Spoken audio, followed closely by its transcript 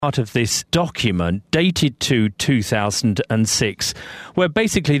Part of this document dated to 2006, where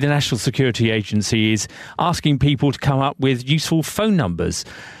basically the National Security Agency is asking people to come up with useful phone numbers.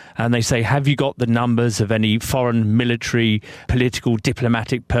 And they say, have you got the numbers of any foreign military, political,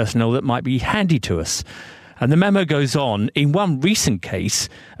 diplomatic personnel that might be handy to us? And the memo goes on. In one recent case,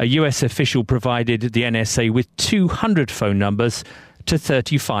 a US official provided the NSA with 200 phone numbers to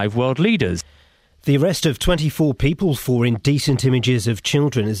 35 world leaders. The arrest of 24 people for indecent images of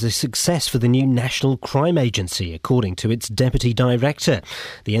children is a success for the new National Crime Agency, according to its deputy director.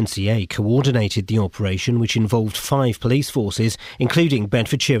 The NCA coordinated the operation, which involved 5 police forces, including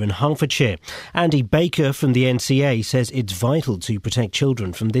Bedfordshire and Hertfordshire. Andy Baker from the NCA says it's vital to protect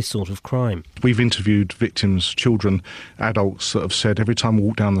children from this sort of crime. We've interviewed victims, children, adults that have said every time I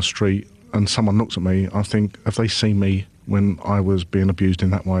walk down the street and someone looks at me, I think, have they seen me when I was being abused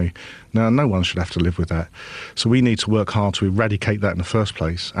in that way? Now, no one should have to live with that. So we need to work hard to eradicate that in the first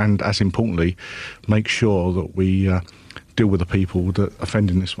place, and as importantly, make sure that we deal with the people that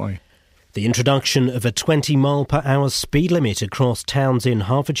offend in this way. The introduction of a 20-mile-per-hour speed limit across towns in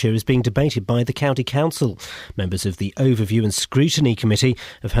Hertfordshire is being debated by the County Council. Members of the Overview and Scrutiny Committee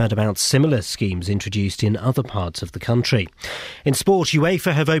have heard about similar schemes introduced in other parts of the country. In sport,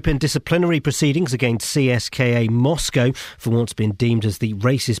 UEFA have opened disciplinary proceedings against CSKA Moscow for what's been deemed as the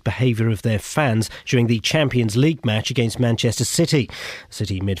racist behaviour of their fans during the Champions League match against Manchester City.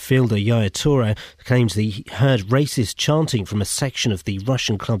 City midfielder Yaya Toure claims that he heard racist chanting from a section of the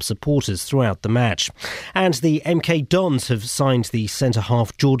Russian club supporters throughout the match. And the MK Dons have signed the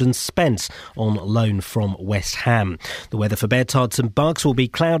centre-half Jordan Spence on loan from West Ham. The weather for Bedtards and Bucks will be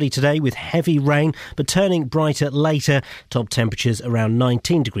cloudy today with heavy rain, but turning brighter later. Top temperatures around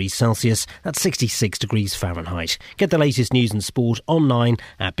 19 degrees Celsius, that's 66 degrees Fahrenheit. Get the latest news and sport online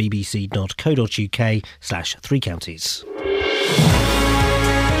at bbc.co.uk/3counties.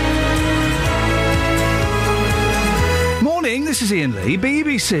 Morning, this is Iain Lee,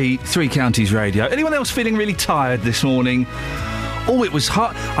 BBC Three Counties Radio. Anyone else feeling really tired this morning? Oh, it was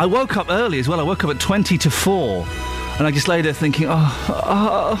hot. I woke up early as well. I woke up at 20 to 4. And I just lay there thinking, no.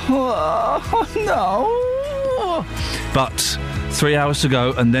 But 3 hours to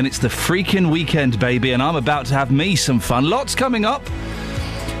go, and then it's the freaking weekend, baby, and I'm about to have me some fun. Lots coming up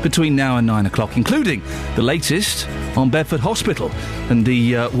between now and 9 o'clock, including the latest on Bedford Hospital and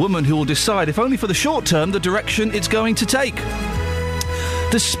the woman who will decide, if only for the short term, the direction it's going to take.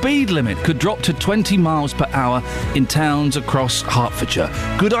 The speed limit could drop to 20 miles per hour in towns across Hertfordshire.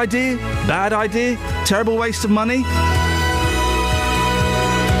 Good idea? Bad idea? Terrible waste of money?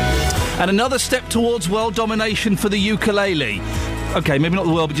 And another step towards world domination for the ukulele. OK, maybe not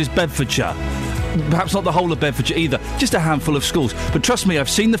the world, but just Bedfordshire. Perhaps not the whole of Bedfordshire either, just a handful of schools. But trust me, I've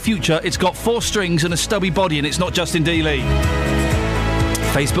seen the future. It's got 4 strings and a stubby body, and it's not Justin Dealey.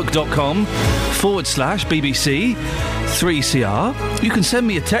 Facebook.com/BBC 3CR. You can send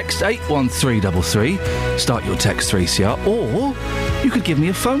me a text, 81333. Start your text 3CR. Or you could give me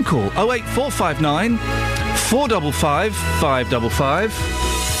a phone call, 08459 455 555.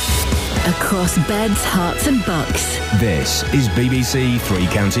 Across beds, hearts and bucks. This is BBC Three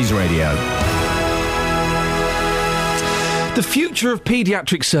Counties Radio. The future of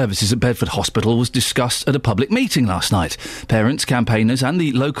paediatric services at Bedford Hospital was discussed at a public meeting last night. Parents, campaigners and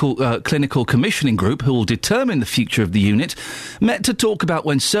the local clinical commissioning group who will determine the future of the unit met to talk about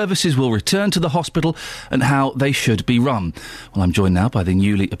when services will return to the hospital and how they should be run. Well, I'm joined now by the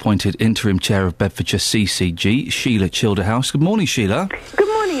newly appointed interim chair of Bedfordshire CCG, Sheila Childerhouse. Good morning, Sheila. Good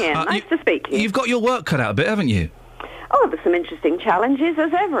morning, Ian. Nice to speak to you. You've got your work cut out a bit, haven't you? Oh, there's some interesting challenges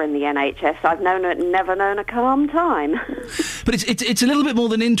as ever in the NHS. I've never known a calm time. But it's a little bit more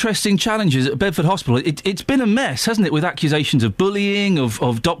than interesting challenges at Bedford Hospital. It's been a mess, hasn't it, with accusations of bullying,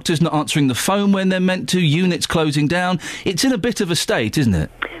 of doctors not answering the phone when they're meant to, units closing down. It's in a bit of a state, isn't it?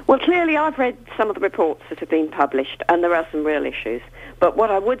 Well, clearly I've read some of the reports that have been published, and there are some real issues. But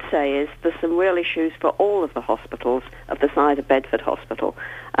what I would say is there's some real issues for all of the hospitals of the size of Bedford Hospital.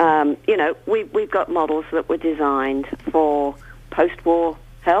 We've got models that were designed for post-war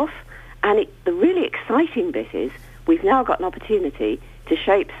health, and the really exciting bit is we've now got an opportunity to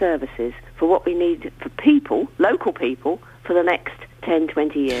shape services for what we need for people, local people, for the next 10,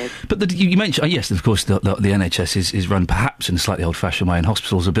 20 years. But you mentioned, yes, of course, the NHS is run perhaps in a slightly old-fashioned way, and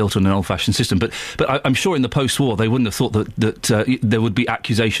hospitals are built on an old-fashioned system. But I'm sure in the post-war they wouldn't have thought that there would be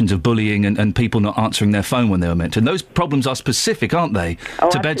accusations of bullying and people not answering their phone when they were meant to. And those problems are specific, aren't they,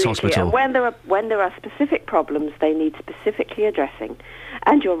 to Beds Hospital? And when there are specific problems, they need specifically addressing.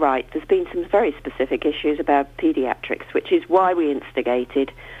 And you're right, there's been some very specific issues about paediatrics, which is why we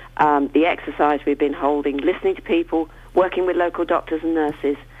instigated the exercise we've been holding, listening to people, working with local doctors and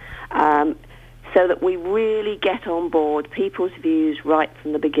nurses, so that we really get on board people's views right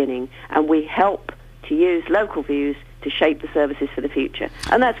from the beginning, and we help to use local views to shape the services for the future.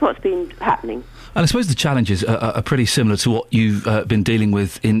 And that's what's been happening. And I suppose the challenges are pretty similar to what you've been dealing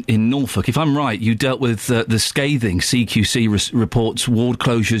with in Norfolk. If I'm right, you dealt with the scathing CQC reports, ward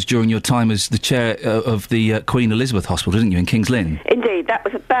closures during your time as the chair of the Queen Elizabeth Hospital, didn't you, in King's Lynn? Indeed, that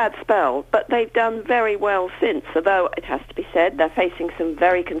was a bad spell, but they've done very well since, although it has to be said they're facing some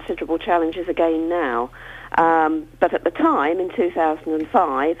very considerable challenges again now. But at the time, in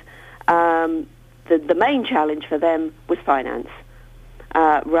 2005, the main challenge for them was finance.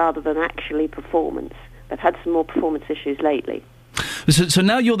 Rather than actually performance. They've had some more performance issues lately. So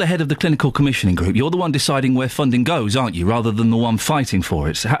now you're the head of the clinical commissioning group. You're the one deciding where funding goes, aren't you, rather than the one fighting for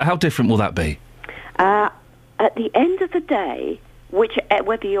it? How different will that be? At the end of the day,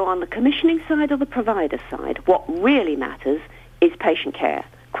 whether you're on the commissioning side or the provider side, what really matters is patient care,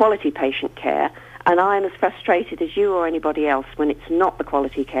 quality patient care, and I'm as frustrated as you or anybody else when it's not the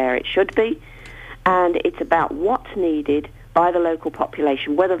quality care it should be, and it's about what's needed by the local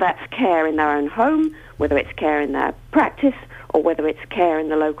population, whether that's care in their own home, whether it's care in their practice, or whether it's care in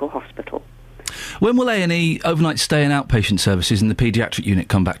the local hospital. When will A&E, overnight stay and outpatient services in the paediatric unit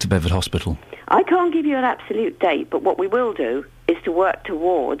come back to Bedford Hospital? I can't give you an absolute date, but what we will do is to work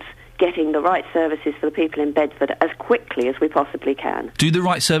towards getting the right services for the people in Bedford as quickly as we possibly can. Do the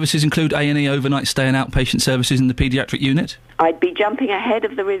right services include A&E, overnight stay and outpatient services in the paediatric unit? I'd be jumping ahead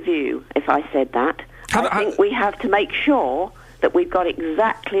of the review if I said that. I think we have to make sure that we've got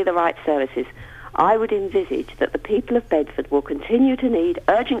exactly the right services. I would envisage that the people of Bedford will continue to need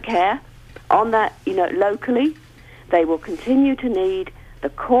urgent care on that, locally. They will continue to need the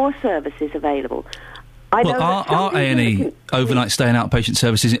core services available. Are A&E overnight stay and outpatient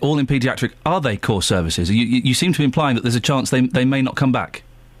services all in paediatric? Are they core services? You seem to be implying that there's a chance they may not come back.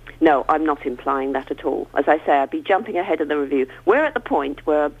 No, I'm not implying that at all. As I say, I'd be jumping ahead of the review. We're at the point,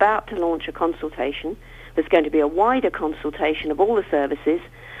 we're about to launch a consultation. There's going to be a wider consultation of all the services,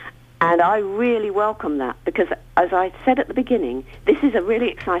 and I really welcome that because, as I said at the beginning, this is a really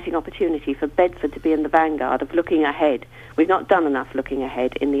exciting opportunity for Bedford to be in the vanguard of looking ahead. We've not done enough looking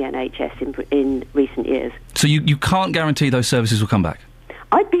ahead in the NHS in recent years. So you can't guarantee those services will come back?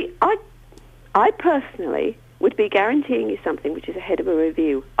 I personally would be guaranteeing you something which is ahead of a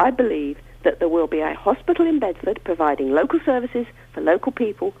review. I believe that there will be a hospital in Bedford providing local services for local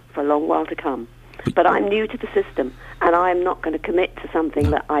people for a long while to come. But I'm new to the system, and I'm not going to commit to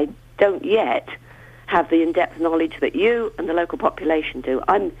something that I don't yet have the in-depth knowledge that you and the local population do.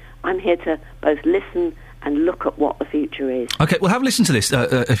 I'm here to both listen and look at what the future is. OK, well, have a listen to this,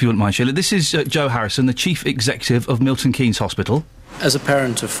 if you wouldn't mind, Sheila. This is Joe Harrison, the Chief Executive of Milton Keynes Hospital. As a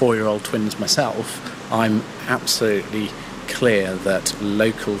parent of 4-year-old twins myself, I'm absolutely clear that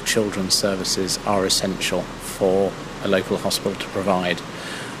local children's services are essential for a local hospital to provide.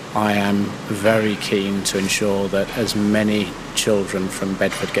 I am very keen to ensure that as many children from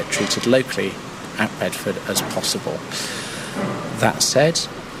Bedford get treated locally at Bedford as possible. That said,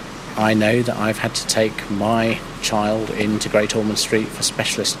 I know that I've had to take my child into Great Ormond Street for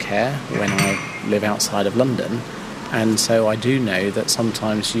specialist care when I live outside of London, and so I do know that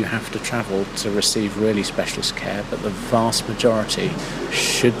sometimes you have to travel to receive really specialist care, but the vast majority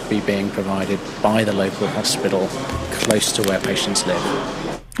should be being provided by the local hospital close to where patients live.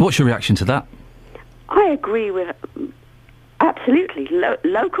 What's your reaction to that? I agree with absolutely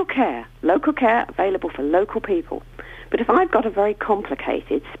local care available for local people. But if I've got a very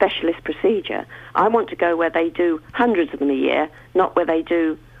complicated specialist procedure, I want to go where they do hundreds of them a year, not where they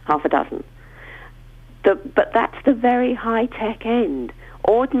do half a dozen. But that's the very high-tech end.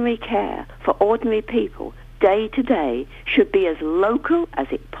 Ordinary care for ordinary people, day to day, should be as local as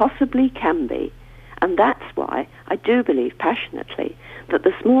it possibly can be. And that's why I do believe passionately that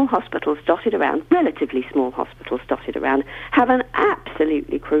the small hospitals dotted around, relatively small hospitals dotted around, have an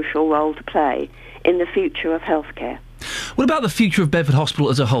absolutely crucial role to play in the future of healthcare. What about the future of Bedford Hospital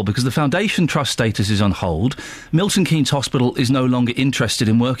as a whole? Because the Foundation Trust status is on hold. Milton Keynes Hospital is no longer interested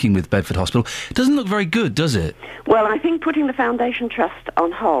in working with Bedford Hospital. It doesn't look very good, does it? Well, I think putting the Foundation Trust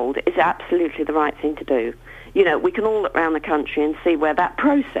on hold is absolutely the right thing to do. You know, we can all look around the country and see where that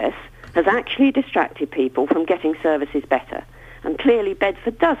process has actually distracted people from getting services better. And clearly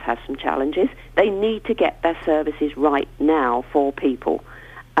Bedford does have some challenges. They need to get their services right now for people.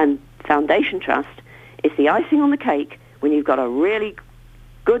 And Foundation Trust is the icing on the cake when you've got a really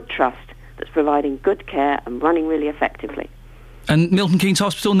good trust that's providing good care and running really effectively. And Milton Keynes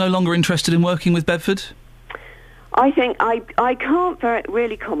Hospital no longer interested in working with Bedford? I think I can't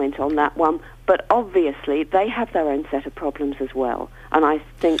really comment on that one, but obviously they have their own set of problems as well. And I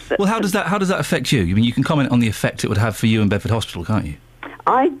think that... Well, how does that affect you? I mean, you can comment on the effect it would have for you in Bedford Hospital, can't you?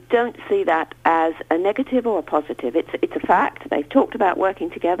 I don't see that as a negative or a positive. It's a fact. They've talked about working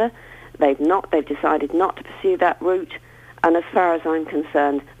together. They've decided not to pursue that route. And as far as I'm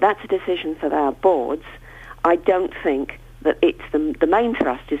concerned, that's a decision for our boards. I don't think that it's the main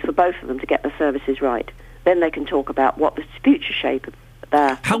thrust is for both of them to get the services right. Then they can talk about what the future shape of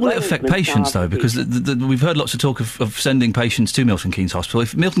their... How will it affect patients, though? Because we've heard lots of talk of sending patients to Milton Keynes Hospital.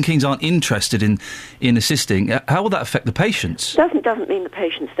 If Milton Keynes aren't interested in assisting, how will that affect the patients? Doesn't mean the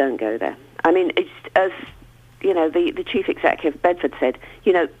patients don't go there. I mean, it's as... You know, the chief executive of Bedford said,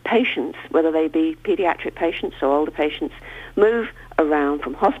 you know, patients, whether they be paediatric patients or older patients, move around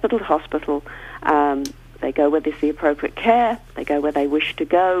from hospital to hospital. They go where there's the appropriate care. They go where they wish to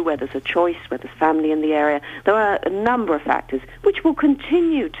go, where there's a choice, where there's family in the area. There are a number of factors which will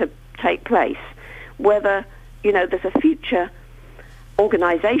continue to take place, whether, you know, there's a future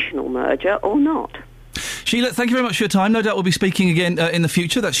organisational merger or not. Sheila, thank you very much for your time. No doubt we'll be speaking again in the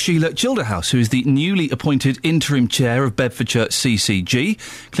future. That's Sheila Childerhouse, who is the newly appointed interim chair of Bedfordshire CCG,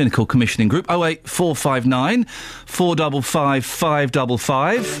 Clinical Commissioning Group. 08459 455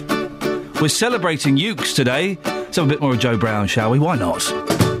 555. We're celebrating Ukes today. Let's have a bit more of Joe Brown, shall we? Why not?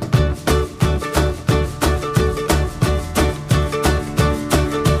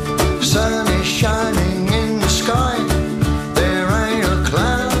 Sun is shining in the sky. There ain't a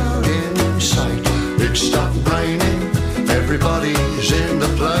cloud in sight. It stopped raining. Everybody's in the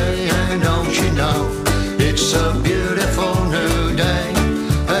play. And don't you know, it's a beautiful new day.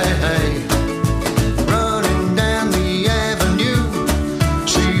 Hey, hey. Running down the avenue.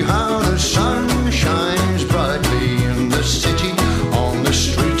 See how the sun shines brightly in the city. On the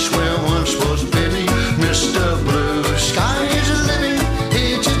streets where once was pity. Mr. Blue Sky is living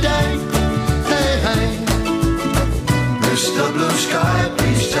here today. Hey, hey. Mr. Blue Sky,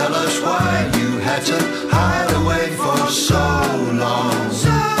 please tell us why you had to hide away for so long.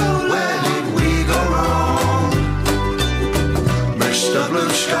 Where did we go wrong? Mr. Blue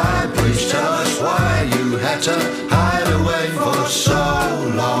Sky, please tell us why you had to hide away for so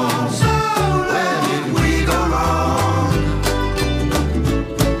long. Where did we go wrong?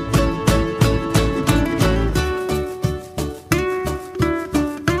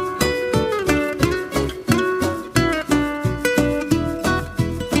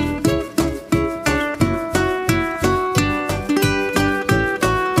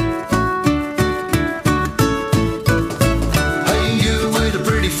 Hey, you with a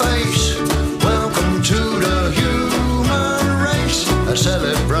pretty face, welcome to the human race. A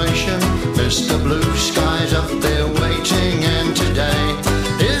celebration, Mr. Blue Sky's up there waiting, and today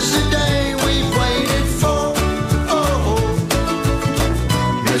is the day we've waited for. Oh,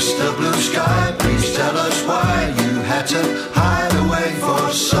 Mr. Blue Sky, please tell us why you had to hide away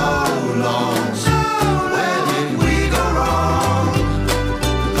for so long. Where did we go wrong?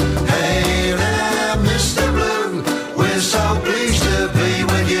 Hey there, Mr. Blue, we're so pleased to be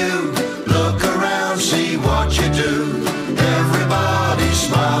with you. Look around, see what you do. Everybody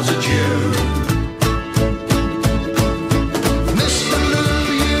smiles at you. Mr.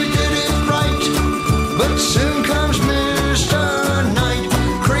 Blue, you did it right, but soon comes Mr. Knight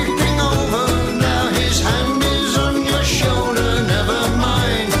creeping over. Now his hand is on your shoulder. Never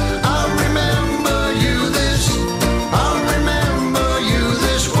mind, I'll remember you this. I'll remember you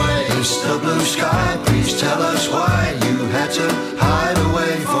this way. Mr. Blue Sky, please tell us why you had to hide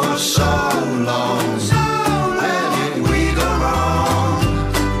away for so long. Where did we go wrong?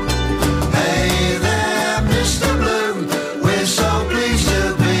 Hey there, Mr. Blue, we're so pleased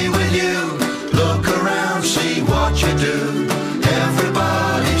to be with you. Look around, see what you do.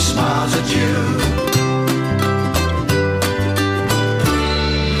 Everybody smiles at you.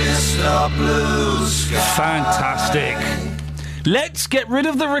 Mr. Blue Sky. Fantastic. Let's get rid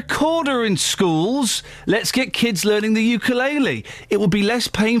of the recorder in schools. Let's get kids learning the ukulele. It will be less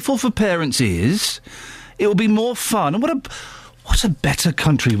painful for parents' ears. It will be more fun. And what a better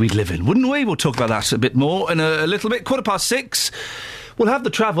country we'd live in, wouldn't we? We'll talk about that a bit more in a little bit. 6:15. We'll have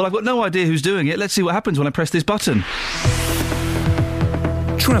the travel. I've got no idea who's doing it. Let's see what happens when I press this button.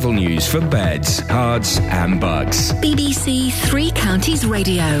 Travel news for beds, cards and bugs. BBC Three Counties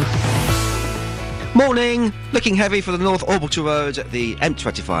Radio. Morning. Looking heavy for the North Orbital Road at the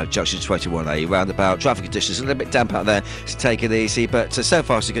M25 junction 21A roundabout. Traffic conditions a little bit damp out there, so take it easy. But so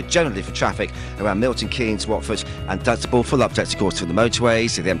far so good generally for traffic around Milton Keynes, Watford and Dunstable. Full updates, of course, from the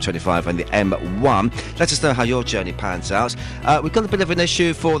motorways, the M25 and the M1. Let us know how your journey pans out. We've got a bit of an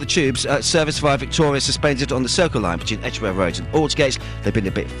issue for the tubes. Service via Victoria suspended on the Circle Line between Edgware Road and Aldgate. They've been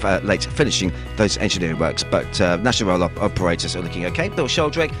a bit late finishing those engineering works, but National Rail operators are looking okay. Bill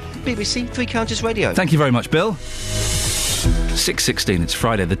Sheldrake, BBC Three Counties Radio. Thank you very much, Bill. 6:16, it's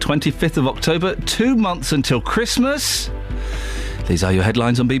Friday the 25th of October, 2 months until Christmas. These are your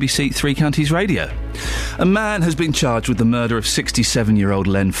headlines on BBC Three Counties Radio. A man has been charged with the murder of 67-year-old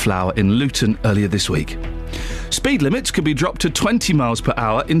Len Flower in Luton earlier this week. Speed limits could be dropped to 20 miles per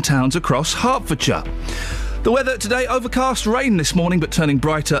hour in towns across Hertfordshire. The weather today, overcast, rain this morning but turning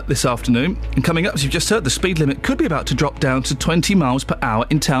brighter this afternoon. And coming up, as you've just heard, the speed limit could be about to drop down to 20 miles per hour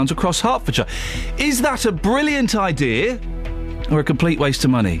in towns across Hertfordshire. Is that a brilliant idea or a complete waste of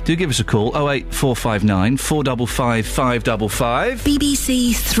money? Do give us a call, 08459 455 555.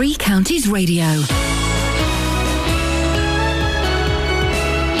 BBC Three Counties Radio.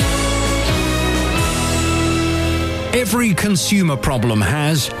 Every consumer problem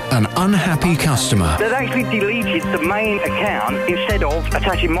has an unhappy customer. They've actually deleted the main account instead of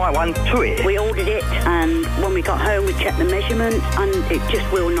attaching my one to it. We ordered it, and when we got home we checked the measurements and it just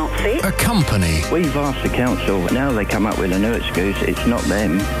will not fit. A company. We've asked the council, now they come up with a new excuse, it's not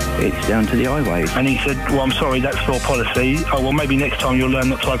them, it's down to the highways. And he said, well, I'm sorry, that's for policy. Oh, well, maybe next time you'll learn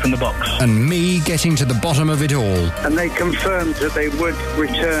not to open the box. And me getting to the bottom of it all. And they confirmed that they would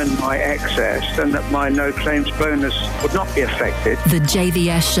return my excess and that my no claims bonus would not be affected. The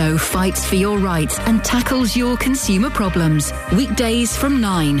JVS show fights for your rights and tackles your consumer problems. Weekdays from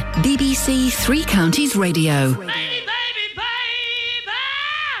 9. BBC Three Counties Radio.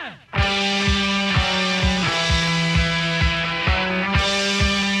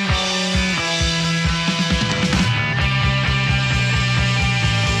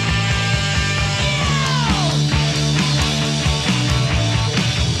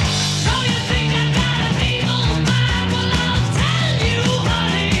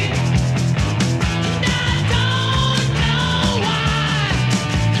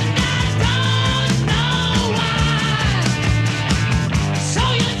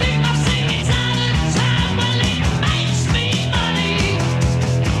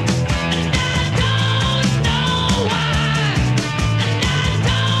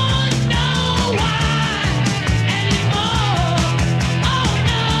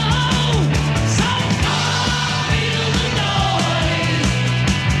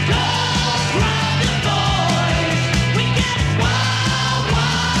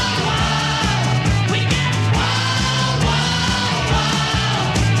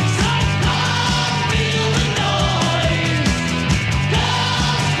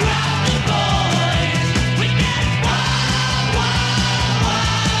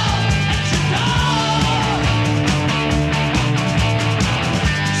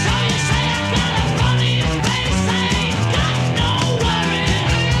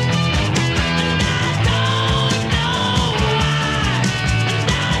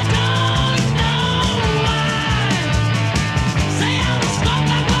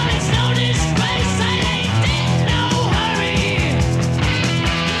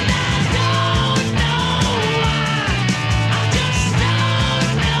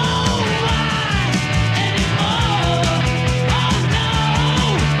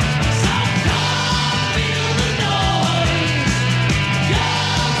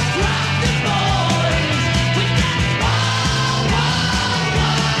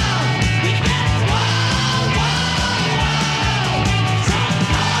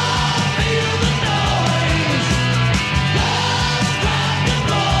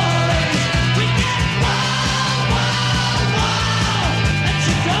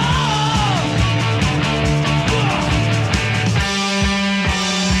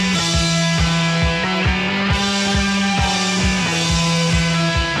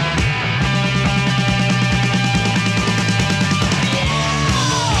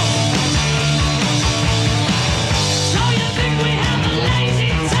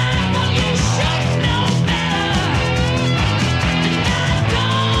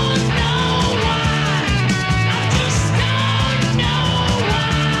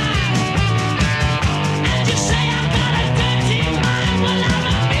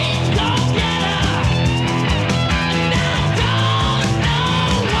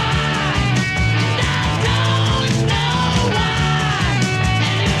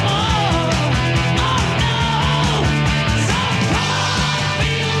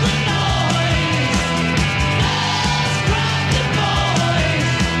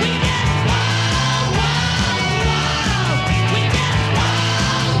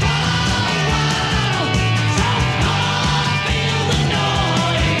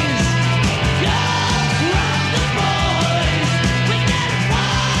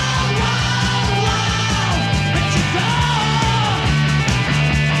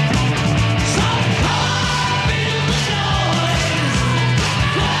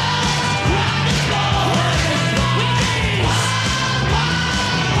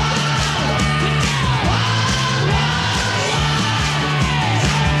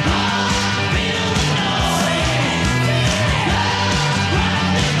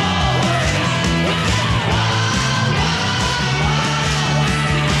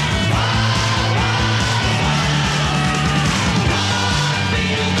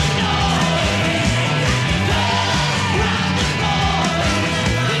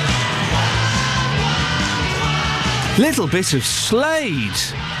 Little bit of Slade.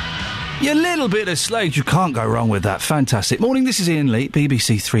 Your little bit of Slade, you can't go wrong with that. Fantastic. Morning, this is Iain Lee,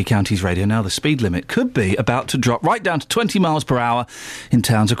 BBC Three Counties Radio. Now, the speed limit could be about to drop right down to 20 miles per hour in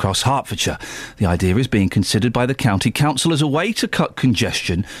towns across Hertfordshire. The idea is being considered by the county council as a way to cut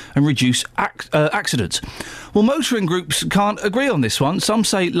congestion and reduce accidents. Well, motoring groups can't agree on this one. Some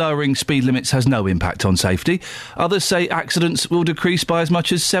say lowering speed limits has no impact on safety. Others say accidents will decrease by as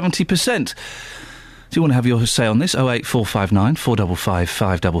much as 70%. Do you want to have your say on this? 08459 455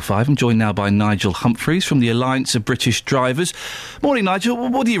 555. I'm joined now by Nigel Humphreys from the Alliance of British Drivers. Morning, Nigel.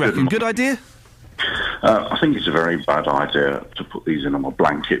 What do you reckon? Good idea? I think it's a very bad idea to put these in on a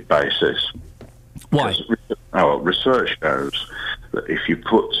blanket basis. Why? Research shows that if you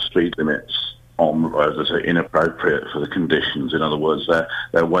put speed limits on roads that are inappropriate for the conditions, in other words,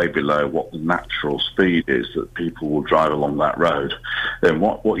 they're way below what the natural speed is that people will drive along that road, then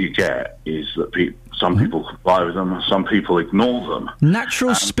what you get is that some people comply with them, some people ignore them.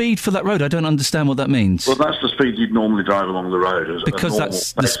 Natural speed for that road? I don't understand what that means. Well, that's the speed you'd normally drive along the road. Because a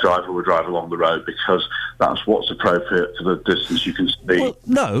normal driver would drive along the road because that's what's appropriate for the distance you can speed. Well,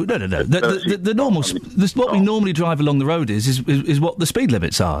 no. The normal, what we normally drive along the road is what the speed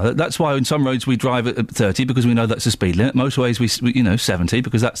limits are. That's why in some roads we drive at 30 because we know that's the speed limit. Motorways we 70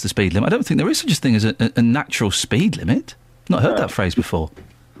 because that's the speed limit. I don't think there is such a thing as a natural speed limit. Not heard that phrase before.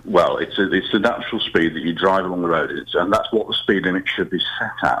 Well, it's the natural speed that you drive along the road, and that's what the speed limit should be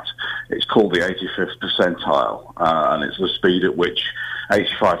set at. It's called the 85th percentile, and it's the speed at which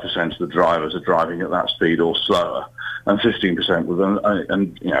 85% of the drivers are driving at that speed or slower, and 15% with them.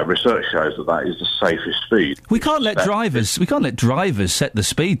 And research shows that is the safest speed. We can't let drivers set the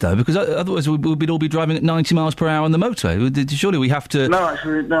speed though, because otherwise we'd all be driving at 90 miles per hour on the motorway. Surely we have to. No,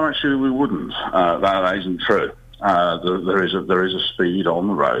 actually, we wouldn't. That isn't true. There is a speed on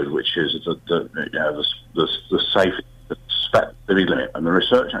the road which is the safest speed limit, and the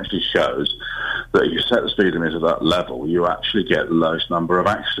research actually shows that if you set the speed limit at that level, you actually get the lowest number of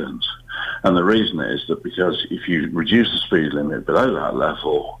accidents. And the reason is that because if you reduce the speed limit below that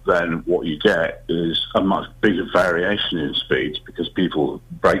level, then what you get is a much bigger variation in speeds because people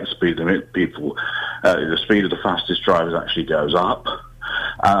break the speed limit. The speed of the fastest drivers actually goes up.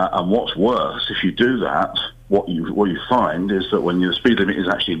 And what's worse, if you do that, what you find is that when the speed limit is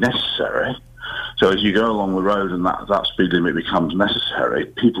actually necessary, so as you go along the road and that speed limit becomes necessary,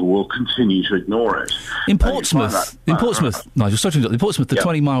 people will continue to ignore it. In Portsmouth, Nigel, sorry to interrupt. In Portsmouth, the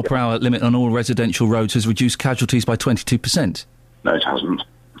 20 mile per hour limit on all residential roads has reduced casualties by 22%. No, it hasn't.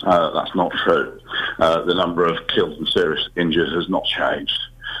 That's not true. The number of killed and seriously injured has not changed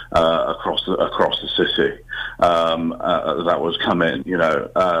across the city. That was come in,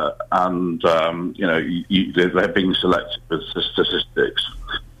 they're being selected with the statistics.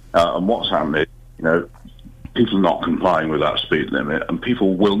 And what's happening, people are not complying with that speed limit, and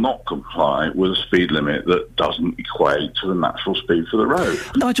people will not comply with a speed limit that doesn't equate to the natural speed for the road.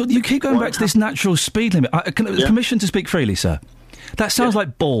 Nigel, you keep going back to this natural speed limit. Permission to speak freely, sir? That sounds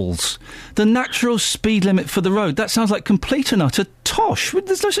like balls. The natural speed limit for the road, that sounds like complete and utter tosh.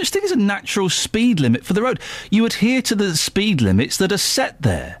 There's no such thing as a natural speed limit for the road. You adhere to the speed limits that are set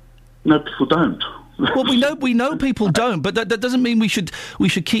there. No, people don't. Well, we know people don't, but that doesn't mean we should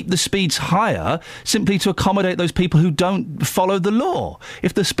keep the speeds higher simply to accommodate those people who don't follow the law.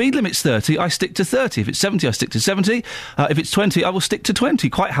 If the speed limit's 30, I stick to 30. If it's 70, I stick to 70. If it's 20, I will stick to 20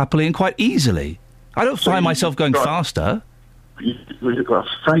 quite happily and quite easily. I don't find myself going faster. I'm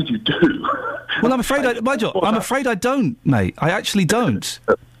afraid you do. Well, I'm afraid I don't, mate. I actually don't.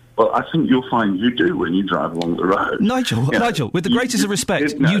 Well, I think you'll find you do when you drive along the road. Nigel, with the greatest of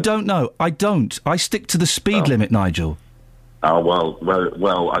respect, you don't know. I don't. I stick to the speed limit, Nigel. Oh, well,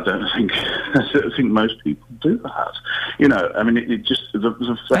 I don't think... I think most people do that. It just...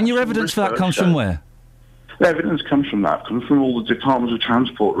 And your evidence for that comes from where? The evidence comes from all the departments of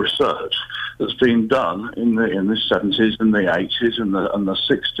transport research that's been done in the 70s and the 80s and the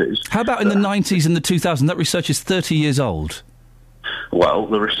 60s. How about in the 90s and the 2000s? That research is 30 years old. Well,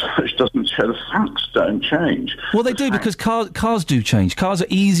 the research doesn't show the facts don't change. Well, they do because cars do change. Cars are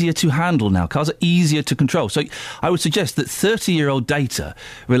easier to handle now. Cars are easier to control. So I would suggest that 30-year-old data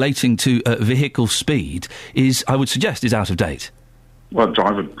relating to vehicle speed is out of date. Well,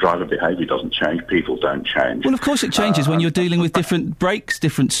 driver behaviour doesn't change. People don't change. Well, of course it changes when you're dealing with different brakes,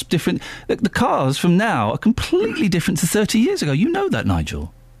 different. The cars from now are completely different to 30 years ago. You know that,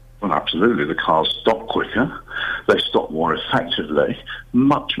 Nigel. Well, absolutely. The cars stop quicker. They stop more effectively.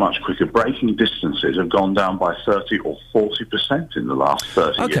 Much, much quicker. Braking distances have gone down by 30 or 40% in the last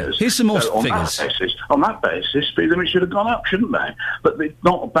 30 years. Okay, here's some more figures. On that basis, speed limits should have gone up, shouldn't they? But it's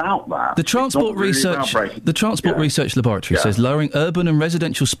not about that. The Transport Research Laboratory says lowering urban and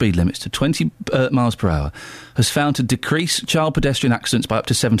residential speed limits to 20 miles per hour has found to decrease child pedestrian accidents by up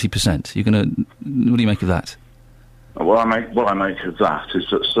to 70%. What do you make of that? What I make of that is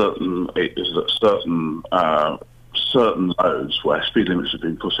that certain roads where speed limits have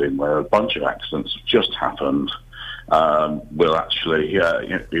been put in, where a bunch of accidents have just happened, will actually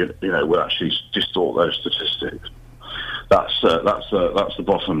distort those statistics. That's the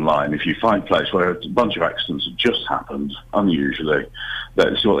bottom line. If you find a place where a bunch of accidents have just happened, unusually,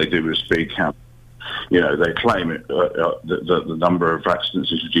 that's what they do with speed count. They claim the number of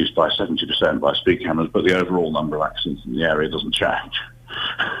accidents is reduced by 70% by speed cameras, but the overall number of accidents in the area doesn't change.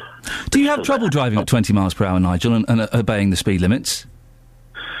 Do you have trouble driving at 20 miles per hour, Nigel, and obeying the speed limits?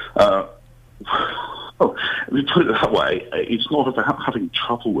 Let me put it that way. It's not about having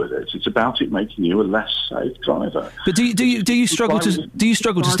trouble with it. It's about it making you a less safe driver. But do you struggle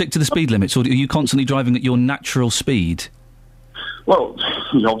to stick to the speed limits, or are you constantly driving at your natural speed? Well,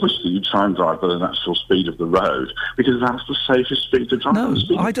 obviously you try and drive at the natural speed of the road because that's the safest speed to drive. No,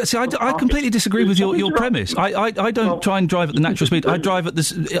 I completely disagree with your premise. I don't try and drive at the natural speed. I drive at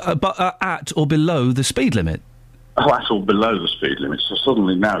at or below the speed limit. Oh, at or below the speed limit. So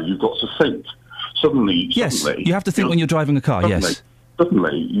suddenly now you've got to think. Suddenly, you have to think when you're driving a car. Yes.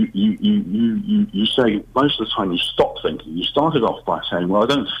 Suddenly, you say most of the time you stop thinking. You started off by saying, "Well, I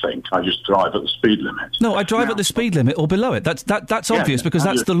don't think. I just drive at the speed limit." No, I drive at the speed limit or below it. That's obvious because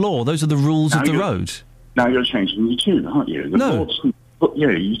that's the law. Those are the rules of the road. Now you're changing the tune, aren't you? No.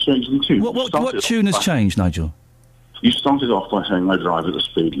 You're changing the tune. What tune has changed, Nigel? You started off by saying I drive at the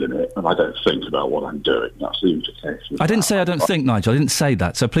speed limit and I don't think about what I'm doing. That's the implication. I didn't say I don't think, Nigel. I didn't say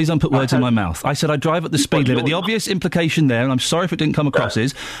that. So please don't put words in my mouth. I said I drive at the speed limit. The obvious implication there, and I'm sorry if it didn't come across,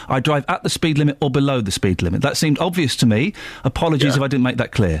 is I drive at the speed limit or below the speed limit. That seemed obvious to me. Apologies if I didn't make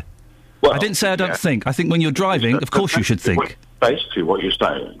that clear. Well, I didn't say I don't think. I think when you're driving, of course you should think. Basically what you're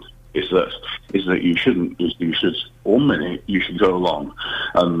saying is that you shouldn't, you should, 1 minute, you should go along.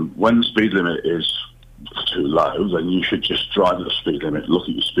 And when the speed limit is too low, then you should just drive at the speed limit, look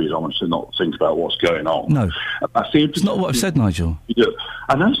at your speedometer, not think about what's going on. No. It's not what I've said, Nigel.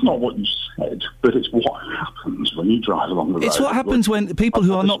 I know it's not what you said, but it's what happens when you drive along the road. It's what happens when people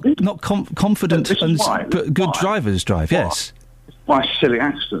who are not confident and good drivers drive, yes. Why silly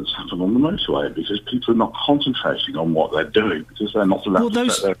accidents happen on the motorway, because people are not concentrating on what they're doing, because they're not allowed to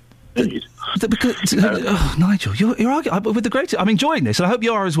set their speed. Nigel, you're arguing with the greatest. I'm enjoying this, and I hope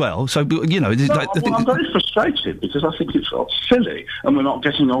you are as well. So, I'm very frustrated because I think it's silly, and we're not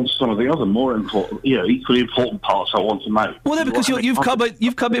getting on to some of the other more important, equally important parts I want to make. Well, no, because you've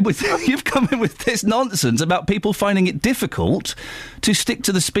come in with this nonsense about people finding it difficult to stick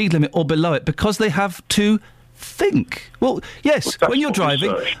to the speed limit or below it because they have to think. Well, yes. When you're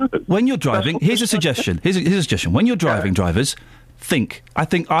driving, here's a suggestion. Here's a suggestion. When you're driving, drivers. Think. I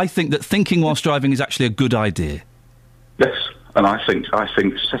think that thinking whilst driving is actually a good idea. Yes, and I think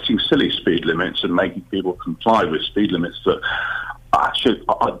setting silly speed limits and making people comply with speed limits that I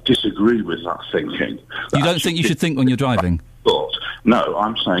disagree with that thinking. You don't think you should think when you're driving? But no,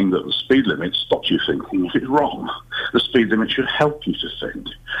 I'm saying that the speed limit stops you thinking if it's wrong. The speed limit should help you to think.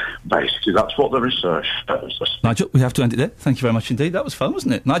 Basically, that's what the research shows. Nigel, we have to end it there. Thank you very much indeed. That was fun,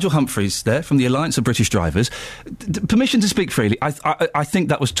 wasn't it? Nigel Humphreys there from the Alliance of British Drivers. Permission to speak freely. I think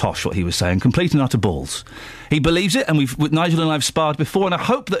that was tosh, what he was saying. Complete and utter balls. He believes it, and Nigel and I have sparred before, and I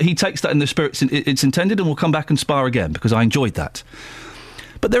hope that he takes that in the spirit it's intended and will come back and spar again, because I enjoyed that.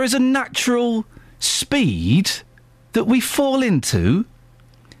 But there is a natural speed that we fall into.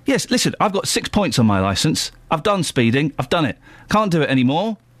 Yes, listen, I've got 6 points on my licence. I've done speeding. I've done it. Can't do it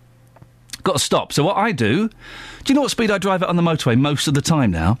anymore. Got to stop. So what I do you know what speed I drive at on the motorway most of the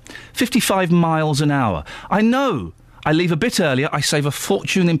time now? 55 miles an hour. I know. I leave a bit earlier. I save a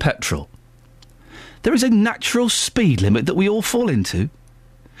fortune in petrol. There is a natural speed limit that we all fall into.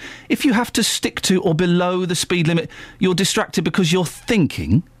 If you have to stick to or below the speed limit, you're distracted because you're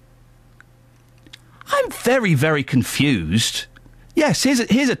thinking. I'm very, very confused. Yes, here's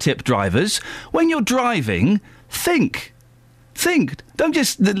a tip, drivers. When you're driving, think. Think. Don't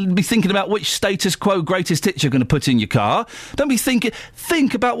just be thinking about which status quo greatest hits you're going to put in your car. Don't be thinking.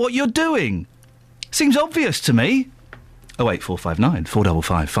 Think about what you're doing. Seems obvious to me. 08459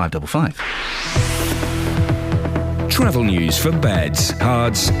 455 555. Travel news for beds,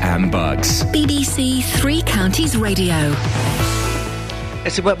 cards and bugs. BBC Three Counties Radio.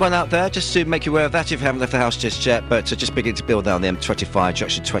 It's a wet one out there, just to make you aware of that if you haven't left the house just yet, but just begin to build down the M25,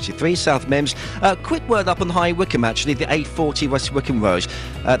 junction 23, South Mims. Quick word up on High Wycombe, actually, the A40 West Wycombe Road.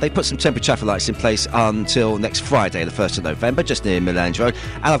 They put some temporary traffic lights in place until next Friday, the 1st of November, just near Millange Road.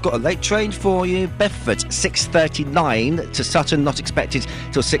 And I've got a late train for you, Bedford, 6:39 to Sutton, not expected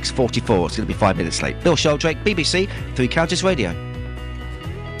till 6:44. It's going to be 5 minutes late. Bill Sheldrake, BBC, Three Counties Radio.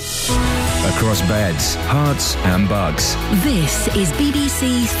 Across beds, hearts and bugs. This is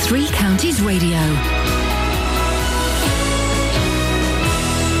BBC Three Counties Radio.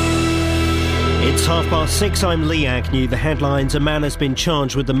 It's 6:30. I'm Lee Agnew. The headlines: a man has been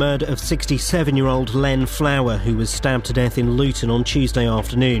charged with the murder of 67-year-old Len Flower, who was stabbed to death in Luton on Tuesday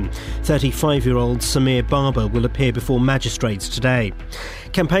afternoon. 35-year-old Samir Barber will appear before magistrates today.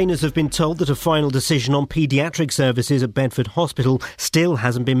 Campaigners have been told that a final decision on paediatric services at Bedford Hospital still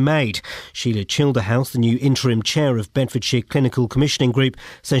hasn't been made. Sheila Childerhouse, the new interim chair of Bedfordshire Clinical Commissioning Group,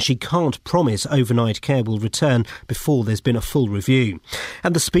 says she can't promise overnight care will return before there's been a full review.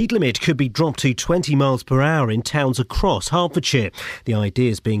 And the speed limit could be dropped to 20 miles per hour in towns across Hertfordshire. The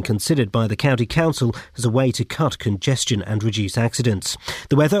idea is being considered by the County Council as a way to cut congestion and reduce accidents.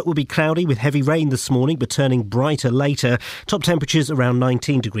 The weather will be cloudy with heavy rain this morning, but turning brighter later. Top temperatures around 19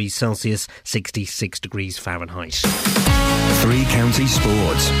 degrees Celsius, 66 degrees Fahrenheit. Three Counties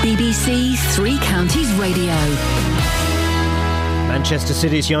Sports. BBC Three Counties Radio. Manchester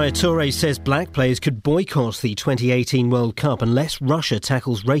City's Yaya Toure says black players could boycott the 2018 World Cup unless Russia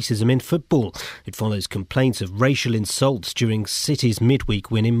tackles racism in football. It follows complaints of racial insults during City's midweek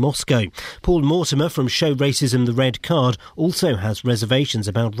win in Moscow. Paul Mortimer from Show Racism the Red Card also has reservations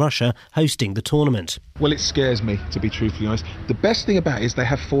about Russia hosting the tournament. Well, it scares me, to be truthfully honest. The best thing about it is they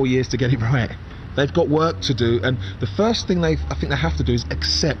have 4 years to get it right. They've got work to do, and the first thing I think they have to do is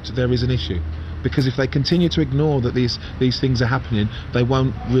accept there is an issue. Because if they continue to ignore that these things are happening, they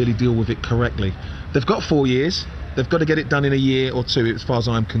won't really deal with it correctly. They've got 4 years. They've got to get it done in a year or two, as far as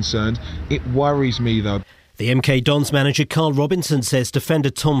I'm concerned. It worries me, though. The MK Dons manager Carl Robinson says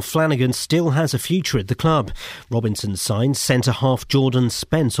defender Tom Flanagan still has a future at the club. Robinson signed centre-half Jordan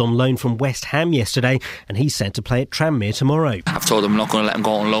Spence on loan from West Ham yesterday, and he's set to play at Tranmere tomorrow. I've told him I'm not going to let him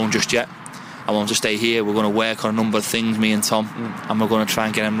go on loan just yet. I want him to stay here. We're going to work on a number of things, me and Tom, and we're going to try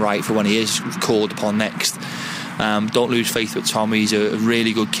and get him right for when he is called upon next. Don't lose faith with Tom. He's a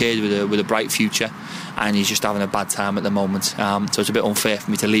really good kid with a bright future, and he's just having a bad time at the moment. So it's a bit unfair for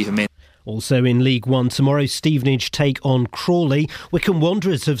me to leave him in. Also in League One tomorrow, Stevenage take on Crawley. Wycombe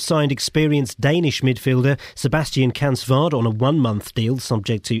Wanderers have signed experienced Danish midfielder Sebastian Kansvard on a 1-month deal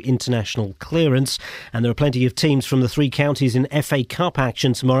subject to international clearance. And there are plenty of teams from the three counties in FA Cup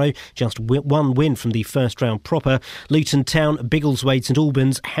action tomorrow. Just one win from the first round proper. Luton Town, Biggleswade, St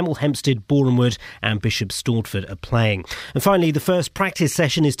Albans, Hemel Hempstead, Borehamwood and Bishop Stortford are playing. And finally, the first practice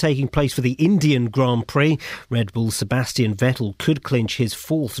session is taking place for the Indian Grand Prix. Red Bull's Sebastian Vettel could clinch his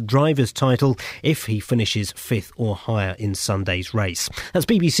fourth driver's title if he finishes fifth or higher in Sunday's race. That's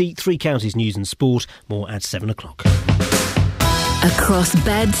BBC Three Counties News and Sport. More at 7 o'clock. Across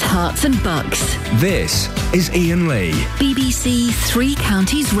beds, hearts and bucks. This is Iain Lee. BBC Three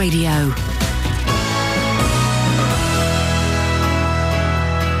Counties Radio.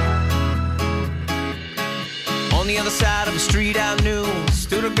 On the other side of the street I knew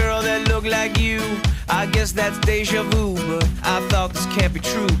stood a girl that looked like you. I guess that's deja vu, but I thought this can't be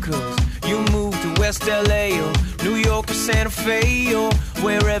true, cause you moved to West LA or New York or Santa Fe or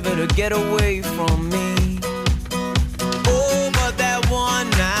wherever to get away from me. Oh, but that one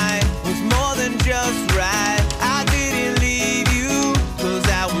night was more than just right. I didn't leave you, cause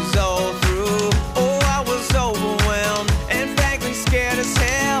I was all through. Oh, I was overwhelmed and frankly scared as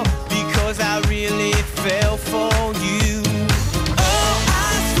hell, because I really fell for you.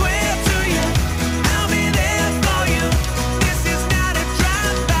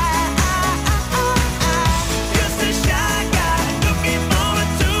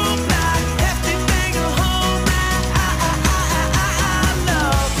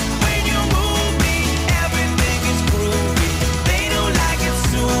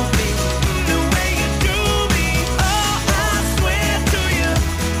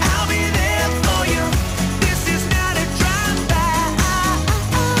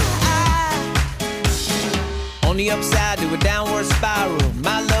 Upside to a downward spiral.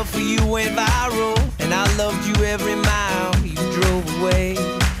 My love for you went viral, and I loved you every mile you drove away.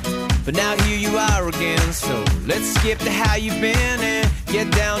 But now here you are again, so let's skip to how you've been and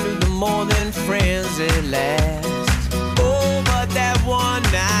get down to the more than friends at last. Oh, but that one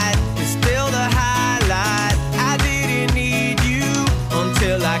night is still the highlight. I didn't need you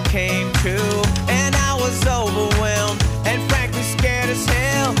until I came to, and I was overwhelmed and frankly scared as hell.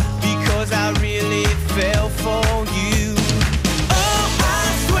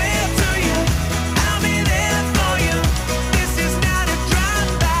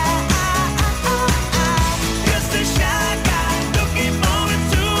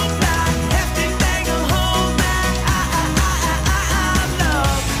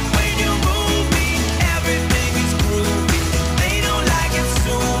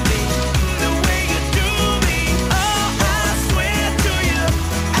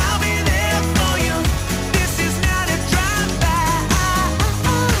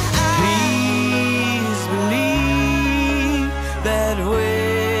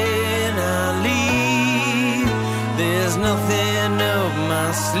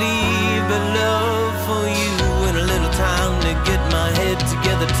 leave but love for you and a little time to get my head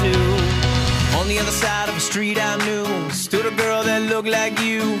together too. On the other side of a street I knew stood a girl that looked like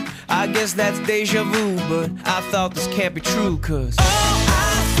you. I guess that's deja vu, but I thought this can't be true, 'cause I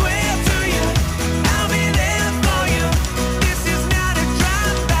swear to you, I'll be there for you. This is not a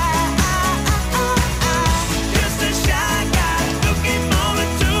drive-by. Just a shy guy looking for a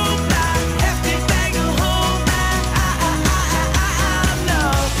two-fly. Hefty bag of home.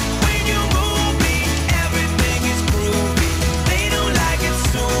 Love, when you move me, everything is groovy. They don't like it,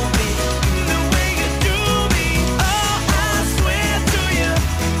 so me. The way you do me. Oh, I swear to you,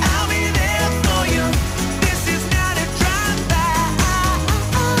 I'll be there for you. This is not a drive-by.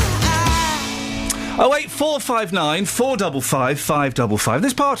 08459 455 555.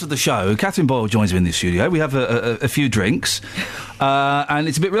 This part of the show, Catherine Boyle joins me in the studio. We have a few drinks, and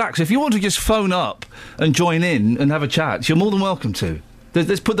it's a bit relaxed. If you want to just phone up and join in and have a chat, you're more than welcome to.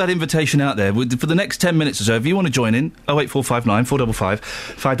 Let's put that invitation out there. For the next 10 minutes or so, if you want to join in, 08459 455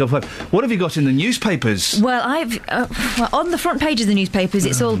 555. What have you got in the newspapers? Well, on the front page of the newspapers,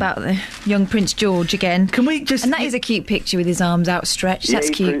 it's all about the young Prince George again. Can we just... And that is a cute picture with his arms outstretched. That's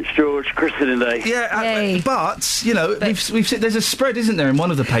cute. Prince George, christening day. Yeah, but, you know, we've seen, there's a spread, isn't there, in one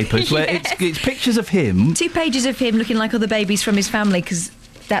of the papers where it's pictures of him. 2 pages of him looking like other babies from his family, because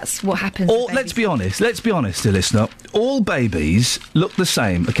that's what happens. Let's be honest, dear listener. All babies look the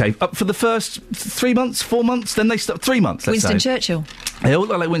same, okay? Up for the first 3 months, 4 months, then they start... 3 months, let's Winston say. Churchill. They all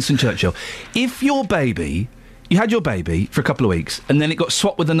look like Winston Churchill. If your baby... You had your baby for a couple of weeks, and then it got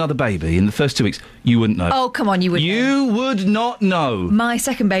swapped with another baby in the first 2 weeks, you wouldn't know. Oh, come on, you would know. You would not know. My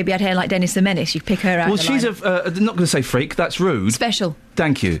second baby had hair like Dennis the Menace. You'd pick her out. Well, she's I'm not going to say freak, that's rude. Special.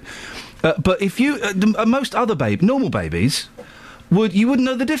 Thank you. But if you... most other normal babies... You wouldn't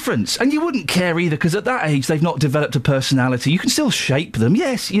know the difference. And you wouldn't care either, because at that age, they've not developed a personality. You can still shape them.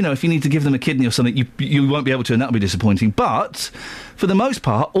 Yes, you know, if you need to give them a kidney or something, you won't be able to, and that'll be disappointing. But, for the most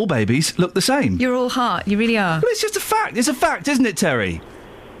part, all babies look the same. You're all heart. You really are. Well, it's just a fact. It's a fact, isn't it, Terry?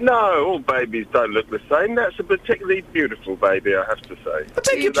 No, all babies don't look the same. That's a particularly beautiful baby, I have to say. I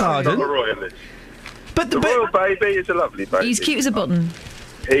take your pardon. I'm not a royalist. But the royal baby is a lovely baby. He's cute as a button.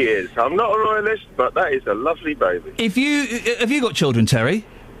 He is. I'm not a royalist, but that is a lovely baby. Have you got children, Terry?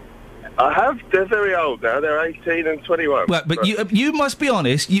 I have. They're very old now. They're 18 and 21. Well, but you must be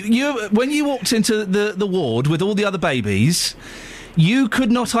honest. You when you walked into the ward with all the other babies, you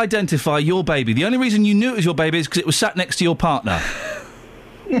could not identify your baby. The only reason you knew it was your baby is because it was sat next to your partner.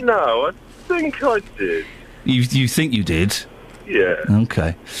 No, I think I did. You think you did? Yeah.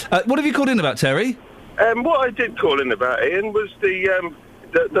 Okay. What have you called in about, Terry? What I did call in about, Ian, was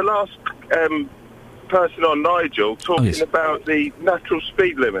the last person on Nigel talking about the natural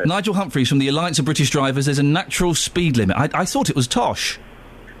speed limit. Nigel Humphreys from the Alliance of British Drivers. There's a natural speed limit. I thought it was tosh.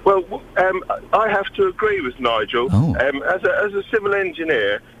 Well, I have to agree with Nigel. Oh. As a civil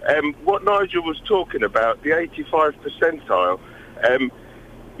engineer, what Nigel was talking about, the 85 percentile,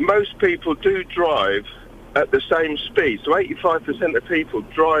 most people do drive at the same speed. So 85% of people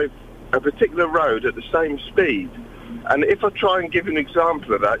drive a particular road at the same speed. And if I try and give an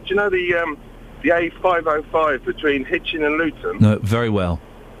example of that, do you know the A505 between Hitchin and Luton? No, very well.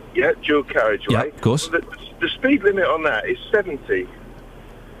 Yeah, dual carriageway. Yeah, of course. Well, the speed limit on that is 70.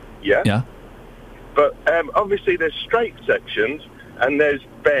 Yeah? Yeah. But obviously there's straight sections, and there's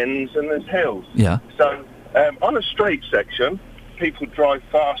bends, and there's hills. Yeah. So on a straight section, people drive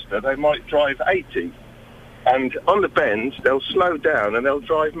faster. They might drive 80. And on the bends, they'll slow down and they'll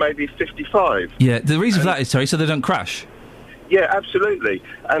drive maybe 55. Yeah, the reason for that is, Terry, so they don't crash. Yeah, absolutely.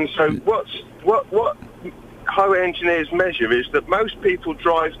 And so what highway engineers measure is that most people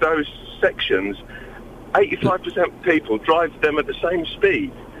drive those sections, 85% of people drive them at the same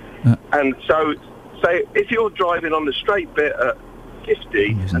speed. And so, say, if you're driving on the straight bit at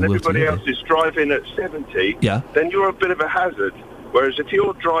 50 and everybody else is driving at 70, then you're a bit of a hazard. Whereas if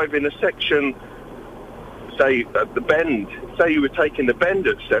you're driving a section... say, at the bend, say you were taking the bend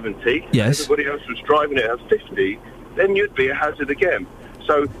at 70, yes, everybody else was driving it at 50, then you'd be a hazard again.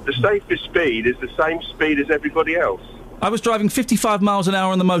 So the safest speed is the same speed as everybody else. I was driving 55 miles an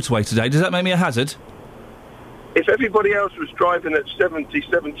hour on the motorway today. Does that make me a hazard? If everybody else was driving at 70,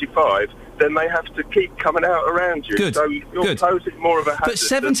 75, then they have to keep coming out around you. Good. So you're posing more of a hazard. But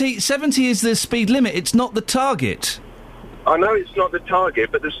 70 is the speed limit. It's not the target. I know it's not the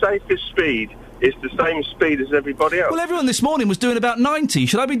target, but the safest speed is the same speed as everybody else. Well, everyone this morning was doing about 90.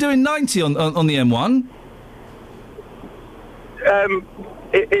 Should I be doing 90 on the M1?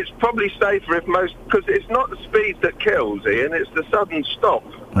 It's probably safer if most... Because it's not the speed that kills, Ian, it's the sudden stop.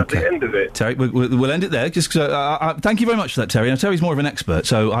 at the end of it. Terry, we'll end it there. Just thank you very much for that, Terry. Now, Terry's more of an expert,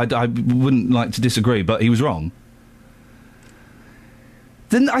 so I wouldn't like to disagree, but he was wrong.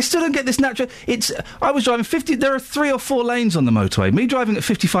 Then I still don't get this natural... I was driving 50... There are 3 or 4 lanes on the motorway. Me driving at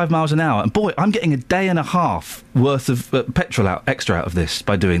 55 miles an hour, and boy, I'm getting a day and a half worth of petrol extra out of this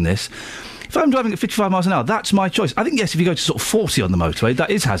by doing this. If I'm driving at 55 miles an hour, that's my choice. I think, yes, if you go to sort of 40 on the motorway, that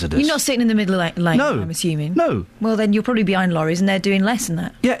is hazardous. You're not sitting in the middle lane, No. I'm assuming. No. Well, then you're probably behind lorries and they're doing less than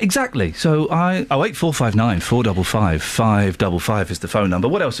that. Yeah, exactly. So 08459 455 555 is the phone number.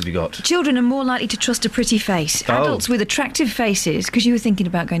 What else have you got? Children are more likely to trust a pretty face. Oh. Adults with attractive faces, because you were thinking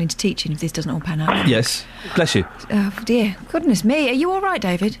about going into teaching if this doesn't all pan out. Yes. Bless you. Oh, dear. Goodness me. Are you all right,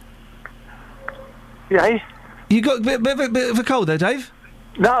 David? Yeah. You got a bit of a cold there, Dave?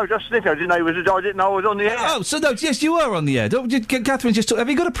 No, just sniffing. I didn't know I was on the air. Oh, so no, yes, you were on the air. Catherine just have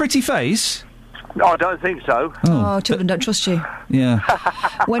you got a pretty face? No, I don't think so. Oh, children don't trust you. Yeah.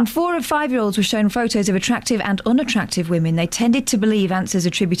 When 4 and 5-year-olds were shown photos of attractive and unattractive women, they tended to believe answers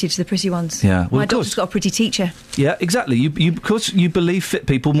attributed to the pretty ones. Yeah, well, my of daughter's course. got a pretty teacher. Yeah, exactly. You because you believe fit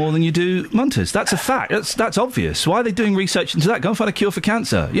people more than you do munters. That's a fact. That's obvious. Why are they doing research into that? Go and find a cure for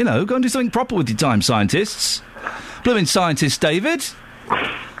cancer. You know, go and do something proper with your time, scientists. Blooming scientists, David.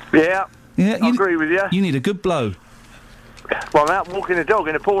 Yeah, I agree with you. You need a good blow. Well, I'm out walking the dog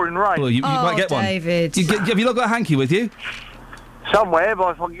in the pouring rain. Well, you might get one. David. Have you not got a hanky with you? Somewhere,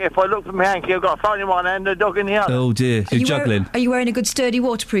 but if I look for my hanky, I've got a phone in one hand and a dog in the other. Oh, dear. You're juggling. Are you wearing a good sturdy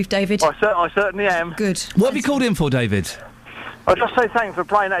waterproof, David? I certainly am. Good. What have you called in for, David? I'll just say thanks for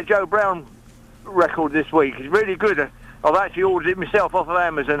playing that Joe Brown record this week. It's really good. I've actually ordered it myself off of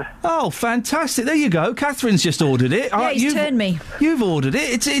Amazon. Oh, fantastic. There you go. Catherine's just ordered it. Yeah, he's turned me. You've ordered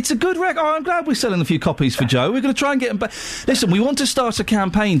it. It's a good record. Oh, I'm glad we're selling a few copies for Joe. We're going to try and get him back. Listen, we want to start a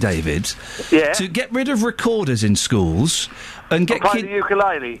campaign, David, to get rid of recorders in schools and get the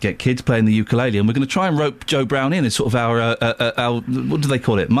ukulele. Get kids playing the ukulele, and we're going to try and rope Joe Brown in as sort of our what do they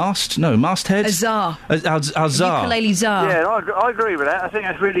call it? Masthead? A czar. Our czar. Ukulele czar. Yeah, I agree with that. I think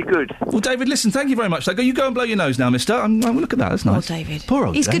that's really good. Well, David, listen, thank you very much. You go and blow your nose now, mister. Look at that, that's nice. Poor David. Poor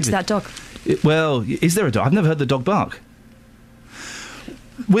old He's David. good to that dog. Well, is there a dog? I've never heard the dog bark.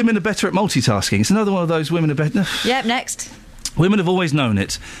 Women are better at multitasking. It's another one of those women are better... Yep, next. Women have always known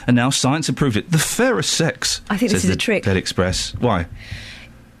it, and now science have proved it. The fairest sex. I think this is a trick. Dead Express. Why?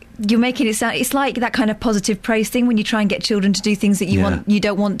 You're making it sound... It's like that kind of positive praise thing when you try and get children to do things that you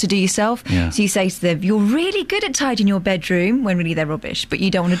don't want to do yourself. Yeah. So you say to them, you're really good at tidying your bedroom, when really they're rubbish, but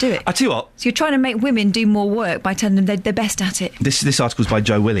you don't want to do it. I tell you what... So you're trying to make women do more work by telling them they're best at it. This article's by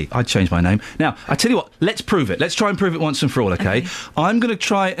Joe Willie. I'd change my name. Now, I tell you what, let's prove it. Let's try and prove it once and for all, OK? I'm going to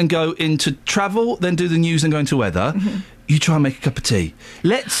try and go into travel, then do the news, and go into weather. Mm-hmm. You try and make a cup of tea.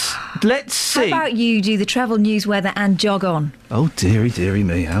 Let's see. How about you do the travel, news, weather and jog on? Oh, dearie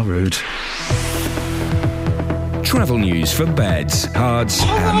me, how rude. Travel news for beds, cards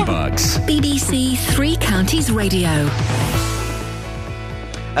and bugs. BBC Three Counties Radio.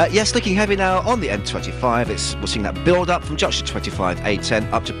 Yes, looking heavy now on the M25. We're seeing that build-up from junction 25,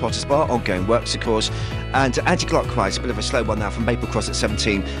 A10 up to Potters Bar, ongoing works, of course. And anti-clockwise, a bit of a slow one now from Maple Cross at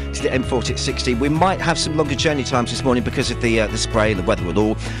 17 to the M40 at 16. We might have some longer journey times this morning because of the spray and the weather and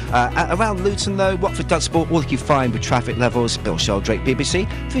all. Around Luton, though, Watford, Dunstable, all looking fine with traffic levels. Bill Sheldrake, BBC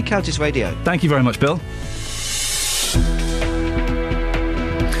Three Counties Radio. Thank you very much, Bill.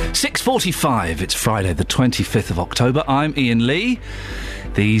 6:45. It's Friday, the 25th of October. I'm Iain Lee.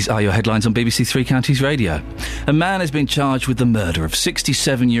 These are your headlines on BBC Three Counties Radio. A man has been charged with the murder of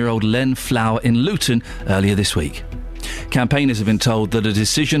 67-year-old Len Flower in Luton earlier this week. Campaigners have been told that a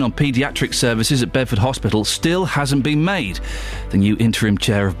decision on paediatric services at Bedford Hospital still hasn't been made. The new interim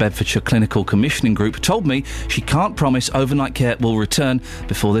chair of Bedfordshire Clinical Commissioning Group told me she can't promise overnight care will return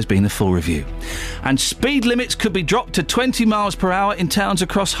before there's been a full review. And speed limits could be dropped to 20 miles per hour in towns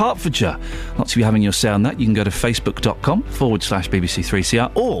across Hertfordshire. Lots of you having your say on that. You can go to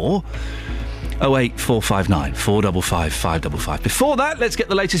facebook.com/BBC3CR or 08459 455 555. Before that, let's get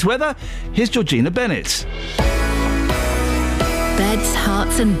the latest weather. Here's Georgina Bennett. Beds,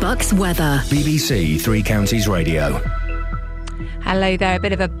 Herts and Bucks weather. BBC Three Counties Radio. Hello there, a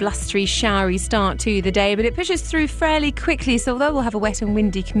bit of a blustery, showery start to the day, but it pushes through fairly quickly, so although we'll have a wet and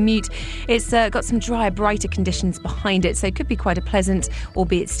windy commute, it's got some drier, brighter conditions behind it, so it could be quite a pleasant,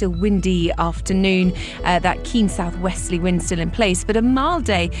 albeit still windy afternoon. That keen southwesterly wind still in place, but a mild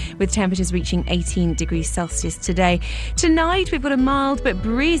day with temperatures reaching 18 degrees Celsius today. Tonight, we've got a mild but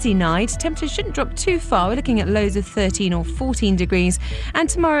breezy night. Temperatures shouldn't drop too far. We're looking at lows of 13 or 14 degrees. And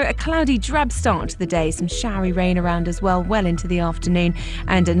tomorrow, a cloudy, drab start to the day. Some showery rain around as well into the afternoon. afternoon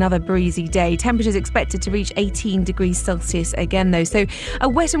and another breezy day. Temperatures expected to reach 18 degrees Celsius again, though. So a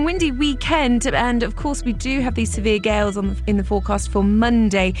wet and windy weekend, and of course we do have these severe gales in the forecast for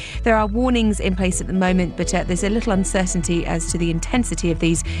Monday. There are warnings in place at the moment, but there's a little uncertainty as to the intensity of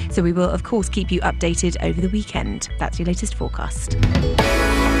these, so we will of course keep you updated over the weekend. That's your latest forecast.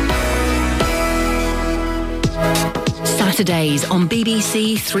 Saturdays on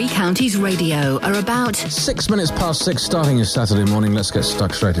BBC Three Counties Radio are about 6 minutes past 6, starting your Saturday morning. Let's get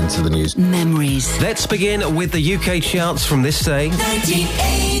stuck straight into the news. memories, Let's begin with the UK charts from this day.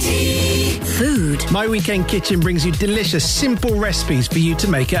 1980, food, My Weekend Kitchen brings you delicious, simple recipes for you to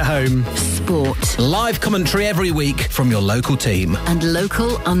make at home. sport, Live commentary every week from your local team. and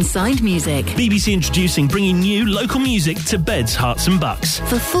local unsigned music. BBC Introducing, bringing you local music to beds, hearts and bucks.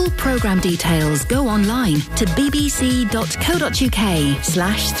 For full programme details, go online to bbc.co.uk/Three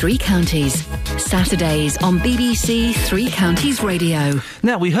Counties. Saturdays on BBC Three Counties Radio.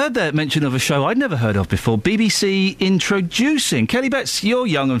 Now, we heard that mention of a show I'd never heard of before, BBC Introducing. Kelly Betts, you're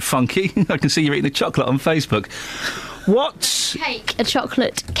young and funky. I can see you're eating a chocolate on Facebook. What? Cake. A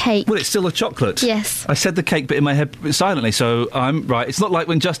chocolate cake. Well, it's still a chocolate. Yes. I said the cake bit in my head silently, so I'm right. It's not like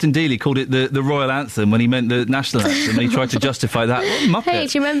when Justin Dealey called it the royal anthem when he meant the national anthem and he tried to justify that. What Hey,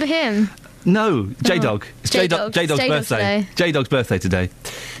 do you remember him? No, J-Dog. It's J-Dog's birthday. J-Dog's birthday today.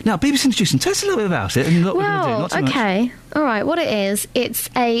 Now, BBC Introducing, tell us a little bit about it and what we're going to do. Not too much. Okay. All right, what it is, it's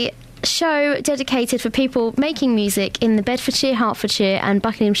a show dedicated for people making music in the Bedfordshire, Hertfordshire and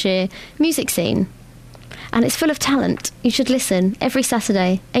Buckinghamshire music scene. And it's full of talent. You should listen every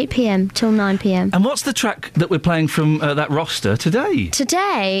Saturday, 8 p.m. till 9 p.m. And what's the track that we're playing from that roster today?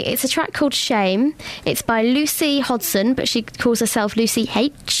 Today, it's a track called Shame. It's by Lucy Hodson, but she calls herself Lucy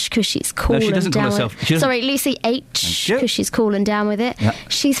H because she's cool No, she and doesn't call down herself- with she it. doesn't- Sorry, Lucy H because she's cool and down with it. Yeah.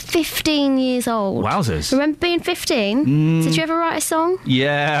 She's 15 years old. Wowzers. Remember being 15? Did you ever write a song?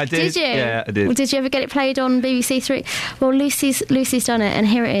 Yeah, I did. Did you? Yeah, I did. Well, did you ever get it played on BBC Three? Well, Lucy's done it, and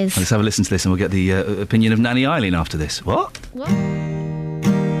here it is. Let's have a listen to this and we'll get the opinion of Nanny Eileen after this. What? What?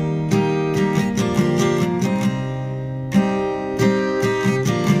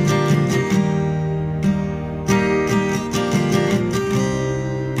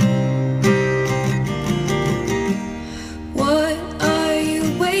 What are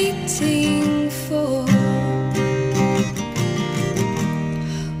you waiting for?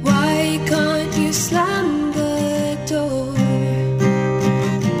 Why can't you slam the door?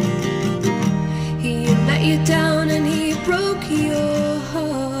 He let you down and he broke your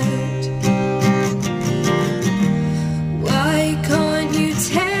heart. Why can't you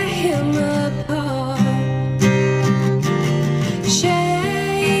tear him apart?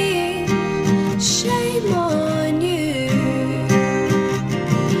 Shame, shame on you.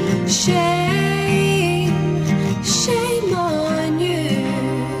 Shame, shame on you.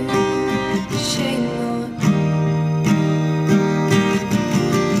 Shame on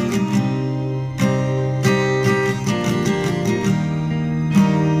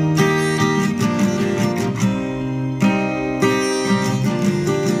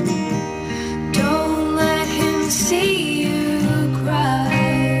Don't let him see you cry.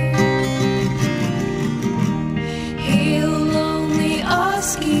 He'll only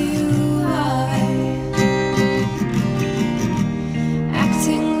ask you why.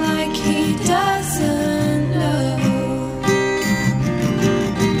 Acting like he doesn't know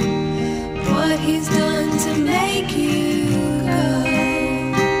what he's done to make you go.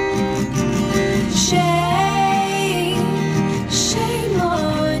 Shame, shame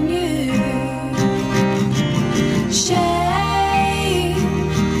on you. Shame,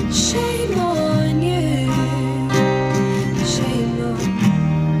 shame on you. Shame on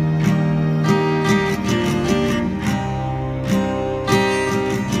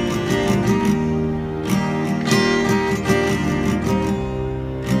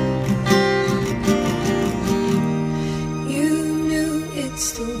You knew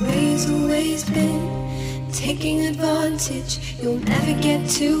it's the way it's always been. Taking advantage, you'll never get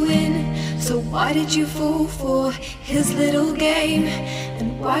to win. So why did you fall for his little game?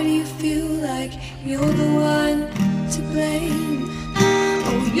 And why do you feel like you're the one to blame?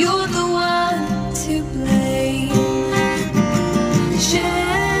 Oh, you're the one to blame.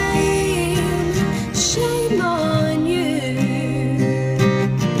 Shame, shame on you.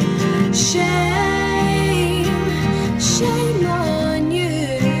 Shame, shame on you.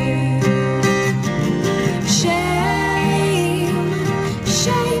 Shame,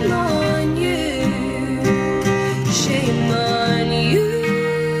 shame on you. Shame on you.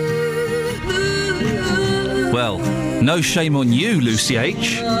 Well, no shame on you, Lucy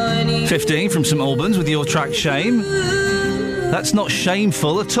H. 15 from St Albans with your track Shame. That's not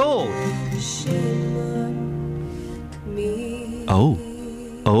shameful at all.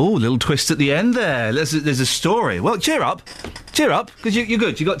 Oh, little twist at the end there. There's a story. Well, cheer up, because you're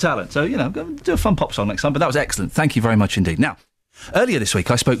good. You've got talent. So, go do a fun pop song next time. But that was excellent. Thank you very much indeed. Now, earlier this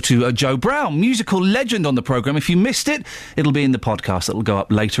week, I spoke to Joe Brown, musical legend on the programme. If you missed it, it'll be in the podcast that'll go up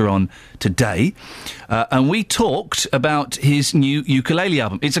later on today. And we talked about his new ukulele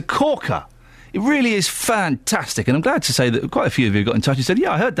album. It's a corker. It really is fantastic. And I'm glad to say that quite a few of you got in touch and said,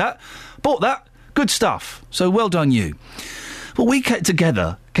 yeah, I heard that, bought that, good stuff. So well done you. Well, we came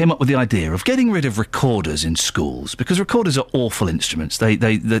up with the idea of getting rid of recorders in schools, because recorders are awful instruments. They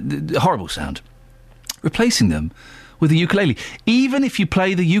horrible sound. Replacing them with a ukulele. Even if you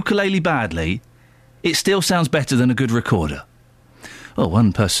play the ukulele badly, it still sounds better than a good recorder. Well,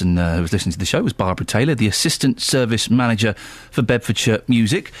 one person who was listening to the show was Barbara Taylor, the Assistant Service Manager for Bedfordshire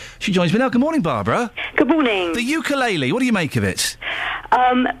Music. She joins me now. Good morning, Barbara. Good morning. The ukulele, what do you make of it?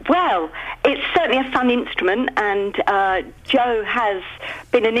 Well, it's certainly a fun instrument, and Joe has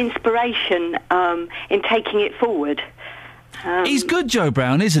been an inspiration in taking it forward. He's good, Joe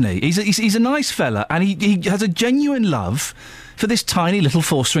Brown, isn't he? He's a nice fella, and he has a genuine love for this tiny little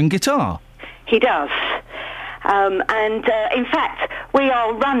 4-string guitar. He does. And in fact, we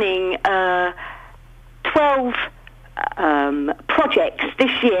are running 12 projects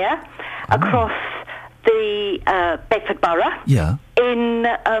this year across the Bedford Borough. Yeah. In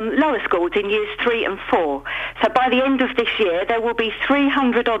lower schools, in years 3 and 4. So by the end of this year, there will be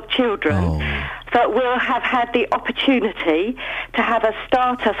 300-odd children that will have had the opportunity to have a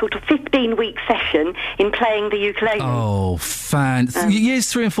starter sort of 15-week session in playing the ukulele. Oh,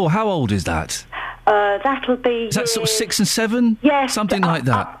 years 3 and 4, how old is that? That'll be... Is that sort of 6 and 7? Yes. Something like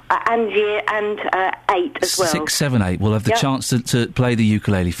that? And 8 as well. 6, 7, 8 will have the chance to play the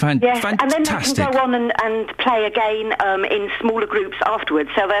ukulele. Fantastic. And then they can go on and play again in smaller groups afterwards,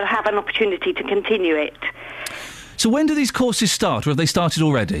 so they'll have an opportunity to continue it. So when do these courses start, or have they started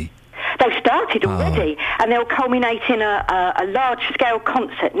already? They've started already, and they'll culminate in a large-scale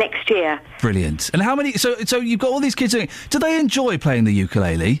concert next year. Brilliant. And how many... So you've got all these kids doing... Do they enjoy playing the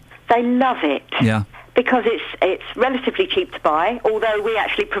ukulele? They love it. Yeah. Because it's relatively cheap to buy, although we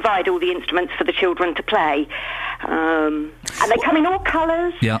actually provide all the instruments for the children to play. And they come in all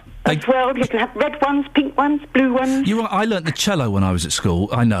colours. Yeah. As well, you can have red ones, pink ones, blue ones. You're right, I learnt the cello when I was at school.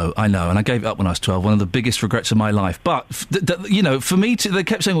 I know, and I gave it up when I was 12, one of the biggest regrets of my life. But, for me, they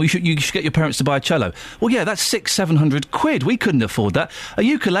kept saying, well, you should get your parents to buy a cello. Well, yeah, that's £600-700. We couldn't afford that. A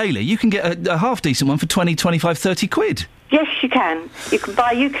ukulele, you can get a half-decent one for 20, 25, 30 quid. Yes, you can. You can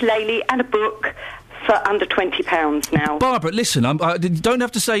buy a ukulele and a book for under £20 now. Barbara, listen, I don't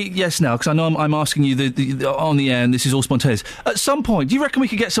have to say yes now, because I know I'm asking you on the air, and this is all spontaneous. At some point, do you reckon we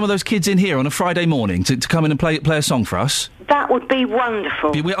could get some of those kids in here on a Friday morning to come in and play a song for us? That would be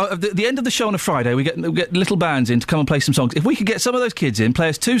wonderful. At the end of the show on a Friday, we get little bands in to come and play some songs. If we could get some of those kids in, play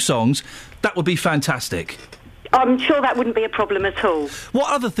us 2 songs, that would be fantastic. I'm sure that wouldn't be a problem at all.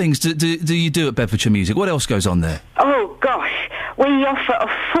 What other things do you do at Bedfordshire Music? What else goes on there? Oh, gosh. We offer a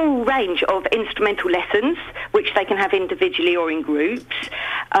full range of instrumental lessons, which they can have individually or in groups.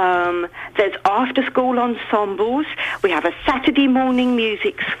 There's after-school ensembles. We have a Saturday morning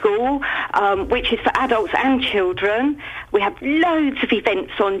music school, which is for adults and children. We have loads of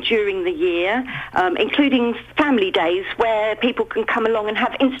events on during the year, including family days where people can come along and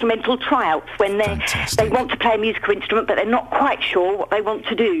have instrumental tryouts when they want to play a musical instrument, but they're not quite sure what they want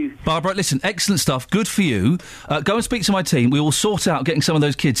to do. Barbara, listen, excellent stuff. Good for you. Go and speak to my team. We will sort out getting some of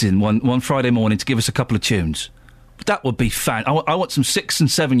those kids in one Friday morning to give us a couple of tunes. That would be fan. I want some 6 and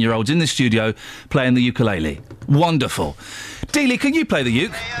 7-year-olds in the studio playing the ukulele. Wonderful. Dealey, can you play the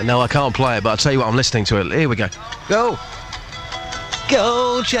uke? No, I can't play it, but I'll tell you what, I'm listening to it. Here we go. Go!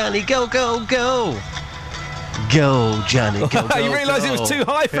 Go, Johnny, go, go, go! Go, Johnny, go, go, You realised it was too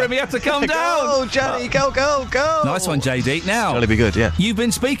high for him, he had to come down! Go, Johnny, go, go, go! Nice one, JD. Now... That'll be good, yeah. You've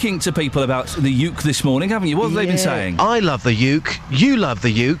been speaking to people about the uke this morning, haven't you? What have they been saying? I love the uke. You love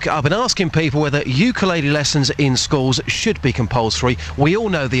the uke. I've been asking people whether ukulele lessons in schools should be compulsory. We all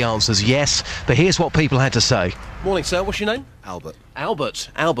know the answer's yes, but here's what people had to say. Morning, sir. What's your name? Albert.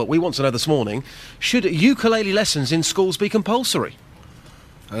 Albert, we want to know this morning, should ukulele lessons in schools be compulsory?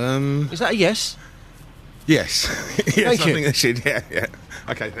 Is that a yes? Yes. Yes, Thank you. I think they should, yeah.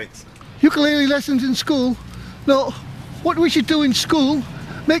 OK, thanks. Ukulele lessons in school? No, what we should do in school,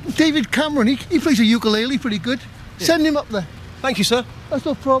 make David Cameron, he plays a ukulele pretty good. Yeah. Send him up there. Thank you, sir. That's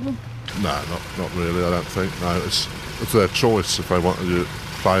no problem. No, not really, I don't think. No, it's their choice if they want to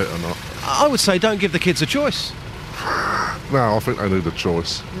play it or not. I would say don't give the kids a choice. No, I think they need a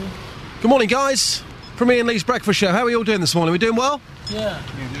choice. Good morning, guys. from Iain Lee's Breakfast Show. How are you all doing this morning? We doing well? Yeah.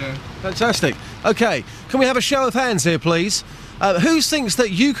 Fantastic. OK, can we have a show of hands here, please? Who thinks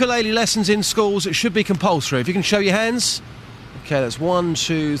that ukulele lessons in schools should be compulsory? If you can show your hands. OK, that's 1,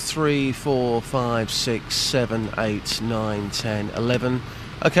 2, 3, 4, 5, 6, 7, 8, 9, 10, 11.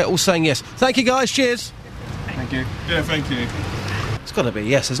 OK, all saying yes. Thank you, guys. Cheers. Thank you. Yeah, thank you. It's got to be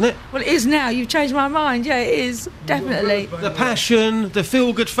yes, isn't it? Well, it is now. You've changed my mind. Yeah, it is. Definitely. The passion, the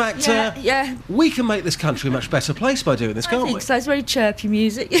feel-good factor. Yeah. We can make this country a much better place by doing this, can't I we? think so. It's very chirpy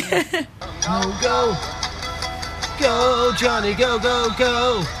music. Go, go, Johnny, go, go,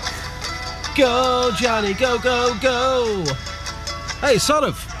 go. Go, Johnny, go, go, go. Hey, sort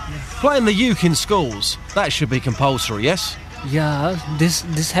of. Playing the uke in schools, that should be compulsory, yes? Yeah,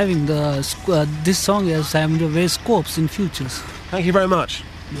 this having the this song is having the very scopes in futures. Thank you very much.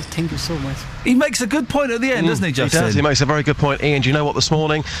 Thank you so much. He makes a good point at the end, doesn't he, Justin? He does. He makes a very good point. Iain, do you know what, this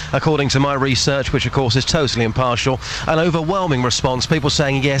morning, according to my research, which of course is totally impartial, an overwhelming response, people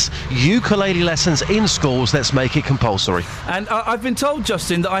saying yes, ukulele lessons in schools, let's make it compulsory. And I've been told,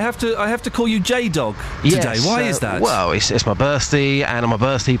 Justin, that I have to call you J-Dog today. Yes, Why is that? Well, it's my birthday, and on my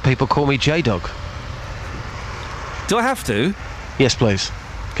birthday people call me J-Dog. Do I have to? Yes, please.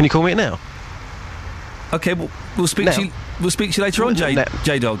 Can you call me it now? OK, we'll speak to you. We'll speak to you later on,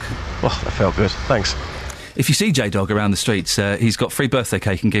 J-Dog. Oh, that felt good. Thanks. If you see J-Dog around the streets, he's got free birthday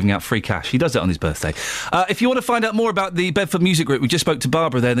cake and giving out free cash. He does it on his birthday. If you want to find out more about the Bedford Music Group, we just spoke to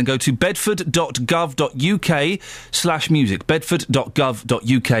Barbara there, then go to bedford.gov.uk/music.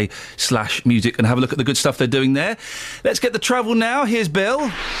 bedford.gov.uk/music and have a look at the good stuff they're doing there. Let's get the travel now. Here's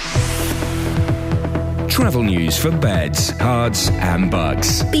Bill. Travel news for beds, cards and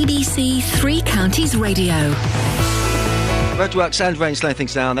bugs. BBC Three Counties Radio. Roadworks and rain slowing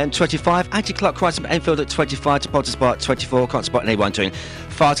things down then. 25, anti-clock Crichton Enfield at 25 to Potter Spot 24. Can't spot an A1 doing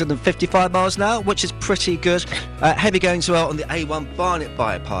faster than 55 miles an hour, which is pretty good. Heavy going as well on the A1 Barnet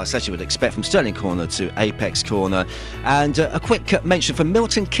bypass, as you would expect from Stirling Corner to Apex Corner. And a quick mention for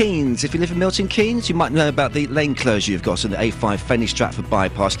Milton Keynes. If you live in Milton Keynes, you might know about the lane closure you've got on the A5 Fenny Stratford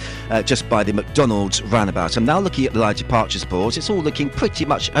bypass just by the McDonald's roundabout. I'm now looking at the live departures boards. It's all looking pretty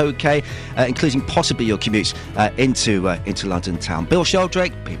much OK, including possibly your commutes into London town. Bill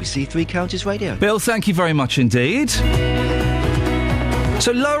Sheldrake, BBC Three Counties Radio. Bill, thank you very much indeed.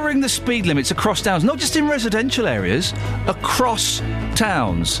 So lowering the speed limits across towns, not just in residential areas, across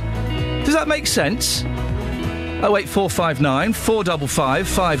towns. Does that make sense? 08459 455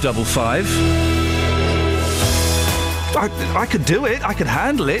 555. I could do it. I could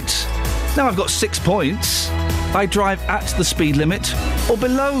handle it. Now I've got 6 points. I drive at the speed limit or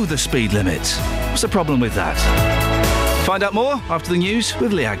below the speed limit. What's the problem with that? Find out more after the news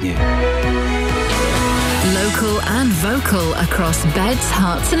with Lee Agnew. Local and vocal across beds,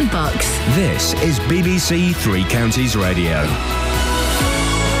 hearts and bucks. This is BBC Three Counties Radio.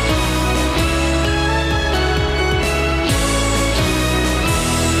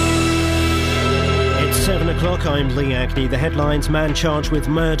 It's 7 o'clock, I'm Lee Agnew. The headlines: man charged with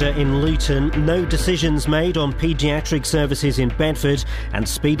murder in Luton, no decisions made on paediatric services in Bedford, and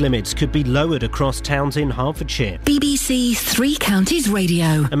speed limits could be lowered across towns in Hertfordshire. BBC Three Counties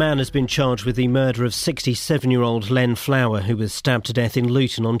Radio. A man has been charged with the murder of 67-year-old Len Flower, who was stabbed to death in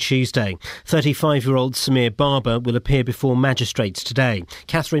Luton on Tuesday. 35-year-old Samir Barber will appear before magistrates today.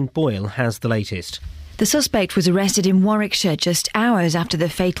 Catherine Boyle has the latest. The suspect was arrested in Warwickshire just hours after the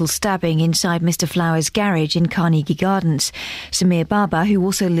fatal stabbing inside Mr Flower's garage in Carnegie Gardens. Samir Barber, who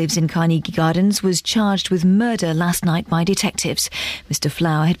also lives in Carnegie Gardens, was charged with murder last night by detectives. Mr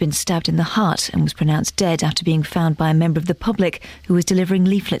Flower had been stabbed in the heart and was pronounced dead after being found by a member of the public who was delivering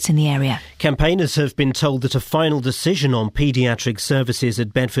leaflets in the area. Campaigners have been told that a final decision on paediatric services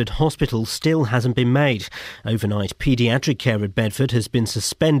at Bedford Hospital still hasn't been made. Overnight, paediatric care at Bedford has been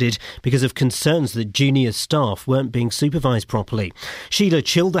suspended because of concerns that junior staff weren't being supervised properly. Sheila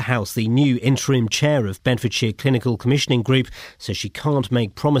Childerhouse, the new interim chair of Bedfordshire Clinical Commissioning Group, says she can't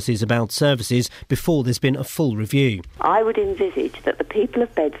make promises about services before there's been a full review. I would envisage that the people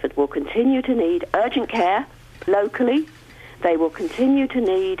of Bedford will continue to need urgent care locally. They will continue to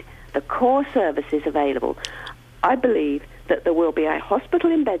need the core services available. I believe that there will be a hospital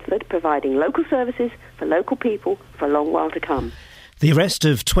in Bedford providing local services for local people for a long while to come. The arrest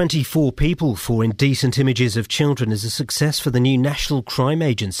of 24 people for indecent images of children is a success for the new National Crime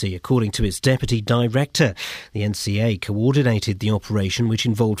Agency, according to its Deputy Director. The NCA coordinated the operation, which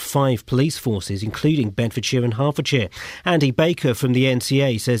involved 5 police forces, including Bedfordshire and Hertfordshire. Andy Baker from the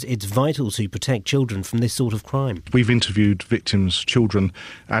NCA says it's vital to protect children from this sort of crime. We've interviewed victims, children,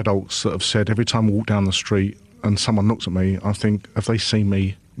 adults that have said every time I walk down the street and someone looks at me, I think, have they seen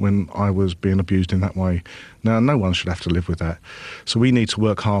me when I was being abused in that way. Now, no one should have to live with that. So we need to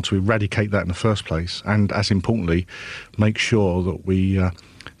work hard to eradicate that in the first place, and as importantly, make sure that we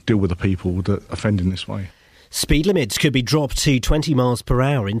deal with the people that offend in this way. Speed limits could be dropped to 20 miles per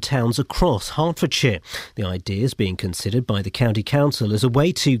hour in towns across Hertfordshire. The idea is being considered by the County Council as a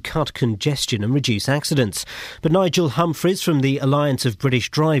way to cut congestion and reduce accidents. But Nigel Humphreys from the Alliance of British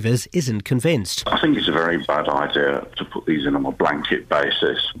Drivers isn't convinced. I think it's a very bad idea to put these in on a blanket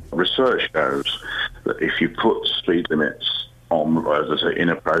basis. Research shows that if you put speed limits on roads that are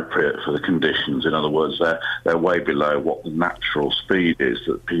inappropriate for the conditions, in other words, they're way below what the natural speed is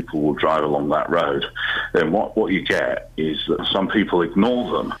that people will drive along that road, then what you get is that some people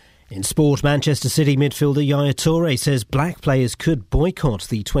ignore them. In sport, Manchester City midfielder Yaya Toure says black players could boycott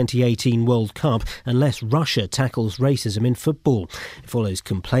the 2018 World Cup unless Russia tackles racism in football. It follows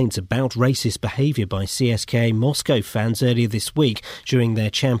complaints about racist behaviour by CSKA Moscow fans earlier this week during their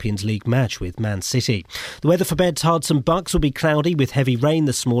Champions League match with Man City. The weather for Beds, Herts and Bucks will be cloudy with heavy rain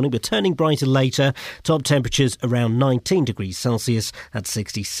this morning, but turning brighter later. Top temperatures around 19 degrees Celsius at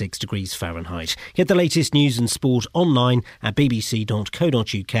 66 degrees Fahrenheit. Get the latest news and sport online at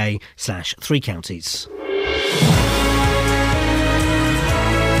bbc.co.uk/3 counties.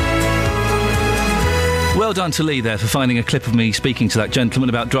 Well done to Lee there for finding a clip of me speaking to that gentleman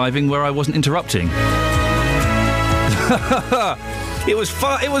about driving where I wasn't interrupting. It was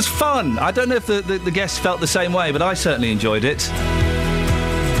fun. It was fun. I don't know if the guests felt the same way, but I certainly enjoyed it.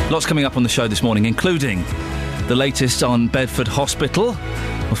 Lots coming up on the show this morning, including the latest on Bedford Hospital.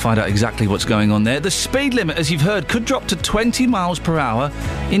 We'll find out exactly what's going on there. The speed limit, as you've heard, could drop to 20 miles per hour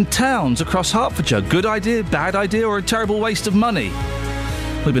in towns across Hertfordshire. Good idea, bad idea, or a terrible waste of money?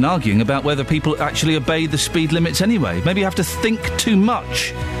 We've been arguing about whether people actually obey the speed limits anyway. Maybe you have to think too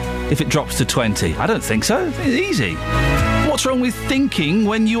much if it drops to 20. I don't think so. It's easy. What's wrong with thinking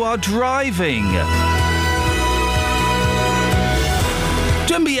when you are driving? Do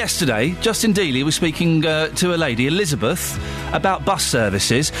you remember yesterday, Justin Dealey was speaking to a lady, Elizabeth, about bus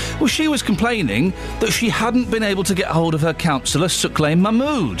services? Well, she was complaining that she hadn't been able to get hold of her counsellor, Suklaim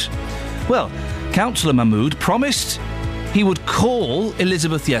Mahmood. Well, Councillor Mahmood promised he would call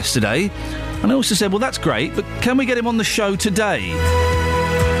Elizabeth yesterday, and I also said, well, that's great, but can we get him on the show today?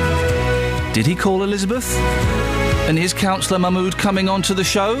 Did he call Elizabeth? And is Councillor Mahmood coming onto the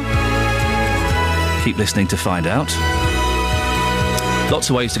show? Keep listening to find out. Lots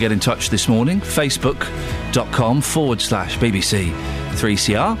of ways to get in touch this morning.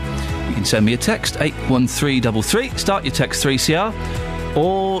 Facebook.com/BBC3CR. You can send me a text, 81333. Start your text 3CR.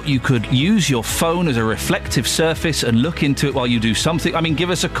 Or you could use your phone as a reflective surface and look into it while you do something. I mean, give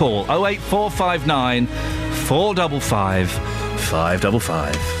us a call. 08459 455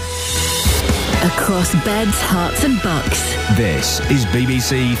 555. Across Beds, Herts and Bucks. This is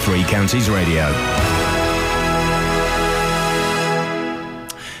BBC Three Counties Radio.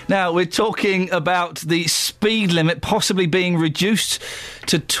 Now, we're talking about the speed limit possibly being reduced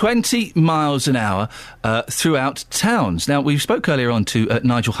to 20 miles an hour throughout towns. Now, we spoke earlier on to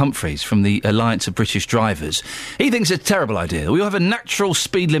Nigel Humphreys from the Alliance of British Drivers. He thinks it's a terrible idea. We all have a natural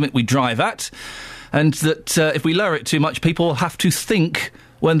speed limit we drive at, and that if we lower it too much, people will have to think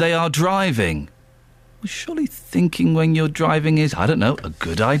when they are driving. Well, surely thinking when you're driving is, I don't know, a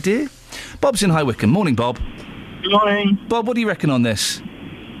good idea? Bob's in High Wycombe. Morning, Bob. Good morning. Bob, what do you reckon on this?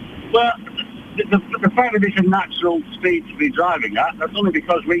 Well, the fact that it's a natural speed to be driving at, that's only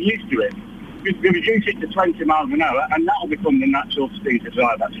because we're used to it. We reduce it to 20 miles an hour, and that'll become the natural speed to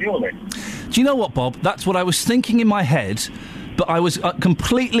drive at, surely. Do you know what, Bob? That's what I was thinking in my head, but I was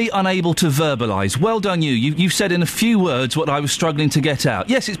completely unable to verbalise. Well done, you. You've said in a few words what I was struggling to get out.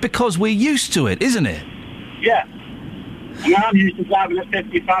 Yes, it's because we're used to it, isn't it? Yeah. And I'm used to driving at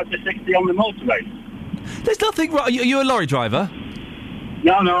 55 to 60 on the motorway. There's nothing wrong. Are you a lorry driver?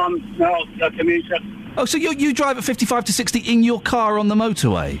 No, I'm a commuter. Oh, so you drive at 55 to 60 in your car on the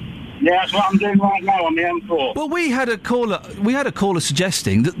motorway? Yeah, that's what I'm doing right now on the M4. Well, we had a caller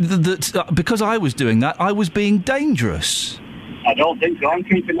suggesting that because I was doing that, I was being dangerous. I don't think so. I'm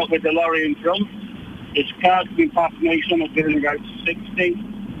keeping up with the lorry in front. There's cars coming past me, some are doing about 60.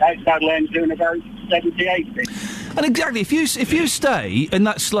 Outside lane's doing about 70, 80. And exactly, if you stay in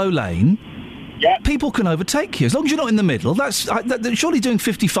that slow lane, yeah, people can overtake you as long as you're not in the middle. Surely doing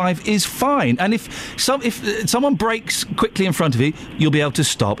 55 is fine. And if someone brakes quickly in front of you, you'll be able to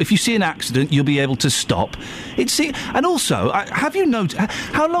stop. If you see an accident, you'll be able to stop. And also, have you noticed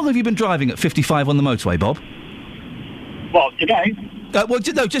how long have you been driving at 55 on the motorway, Bob? What, today? Well,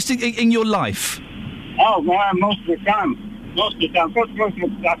 no, just in your life. Oh, well, most of the time. Probably for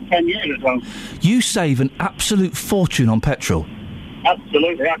the last 10 years as well. You save an absolute fortune on petrol.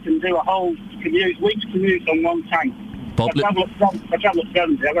 Absolutely. I can do a whole week's commute on one tank. Bob, I travel at 70,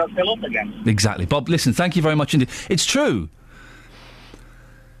 I've got to fill up again. Exactly. Bob, listen, thank you very much indeed. It's true.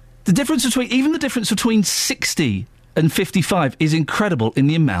 The difference between 60 and 55 is incredible in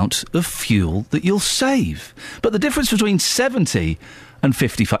the amount of fuel that you'll save. But the difference between 70 and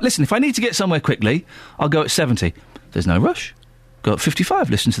 55... Listen, if I need to get somewhere quickly, I'll go at 70. There's no rush. Go at 55.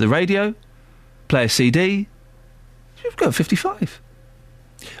 Listen to the radio. Play a CD. Go at 55.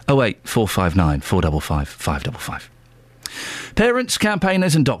 08459 455 555. Parents,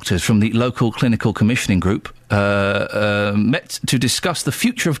 campaigners and doctors from the local clinical commissioning group met to discuss the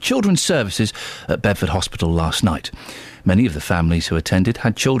future of children's services at Bedford Hospital last night. Many of the families who attended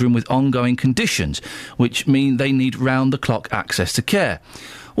had children with ongoing conditions, which mean they need round-the-clock access to care.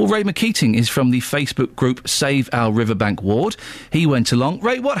 Well, Ray McKeating is from the Facebook group Save Our Riverbank Ward. He went along.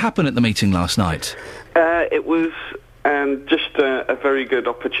 Ray, what happened at the meeting last night? It was just a very good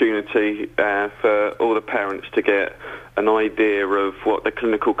opportunity for all the parents to get an idea of what the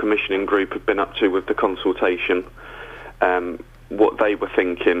clinical commissioning group had been up to with the consultation, what they were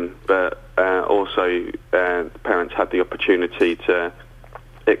thinking, but also parents had the opportunity to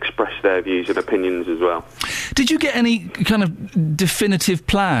express their views and opinions as well. Did you get any kind of definitive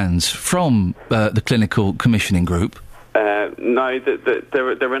plans from the clinical commissioning group? No,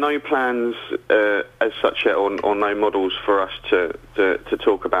 there are no plans as such yet, or no models for us to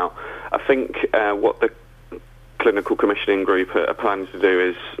talk about. I think what the clinical commissioning group are planning to do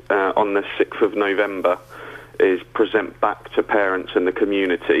is, on the 6th of November, is present back to parents and the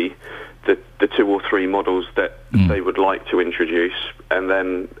community the 2 or 3 models that they would like to introduce, and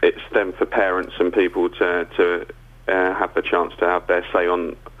then it's then for parents and people to have the chance to have their say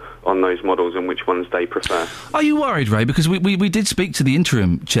on those models and which ones they prefer. Are you worried, Ray? Because we did speak to the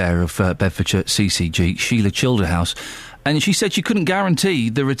interim chair of Bedfordshire CCG, Sheila Childerhouse, and she said she couldn't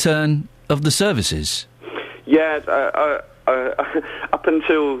guarantee the return of the services. Yeah, up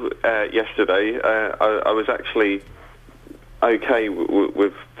until yesterday, I was actually okay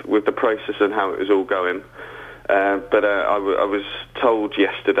with the process and how it was all going, but I was told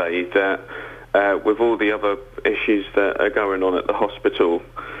yesterday that with all the other issues that are going on at the hospital,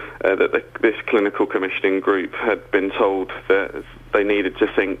 that this clinical commissioning group had been told that they needed to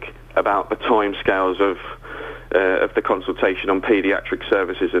think about the timescales of the consultation on paediatric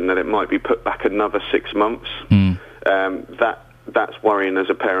services, and that it might be put back another 6 months. That's worrying as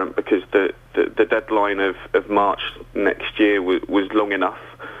a parent, because the deadline of March next year was long enough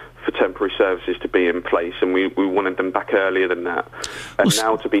for temporary services to be in place, and we wanted them back earlier than that. And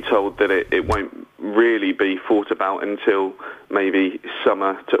now to be told that it won't really be thought about until maybe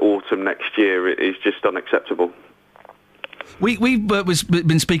summer to autumn next year is just unacceptable. We've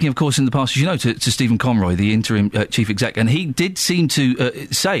been speaking, of course, in the past, as you know, to Stephen Conroy, the interim chief exec, and he did seem to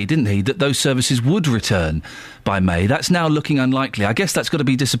say, didn't he, that those services would return by May. That's now looking unlikely. I guess that's got to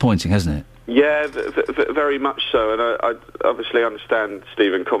be disappointing, hasn't it? Yeah, very much so. And I obviously understand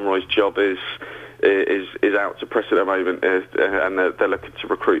Stephen Conroy's job is out to press at the moment, and they're looking to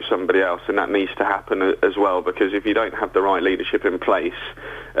recruit somebody else, and that needs to happen as well, because if you don't have the right leadership in place,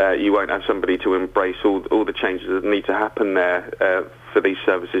 you won't have somebody to embrace all the changes that need to happen there for these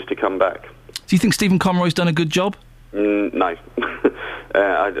services to come back. Do you think Stephen Conroy's done a good job? No.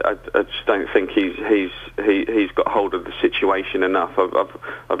 I just don't think he's got hold of the situation enough.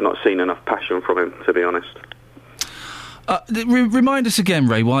 I've not seen enough passion from him, to be honest. Remind us again,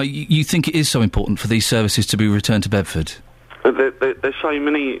 Ray, why you think it is so important for these services to be returned to Bedford. There's so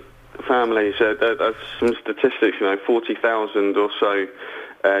many families. There's some statistics, 40,000 or so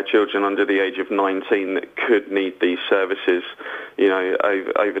children under the age of 19 that could need these services.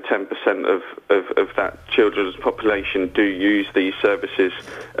 Over 10% of that children's population do use these services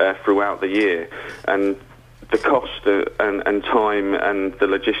throughout the year. And the cost and time and the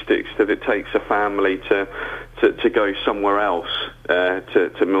logistics that it takes a family to go somewhere else,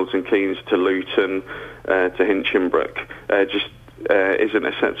 to Milton Keynes, to Luton, to Hinchinbrook, just isn't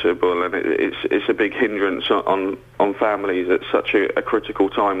acceptable, and it's a big hindrance on families at such a critical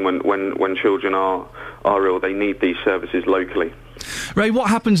time when children are ill. They need these services locally. Ray, what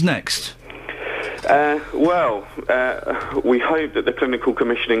happens next? We hope that the clinical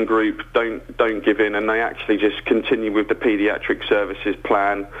commissioning group don't give in, and they actually just continue with the paediatric services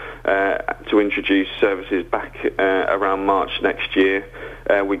plan to introduce services back around March next year.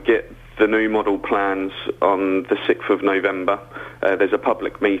 We get the new model plans on the 6th of November. There's a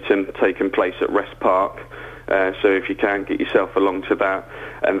public meeting taking place at Rest Park, so if you can, get yourself along to that.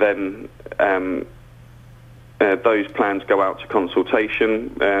 And then those plans go out to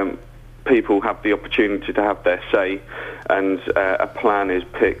consultation. people have the opportunity to have their say, and a plan is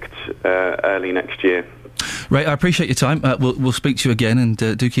picked early next year. Ray, I appreciate your time. We'll speak to you again, and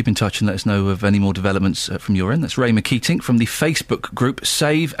do keep in touch and let us know of any more developments from your end. That's Ray McKeating from the Facebook group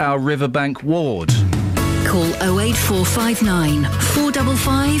Save Our Riverbank Ward. Call 08459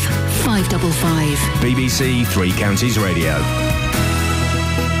 455 555. BBC Three Counties Radio.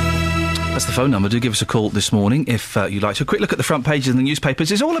 That's the phone number. Do give us a call this morning if you'd like to. A quick look at the front pages of the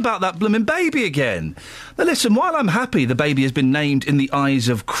newspapers. It's all about that blooming baby again. Now listen, while I'm happy the baby has been named in the eyes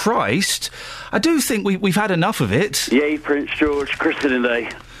of Christ, I do think we've had enough of it. Yay, Prince George, christening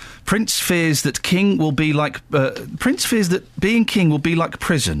day. Prince fears that being king will be like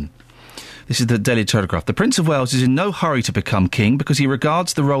prison. This is the Daily Telegraph. The Prince of Wales is in no hurry to become king because he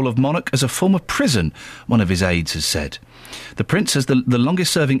regards the role of monarch as a form of prison, one of his aides has said. The Prince, as the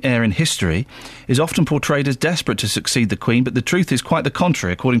longest-serving heir in history, is often portrayed as desperate to succeed the Queen, but the truth is quite the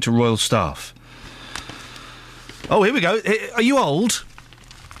contrary, according to royal staff. Oh, here we go. Are you old?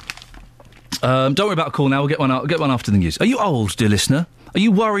 Don't worry about a call now. We'll get one after the news. Are you old, dear listener? Are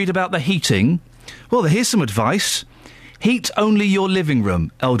you worried about the heating? Well, here's some advice. Heat only your living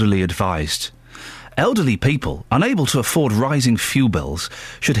room, elderly advised. Elderly people, unable to afford rising fuel bills,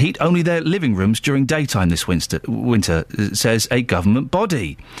 should heat only their living rooms during daytime this winter, says a government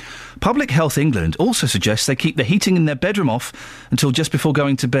body. Public Health England also suggests they keep the heating in their bedroom off until just before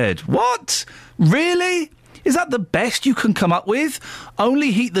going to bed. What? Really? Is that the best you can come up with?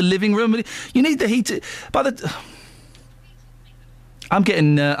 Only heat the living room? You need the heat... I'm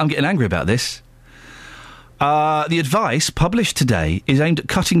getting angry about this. The advice published today is aimed at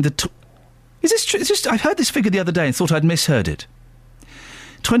cutting the... Is this true? I heard this figure the other day and thought I'd misheard it.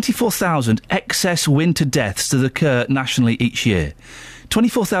 24,000 excess winter deaths that occur nationally each year.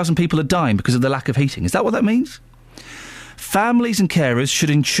 24,000 people are dying because of the lack of heating. Is that what that means? Families and carers should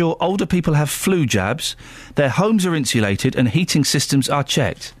ensure older people have flu jabs, their homes are insulated and heating systems are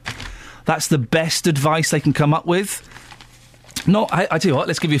checked. That's the best advice they can come up with. I tell you what,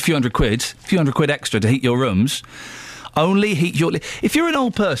 let's give you a few hundred quid extra to heat your rooms. Only heat your... If you're an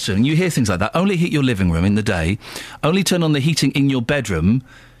old person and you hear things like that, only heat your living room in the day, only turn on the heating in your bedroom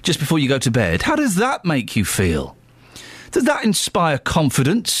just before you go to bed. How does that make you feel? Does that inspire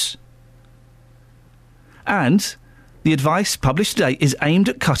confidence? And the advice published today is aimed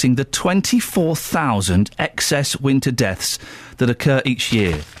at cutting the 24,000 excess winter deaths that occur each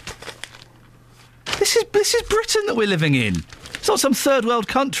year. This is Britain that we're living in. It's not some third world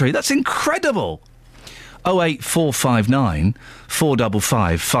country. That's incredible. 08459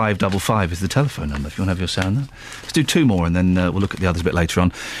 455 555 is the telephone number if you want to have your say on that. Let's do two more and then we'll look at the others a bit later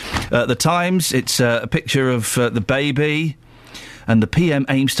on. The Times, it's a picture of the baby, and the PM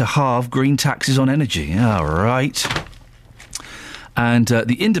aims to halve green taxes on energy. All right. And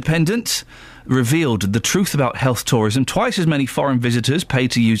the Independent revealed the truth about health tourism. Twice as many foreign visitors pay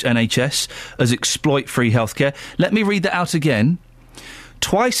to use NHS as exploit free healthcare. Let me read that out again.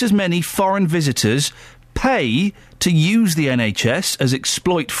 Twice as many foreign visitors pay to use the NHS as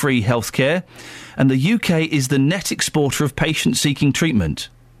exploit free healthcare, and the UK is the net exporter of patients seeking treatment.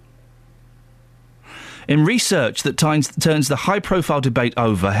 In research that turns the high-profile debate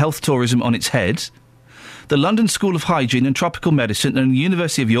over health tourism on its head, the London School of Hygiene and Tropical Medicine and the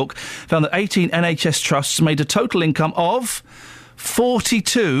University of York found that 18 NHS trusts made a total income of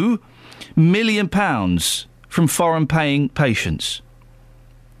 £42 million from foreign-paying patients.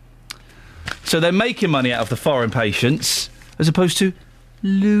 So they're making money out of the foreign patients as opposed to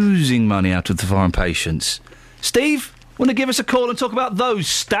losing money out of the foreign patients. Steve, want to give us a call and talk about those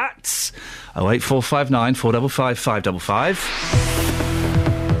stats? 08459 455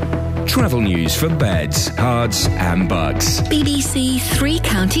 555. Travel news for beds, cards and bugs. BBC Three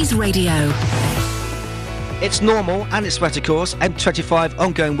Counties Radio. It's normal and it's wet, of course. M25,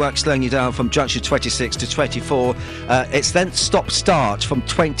 ongoing work slowing you down from junction 26 to 24. It's then stop-start from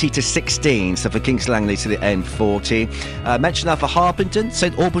 20 to 16, so for Kings Langley to the N40. Mention that for Harpenden,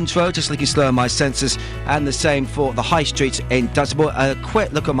 St Albans Road, just looking slow on my sensors, and the same for the High Street in Dunstable. A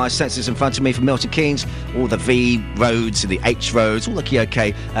quick look on my sensors in front of me for Milton Keynes, all the V roads and the H roads, all looking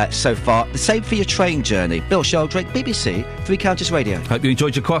okay so far. The same for your train journey. Bill Sheldrake, BBC Three Counties Radio. Hope you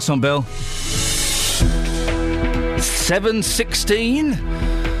enjoyed your croissant, Bill. 7:16,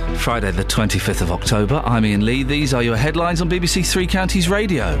 Friday the 25th of October. I'm Iain Lee. These are your headlines on BBC Three Counties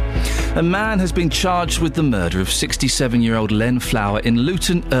Radio. A man has been charged with the murder of 67-year-old Len Flower in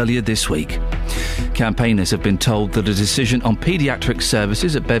Luton earlier this week. Campaigners have been told that a decision on paediatric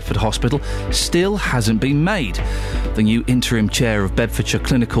services at Bedford Hospital still hasn't been made. the new interim chair of Bedfordshire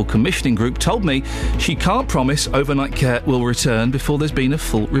Clinical Commissioning Group, told me she can't promise overnight care will return before there's been a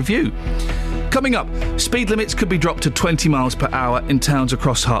full review. Coming up, speed limits could be dropped to 20 miles per hour in towns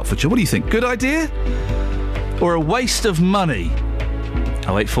across Hertfordshire. What do you think? Good idea? Or a waste of money?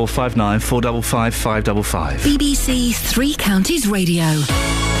 08459 455 555. BBC Three Counties Radio.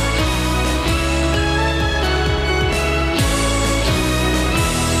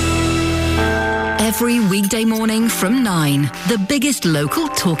 Every weekday morning from 9, the biggest local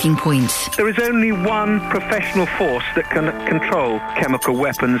talking points. There is only one professional force that can control chemical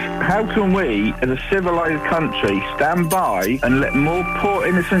weapons. How can we, as a civilised country, stand by and let more poor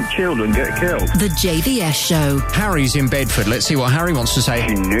innocent children get killed? The JVS Show. Harry's in Bedford. Let's see what Harry wants to say.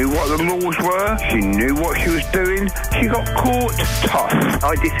 She knew what the laws were. She knew what she was doing. She got caught tough.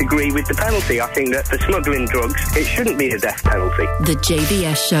 I disagree with the penalty. I think that for smuggling drugs, it shouldn't be a death penalty. The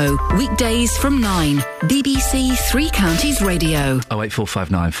JVS Show. Weekdays from 9. BBC Three Counties Radio.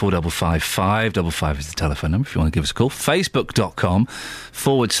 08459 455 555 is the telephone number if you want to give us a call.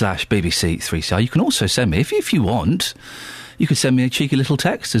 Facebook.com/BBC 3CR. You can also send me, if you want, you could send me a cheeky little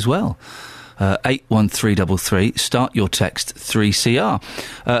text as well. 81333. Start your text 3CR.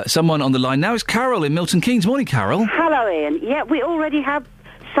 Someone on the line now is Carol in Milton Keynes. Morning, Carol. Hello, Ian. Yeah, we already have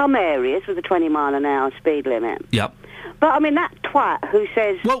some areas with a 20 mile an hour speed limit. Yep. But, I mean, that twat who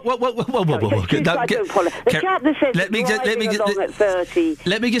says... Whoa. The chap that says driving along at 30...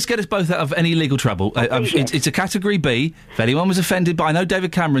 Let me just get us both out of any legal trouble. It's a Category B. If anyone was offended by... I know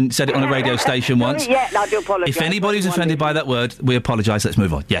David Cameron said it on a radio station once. Yeah, I do apologise. If anybody's offended by that word, we apologise. Let's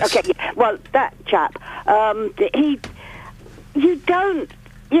move on. Yes. Okay, yeah. Well, that chap, you don't...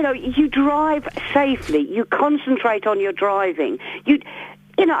 You know, you drive safely. You concentrate on your driving.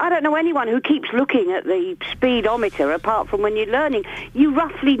 You know, I don't know anyone who keeps looking at the speedometer apart from when you're learning. You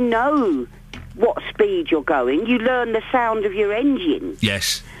roughly know what speed you're going. You learn the sound of your engine.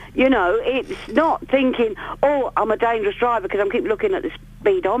 Yes. You know, it's not thinking, oh, I'm a dangerous driver because I keep looking at the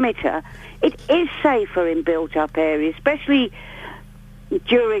speedometer. It is safer in built-up areas, especially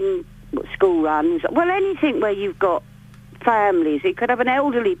during school runs. Well, anything where you've got families. It could have an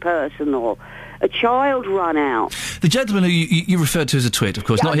elderly person or a child run out. The gentleman who you referred to as a twit, of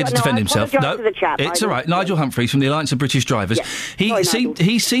course, not here to defend himself. No, to the chap. It's all right. Nigel Humphreys from the Alliance of British Drivers. Yeah.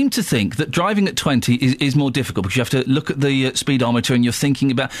 He seemed to think that driving at 20 is more difficult because you have to look at the speedometer and you're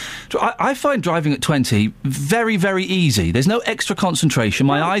thinking about... I find driving at 20 very, very easy. There's no extra concentration.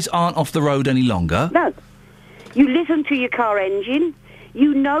 My eyes aren't off the road any longer. No. You listen to your car engine.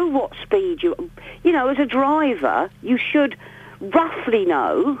 You know what speed you... You know, as a driver, you should roughly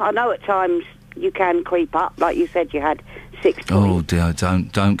know. I know at times... You can creep up, like you said. You had 6 points. Oh dear,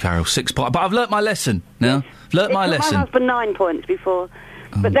 don't, Carol. 6 points. But I've learnt my lesson now. Learnt my lesson. My husband 9 points before,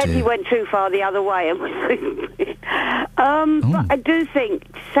 but then he went too far the other way. But I do think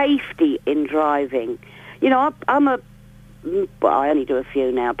safety in driving. You know, I only do a few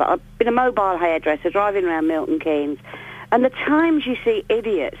now, but I've been a mobile hairdresser driving around Milton Keynes, and the times you see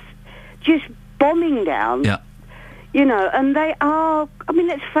idiots just bombing down. Yeah. You know, and they are, I mean,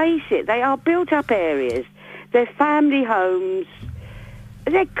 let's face it, they are built-up areas. They're family homes.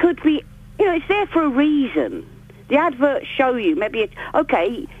 There could be, you know, it's there for a reason. The adverts show you, maybe,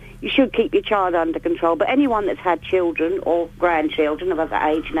 okay, you should keep your child under control, but anyone that's had children or grandchildren of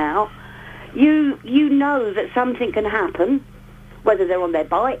that age now, you know that something can happen, whether they're on their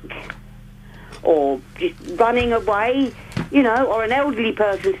bike or just running away, you know, or an elderly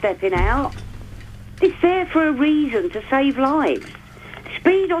person stepping out. It's there for a reason, to save lives.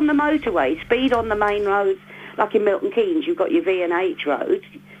 Speed on the motorway, speed on the main roads, like in Milton Keynes, you've got your V&H roads.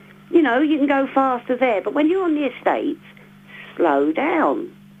 You know, you can go faster there. But when you're on the estates, slow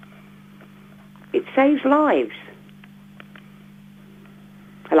down. It saves lives.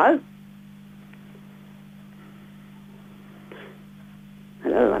 Hello?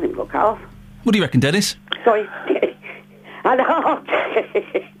 Hello, I think I got cut off. What do you reckon, Dennis? Sorry. Hello.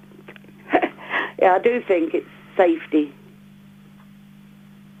 Yeah, I do think it's safety.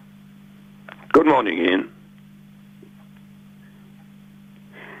 Good morning, Ian.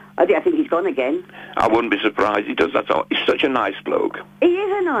 I think he's gone again. I wouldn't be surprised he does. That's all. He's such a nice bloke. He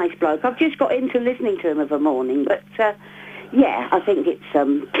is a nice bloke. I've just got into listening to him of a morning, but yeah, I think it's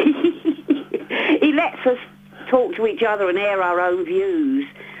he lets us talk to each other and air our own views.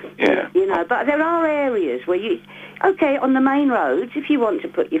 Yeah. You know, but there are areas where okay, on the main roads, if you want to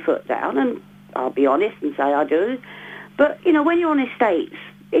put your foot down, and I'll be honest and say I do, but, you know, when you're on estates,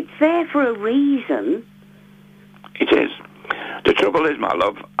 it's there for a reason. It is. The trouble is, my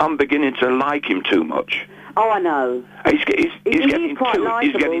love, I'm beginning to like him too much. Oh, I know. He's getting quite too likeable,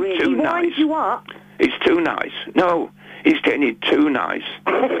 he's getting really. too He nice. winds you up. It's too nice. No, he's getting it too nice.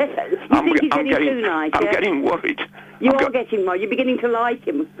 I'm getting too nice, I'm yeah? getting worried. You are getting worried. You're beginning to like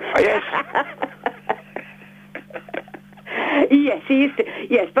him. Yes. Yes, he is.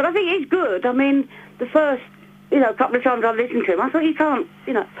 Yes, but I think he's good. I mean, the first, couple of times I listened to him, I thought you can't,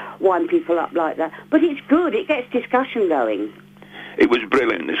 wind people up like that. But it's good. It gets discussion going. It was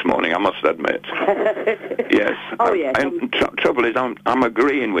brilliant this morning, I must admit. Yes. Oh, yes. And trouble is, I'm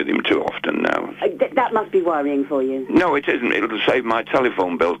agreeing with him too often now. That must be worrying for you. No, it isn't. It'll save my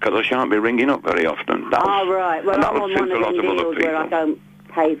telephone bills because I shan't be ringing up very often. Right. Well, I'm on one of them deals where I don't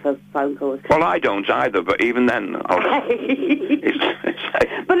pay for phone calls. Well, I don't either, but even then... But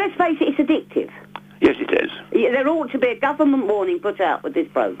let's face it, it's addictive. Yes, it is. There ought to be a government warning put out with this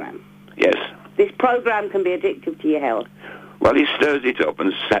programme. Yes. This programme can be addictive to your health. Well, he stirs it up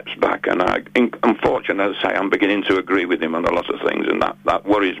and steps back, and unfortunately, as I say, I'm beginning to agree with him on a lot of things, and that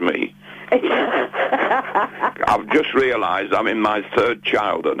worries me. I've just realised I'm in my third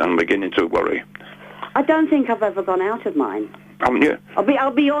childhood, and I'm beginning to worry. I don't think I've ever gone out of mine. Haven't you?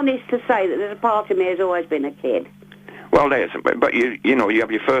 I'll be honest to say that there's a part of me has always been a kid. Well, there's, but you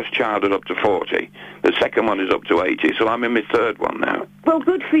have your first childhood up to 40. The second one is up to 80, so I'm in my third one now. Well,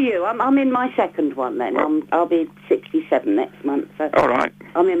 good for you. I'm in my second one then. Well, I'll be 67 next month. So all right.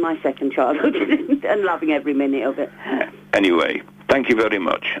 I'm in my second childhood and loving every minute of it. Anyway, thank you very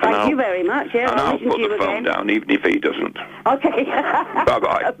much. Thank you very much. Yeah, and I'll listen put to you the phone again. down, even if he doesn't. Okay.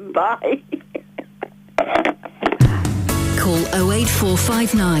 Bye-bye. Bye. Call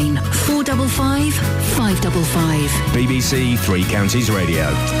 08459 455 555. BBC Three Counties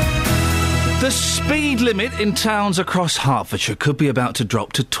Radio. The speed limit in towns across Hertfordshire could be about to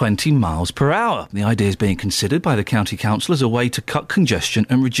drop to 20 miles per hour. The idea is being considered by the County Council as a way to cut congestion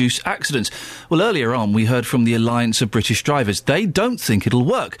and reduce accidents. Well, earlier on, we heard from the Alliance of British Drivers. They don't think it'll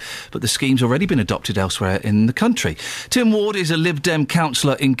work, but the scheme's already been adopted elsewhere in the country. Tim Ward is a Lib Dem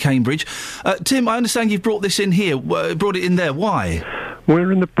councillor in Cambridge. Tim, I understand you've brought this in here, brought it in there. Why?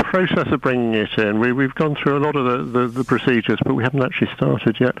 We're in the process of bringing it in. We've gone through a lot of the procedures, but we haven't actually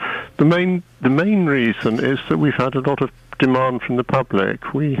started yet. The main reason is that we've had a lot of demand from the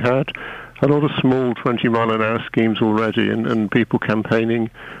public. We had a lot of small 20-mile-an-hour schemes already, and people campaigning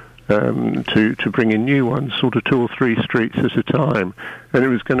to bring in new ones, sort of 2 or 3 streets at a time. And it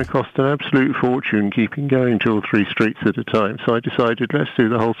was going to cost an absolute fortune keeping going 2 or 3 streets at a time. So I decided, let's do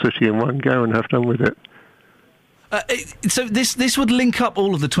the whole city in one go and have done with it. So this would link up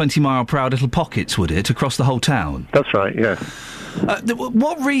all of the 20-mile-per-hour little pockets, would it, across the whole town? That's right, yes.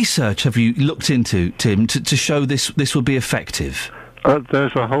 What research have you looked into, Tim, to show this would be effective?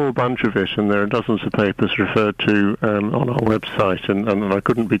 There's a whole bunch of it, and there are dozens of papers referred to on our website, and I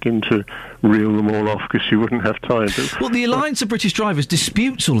couldn't begin to reel them all off because you wouldn't have time. Well, the Alliance of British Drivers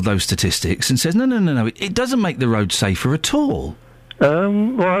disputes all of those statistics and says, no, it doesn't make the road safer at all.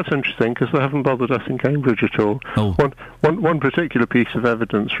 Well, that's interesting, because they haven't bothered us in Cambridge at all. Oh. One particular piece of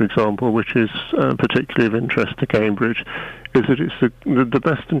evidence, for example, which is particularly of interest to Cambridge, is that it's the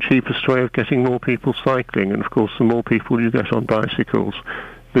best and cheapest way of getting more people cycling. And, of course, the more people you get on bicycles,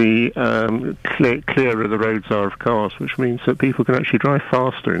 the clearer the roads are of cars, which means that people can actually drive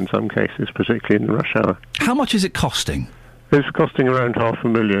faster in some cases, particularly in the rush hour. How much is it costing? It's costing around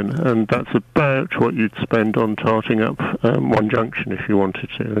 £500,000, and that's about what you'd spend on tarting up one junction if you wanted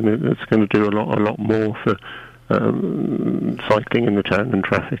to. And it's going to do a lot more for cycling in the town and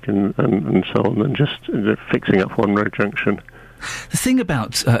traffic and so on than just fixing up one road junction. The thing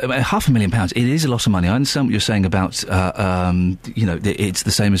about £500,000, it is a lot of money. I understand what you're saying about, it's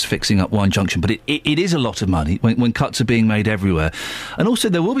the same as fixing up one junction, but it is a lot of money when cuts are being made everywhere. And also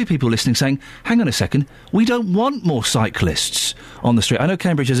there will be people listening saying, hang on a second, we don't want more cyclists on the street. I know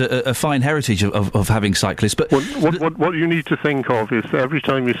Cambridge has a fine heritage of having cyclists, but... What you need to think of is that every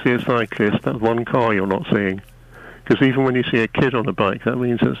time you see a cyclist, that's one car you're not seeing. Because even when you see a kid on a bike, that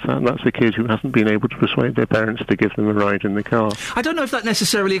means that's a kid who hasn't been able to persuade their parents to give them a ride in the car. I don't know if that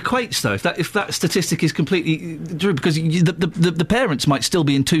necessarily equates, though, if that statistic is completely true, because the parents might still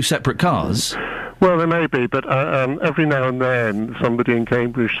be in 2 separate cars. Well, there may be, but every now and then somebody in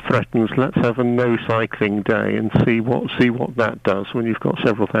Cambridge threatens, let's have a no cycling day and see what that does when you've got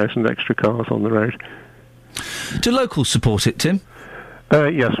several thousand extra cars on the road. Do locals support it, Tim?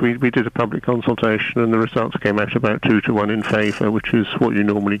 Yes, we did a public consultation, and the results came out about 2 to 1 in favour, which is what you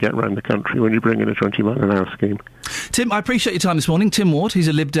normally get around the country when you bring in a 20-mile-an-hour scheme. Tim, I appreciate your time this morning. Tim Ward, he's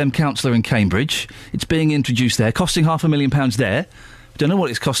a Lib Dem councillor in Cambridge. It's being introduced there, costing £500,000 there. Don't know what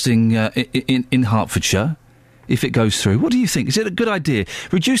it's costing in Hertfordshire, if it goes through. What do you think? Is it a good idea?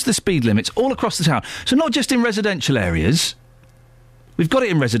 Reduce the speed limits all across the town. So not just in residential areas. We've got it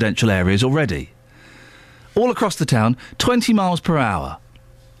in residential areas already. all across the town, 20 miles per hour.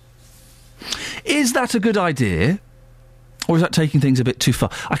 Is that a good idea? Or is that taking things a bit too far?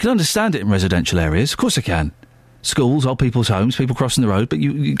 I can understand it in residential areas. Of course I can. Schools, old people's homes, people crossing the road, but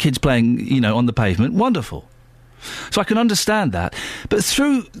you kids playing, on the pavement. Wonderful. So I can understand that. But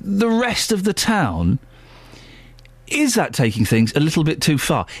through the rest of the town, is that taking things a little bit too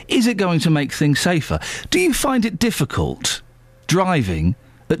far? Is it going to make things safer? Do you find it difficult driving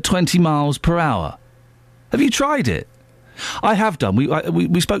at 20 miles per hour? Have you tried it? I have done.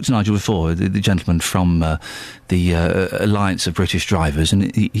 We spoke to Nigel before, the gentleman from the Alliance of British Drivers,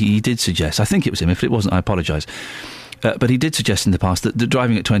 and he did suggest, I think it was him, if it wasn't, I apologise, but he did suggest in the past that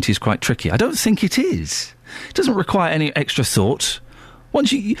driving at 20 is quite tricky. I don't think it is. It doesn't require any extra thought.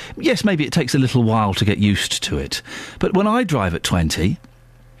 Yes, maybe it takes a little while to get used to it, but when I drive at 20,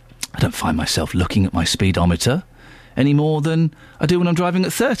 I don't find myself looking at my speedometer any more than I do when I'm driving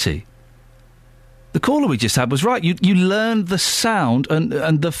at 30. The caller we just had was right. You learn the sound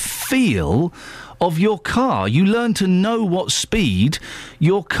and the feel of your car. You learn to know what speed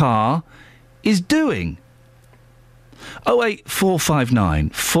your car is doing. 08459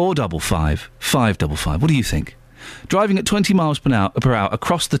 455 555. What do you think? Driving at 20 miles per hour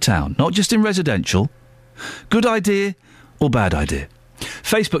across the town, not just in residential. Good idea or bad idea?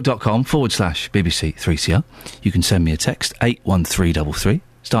 Facebook.com/BBC 3CR. You can send me a text, 81333.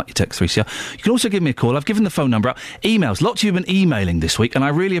 Start your text 3CR. You can also give me a call. I've given the phone number out. Emails. Lots of you have been emailing this week, and I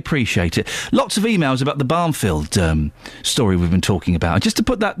really appreciate it. Lots of emails about the Barnfield story we've been talking about. And just to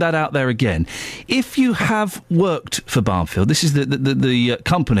put that out there again, if you have worked for Barnfield, this is the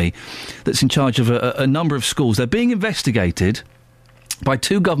company that's in charge of a number of schools. They're being investigated by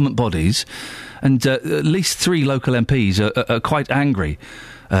two government bodies, and at least 3 local MPs are quite angry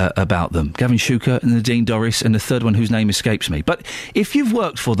about them. Gavin Shuker and Nadine Dorris, and the third one whose name escapes me. But if you've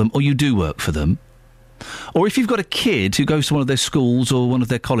worked for them, or you do work for them, or if you've got a kid who goes to one of their schools or one of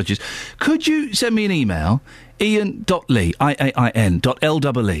their colleges, could you send me an email, Iain.lee,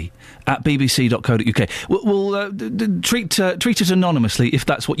 IAIN.LEE, @bbc.co.uk. We'll treat it anonymously if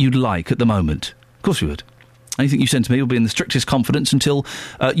that's what you'd like at the moment. Of course we would. Anything you send to me will be in the strictest confidence until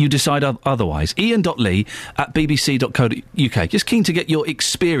you decide otherwise. Iain.lee @bbc.co.uk. Just keen to get your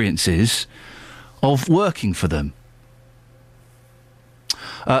experiences of working for them.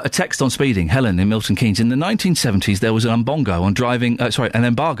 A text on speeding. Helen in Milton Keynes. In the 1970s, there was an embargo on driving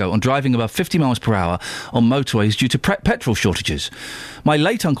above 50 miles per hour on motorways due to petrol shortages. My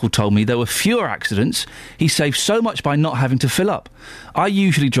late uncle told me there were fewer accidents. He saved so much by not having to fill up. I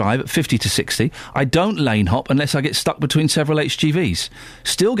usually drive at 50 to 60. I don't lane hop unless I get stuck between several HGVs.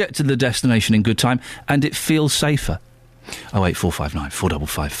 Still get to the destination in good time, and it feels safer. 08459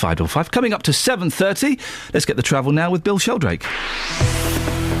 455 555. Coming up to 7:30. Let's get the travel now with Bill Sheldrake.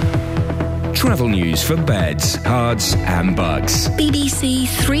 Travel news for beds, cards and bugs. BBC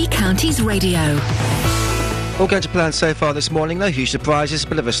Three Counties Radio. All going to plan so far this morning, no huge surprises, a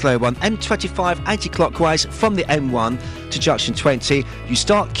bit of a slow one. M25 anti-clockwise from the M1 to junction 20. You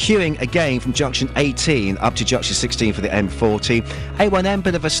start queuing again from junction 18 up to junction 16 for the M40. A1M,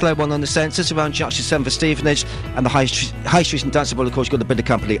 bit of a slow one on the sensors around junction 7 for Stevenage, and the High Street and Dunstable, of course, you've got a bit of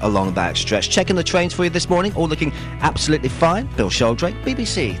company along that stretch. Checking the trains for you this morning, all looking absolutely fine. Bill Sheldrake,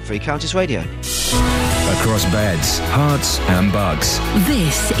 BBC Three Counties Radio. Across beds, hearts and bugs.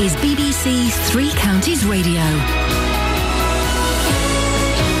 This is BBC Three Counties Radio.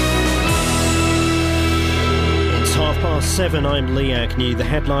 It's 7:30. I'm Lee Agnew. The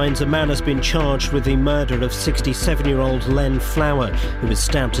headlines: a man has been charged with the murder of 67-year-old Len Flower, who was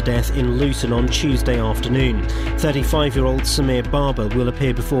stabbed to death in Luton on Tuesday afternoon. 35-year-old Samir Barber will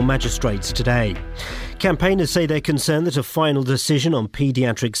appear before magistrates today. Campaigners say they're concerned that a final decision on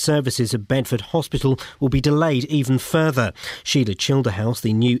paediatric services at Bedford Hospital will be delayed even further. Sheila Childerhouse,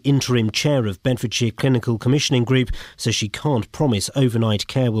 the new interim chair of Bedfordshire Clinical Commissioning Group, says she can't promise overnight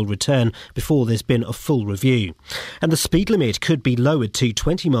care will return before there's been a full review. And the speed limit could be lowered to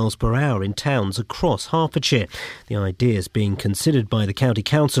 20 miles per hour in towns across Hertfordshire. The idea is being considered by the County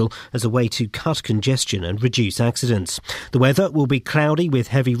Council as a way to cut congestion and reduce accidents. The weather will be cloudy with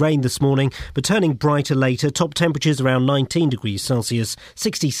heavy rain this morning, but turning brighter later. Top temperatures around 19 degrees Celsius,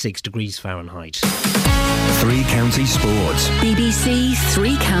 66 degrees Fahrenheit. Three Counties Sports. BBC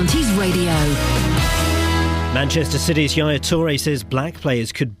Three Counties Radio. Manchester City's Yaya Toure says black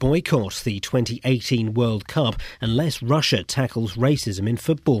players could boycott the 2018 World Cup unless Russia tackles racism in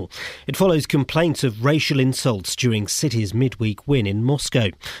football. It follows complaints of racial insults during City's midweek win in Moscow.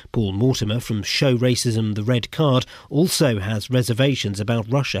 Paul Mortimer from Show Racism the Red Card also has reservations about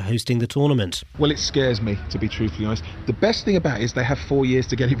Russia hosting the tournament. Well, it scares me, to be truthfully honest. The best thing about it is they have 4 years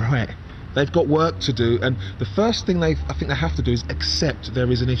to get it right. They've got work to do, and the first thing I think they have to do is accept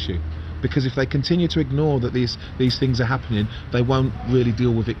there is an issue. Because if they continue to ignore that these things are happening, they won't really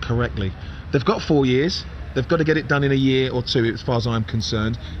deal with it correctly. They've got 4 years. They've got to get it done in a year or two, as far as I'm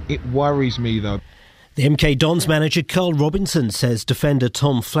concerned. It worries me, though. The MK Dons manager Carl Robinson says defender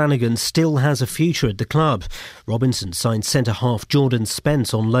Tom Flanagan still has a future at the club. Robinson signed centre-half Jordan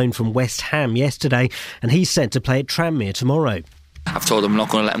Spence on loan from West Ham yesterday, and he's set to play at Tranmere tomorrow. I've told him I'm not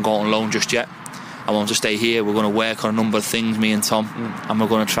going to let him go on loan just yet. I want him to stay here. We're going to work on a number of things, me and Tom, and we're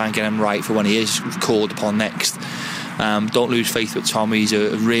going to try and get him right for when he is called upon next. Don't lose faith with Tom. He's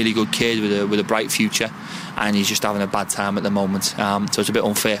a really good kid with a bright future, and he's just having a bad time at the moment. So it's a bit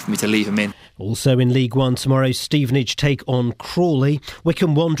unfair for me to leave him in. Also in League One tomorrow, Stevenage take on Crawley.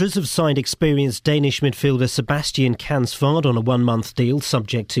 Wycombe Wanderers have signed experienced Danish midfielder Sebastian Kansvard on a 1-month deal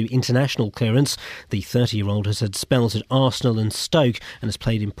subject to international clearance. The 30-year-old has had spells at Arsenal and Stoke and has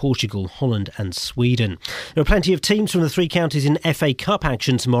played in Portugal, Holland and Sweden. There are plenty of teams from the three counties in FA Cup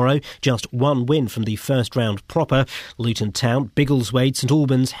action tomorrow. Just one win from the first round proper. Luton Town, Biggleswade, St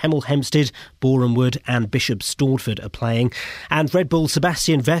Albans, Hemel Hempstead, Boreham Wood and Bishop Stortford are playing. And Red Bull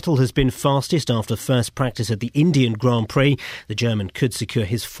Sebastian Vettel has been fastest after first practice at the Indian Grand Prix. The German could secure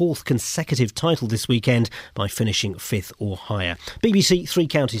his 4th consecutive title this weekend by finishing 5th or higher. BBC Three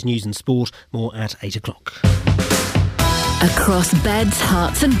Counties News and Sport, more at 8 o'clock. Across beds,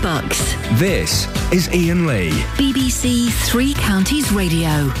 hearts and bucks. This is Iain Lee. BBC Three Counties Radio.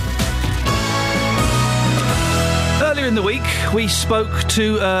 Earlier in the week, we spoke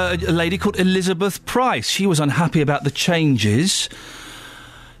to a lady called Elizabeth Price. She was unhappy about the changes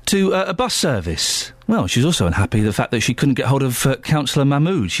to a bus service. Well, she's also unhappy the fact that she couldn't get hold of Councillor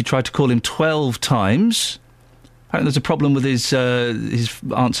Mahmood. She tried to call him 12 times. Apparently there's a problem with his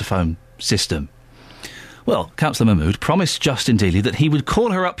answer phone system. Well, Councillor Mahmood promised Justin Dealey that he would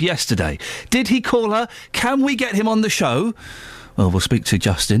call her up yesterday. Did he call her? Can we get him on the show? Well, we'll speak to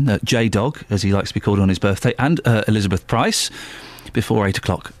Justin, J-Dog, as he likes to be called on his birthday, and Elizabeth Price before 8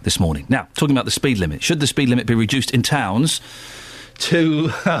 o'clock this morning. Now, talking about the speed limit. Should the speed limit be reduced in towns to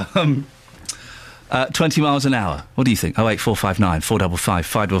 20 miles an hour? What do you think? 08459 455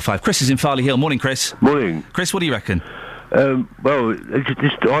 555. Chris is in Farley Hill. Morning, Chris. Morning. Chris, what do you reckon? Well,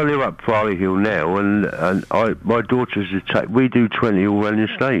 I live up Farley Hill now, and my daughter's we do 20 all around the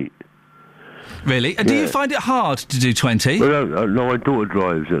estate. Really? Do you find it hard to do 20? Well, no, my daughter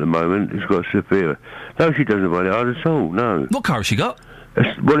drives at the moment. She's got a Safira. No, she doesn't find it hard at all, no. What car has she got? A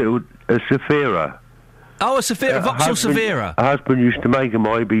Safira. Oh, a Safira, Vauxhall Safira. Her husband used to make him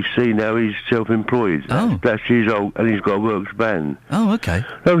IBC, now he's self-employed. Oh. That's years old, and he's got a works van. Oh, okay.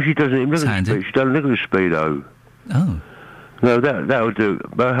 No, she doesn't even look at the speed. She doesn't look at the speedo. Oh. No, that'll do.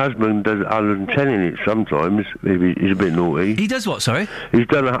 My husband does 110 in it sometimes, if he's a bit naughty. He does what, sorry? He's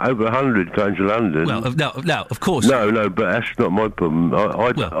done over 100 going to London. Well, no, of course. No, but that's not my problem.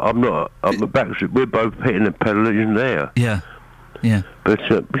 I'm not. We're both hitting the pedal that isn't there. Yeah. Yeah. But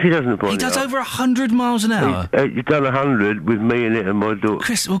she doesn't find He does over 100 miles an hour? He's done 100 with me in it and my daughter.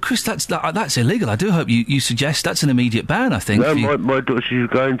 Chris, that's illegal. I do hope you suggest that's an immediate ban, I think. No, my daughter, she's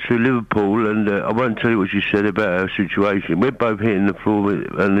going to Liverpool, and I won't tell you what she said about her situation. We're both hitting the floor,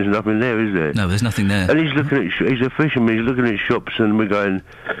 and there's nothing there, is there? No, there's nothing there. And he's looking at, he's a fisherman, he's looking at shops, and we're going,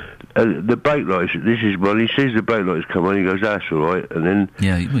 the brake lights, he sees the brake lights come on, he goes, that's all right, and then...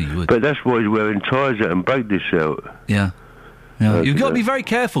 Yeah, well, you would. But that's why he's wearing tyres out and brake this out. Yeah. Yeah. You've got to be very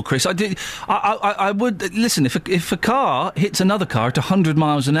careful, Chris. I would listen. If a car hits another car at 100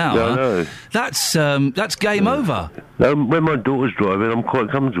 miles an hour, that's game over. No, when my daughter's driving, I'm quite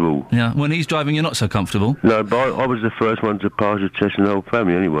comfortable. Yeah, when he's driving, you're not so comfortable. No, but I was the first one to pass the test in the whole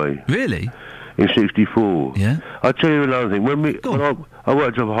family, anyway. Really? In '64. Yeah. I'll tell you another thing. When I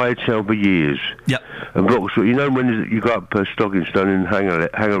worked at Hightown for years. Yep. And Vauxhall, you know when you go up Stockingstone and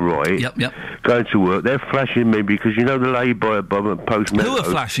hang a right. Yep. Going to work, they're flashing me because you know the lady by Post Meadow. Who are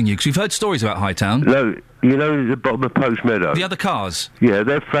flashing you? Because we've heard stories about Hightown. No, you know the bottom of Post Meadow. The other cars. Yeah,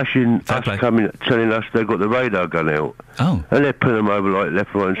 they're flashing us, telling us they've got the radar gun out. Oh. And they're putting them over like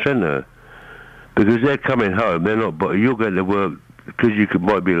left, right, and centre because they're coming home. They're not. But you're going to work because you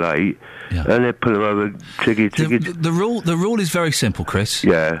might be late. Yeah. And they're putting them over ticket. The rule is very simple, Chris.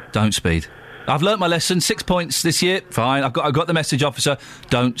 Yeah. Don't speed. I've learnt my lesson. 6 points this year. Fine. I've got the message, officer.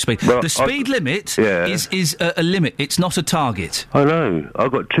 Don't speed. Well, the speed limit is a limit. It's not a target. I know.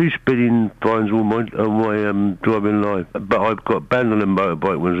 I've got 2 speeding fines all my driving life, but I've got banned on a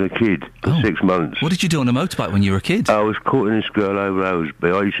motorbike when I was a kid for 6 months. What did you do on a motorbike when you were a kid? I was caught in this girl over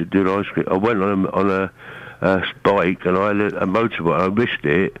Owsby. I used to do ice cream. I went on a bike and I had a motorbike and I risked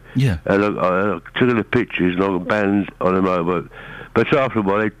it. Yeah. And I took the pictures and I got banned on a motorbike. But after a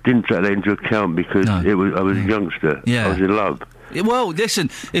while, they didn't take that into account because I was a youngster. Yeah. I was in love. Well, listen,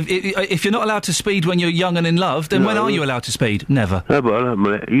 if you're not allowed to speed when you're young and in love, then when are you allowed to speed? Never. No,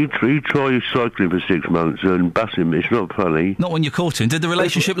 but you try cycling for 6 months and bussing, it's not funny. Not when you're courting. Did the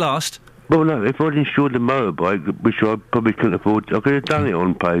relationship last? Well, no, if I'd insured the motorbike, which I probably couldn't afford, I could have done it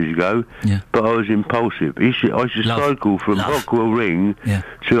on pay-as-you-go, but I was impulsive. I used to cycle from Hockwell Ring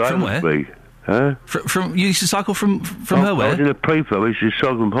to Aylesbury. Huh? From you used to cycle from her where? I was in a prefab. I used to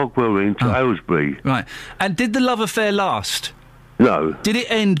cycle from Hockwell Ring to Aylesbury. Right. And did the love affair last? No. Did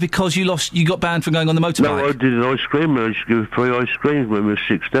it end because you got banned from going on the motorbike? No, I did an ice cream. I used to give 3 ice creams when we were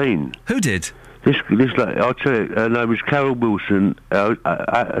 16. Who did? This I'll tell you, her name was Carol Wilson,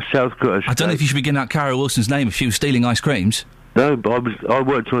 South Coast. I don't know if you should be giving out Carol Wilson's name if she was stealing ice creams. No, but I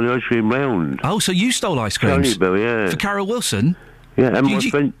worked on the ice cream round. Oh, so you stole ice creams? Bill, yeah. For Carol Wilson? Yeah, and my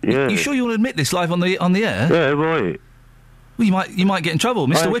friend, yeah. You sure you want to admit this live on the air? Yeah, right. Well, you might get in trouble.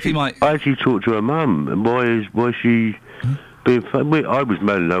 Mr. Whippy might... I actually talked to her mum, and why she... being funny. I was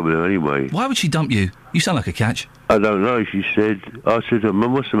mad in love with her anyway. Why would she dump you? You sound like a catch. I don't know, she said. I said to her,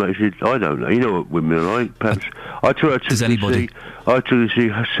 Mum, what's the matter? She said, I don't know. You know what women are like, perhaps. I took her to see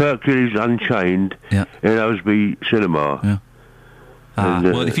Hercules Unchained in Aylesbury Cinema. Yeah.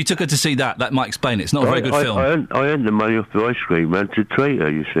 Well, if you took her to see that might explain it. It's not a very good film. I earned the money off the ice cream, man, to treat her,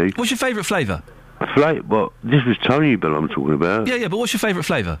 you see. What's your favourite flavour? Well, this was Tony Bill I'm talking about. Yeah, but what's your favourite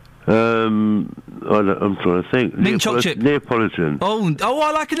flavour? I'm trying to think. Mint chocolate chip. Neapolitan. Oh,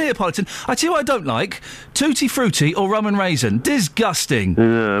 I like a Neapolitan. I tell you what I don't like: Tutti Frutti or rum and raisin. Disgusting.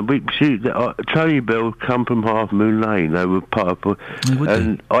 Tony Bill come from Half Moon Lane. They were part of,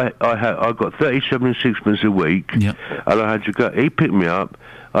 and I got 37 and sixpence a week, and I had to go. He picked me up.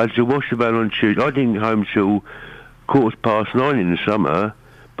 I had to wash the van on Tuesday. I didn't get home till 9:15 in the summer.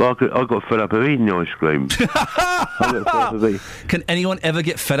 But I got fed up of eating ice cream. Can anyone ever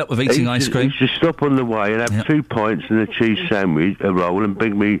get fed up with eating ice cream? He used to stop on the way and have 2 pints and a cheese sandwich, a roll, and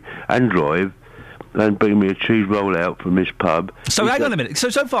bring me a cheese roll out from this pub. So hang on a minute.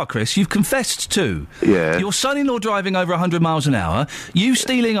 So far, Chris, you've confessed to your son-in-law driving over 100 miles an hour, you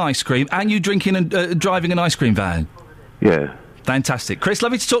stealing ice cream, and you drinking and driving an ice cream van. Yeah. Fantastic. Chris,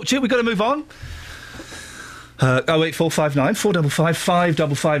 lovely to talk to you. We've got to move on. 08459 455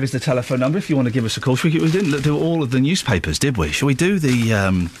 555 is the telephone number if you want to give us a call. We didn't do all of the newspapers, did we? Shall we do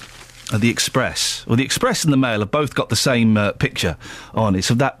the Express? Well, the Express and the Mail have both got the same picture on.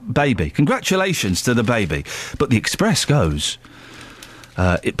 It's of that baby. Congratulations to the baby. But the Express goes...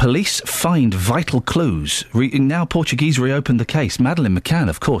 police find vital clues. Now Portuguese reopened the case. Madeleine McCann,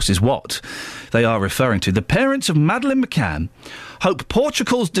 of course, is what they are referring to. The parents of Madeleine McCann hope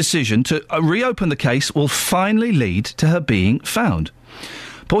Portugal's decision to reopen the case will finally lead to her being found.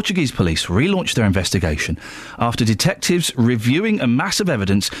 Portuguese police relaunched their investigation after detectives reviewing a mass of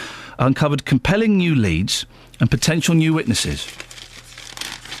evidence uncovered compelling new leads and potential new witnesses.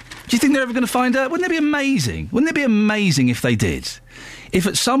 Do you think they're ever going to find out? Wouldn't it be amazing? Wouldn't it be amazing if they did? If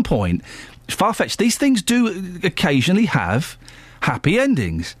at some point, far-fetched, these things do occasionally have happy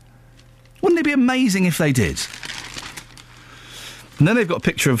endings. Wouldn't it be amazing if they did? And then they've got a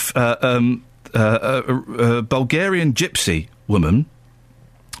picture of a Bulgarian gypsy woman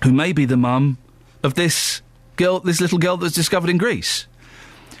who may be the mum of this little girl that was discovered in Greece.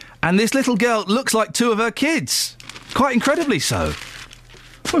 And this little girl looks like 2 of her kids. Quite incredibly so.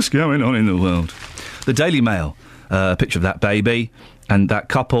 What's going on in the world? The Daily Mail, a picture of that baby and that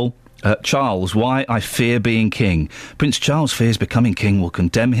couple. Charles, why I fear being king. Prince Charles fears becoming king will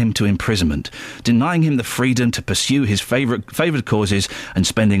condemn him to imprisonment, denying him the freedom to pursue his favoured causes and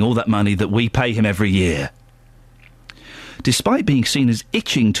spending all that money that we pay him every year. Despite being seen as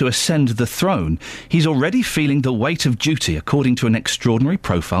itching to ascend the throne, he's already feeling the weight of duty, according to an extraordinary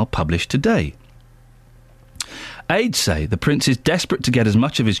profile published today. Aides say the prince is desperate to get as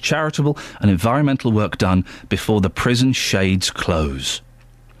much of his charitable and environmental work done before the prison shades close.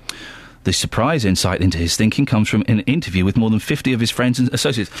 The surprise insight into his thinking comes from an interview with more than 50 of his friends and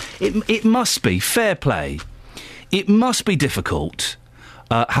associates. It must be fair play. It must be difficult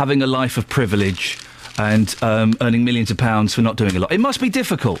having a life of privilege and earning millions of pounds for not doing a lot. It must be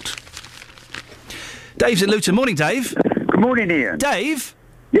difficult. Dave's in Luton. Morning, Dave. Good morning, Iain. Dave?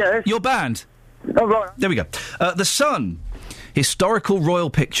 Yes? You're banned. Oh, right. There we go. The Sun. Historical royal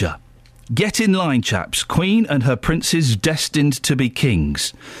picture. Get in line, chaps. Queen and her princes destined to be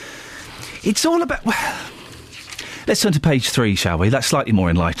kings. It's all about... Well, let's turn to page 3, shall we? That's slightly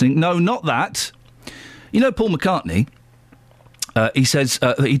more enlightening. No, not that. You know Paul McCartney? He says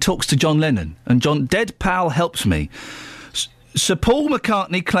that he talks to John Lennon, and John, dead pal helps me. Sir Paul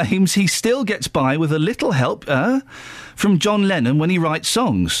McCartney claims he still gets by with a little help from John Lennon when he writes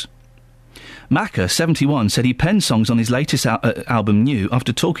songs. Macca, 71, said he penned songs on his latest album New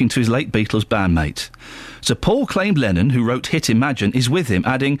after talking to his late Beatles bandmate. Sir Paul claimed Lennon, who wrote hit Imagine, is with him,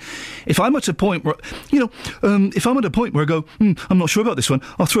 adding, if I'm at a point where, if I'm at a point where I go, I'm not sure about this one,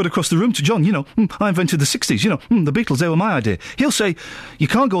 I'll throw it across the room to John, I invented the 60s, the Beatles, they were my idea. He'll say, you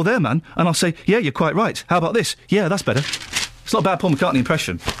can't go there, man. And I'll say, yeah, you're quite right. How about this? Yeah, that's better. It's not a bad Paul McCartney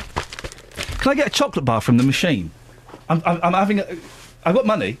impression. Can I get a chocolate bar from the machine? I'm having I've got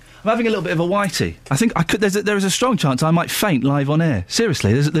money. I'm having a little bit of a whitey. I think I could. There is a strong chance I might faint live on air.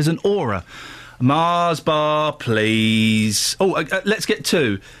 Seriously, there's an aura. Mars bar, please. Oh, let's get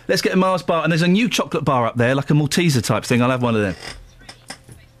two. Let's get a Mars bar, and there's a new chocolate bar up there, like a Malteser type thing. I'll have one of them.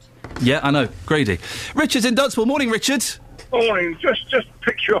 Yeah, I know. Greedy. Richard's in Dunstable. Morning, Richard. Morning. Just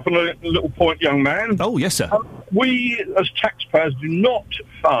pick you up on a little point, young man. Oh, yes, sir. We, as taxpayers, do not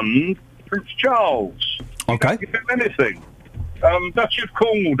fund Prince Charles. Okay. We don't give him anything. Duchy of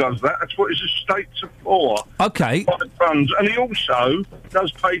Cornwall does that. That's what his estates are for. Okay. Funds. And he also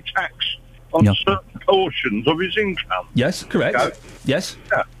does pay tax on certain portions of his income. Yes, correct. Yes.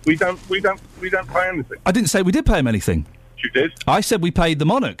 Yeah, we don't pay anything. I didn't say we did pay him anything. You did. I said we paid the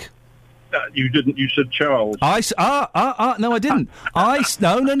monarch. You didn't. You said Charles. No, I didn't.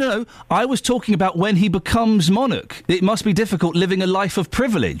 No. I was talking about when he becomes monarch. It must be difficult living a life of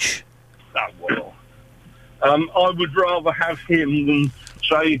privilege. Oh, well. I would rather have him than,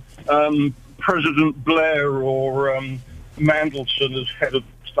 say, President Blair or Mandelson as head of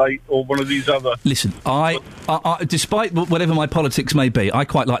state or one of these other... Listen, I despite whatever my politics may be, I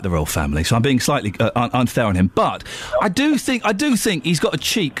quite like the royal family, so I'm being slightly unfair on him. But I do think he's got a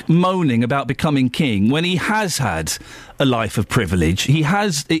cheek moaning about becoming king when he has had a life of privilege.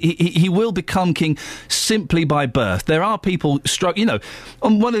 He will become king simply by birth. There are people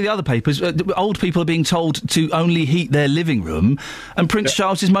on one of the other papers, old people are being told to only heat their living room, and Prince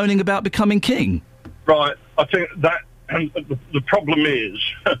Charles is moaning about becoming king. Right, I think that. And the problem is,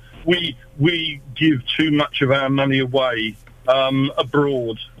 we give too much of our money away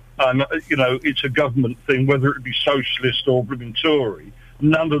abroad, and it's a government thing, whether it be socialist or Tory.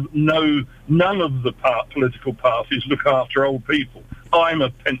 None of the political parties look after old people. I'm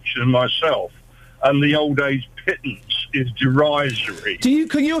a pensioner myself, and the old age pittance is derisory.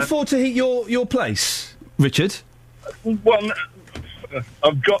 Can you afford to heat your place, Richard? Well,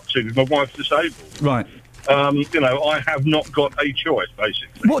 I've got to because my wife's disabled. Right. I have not got a choice,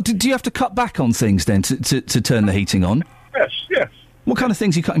 basically. What, do you have to cut back on things, then, to turn the heating on? Yes. What kind of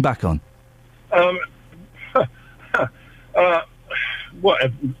things are you cutting back on?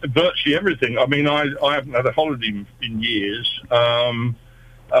 Virtually everything. I mean, I haven't had a holiday in years.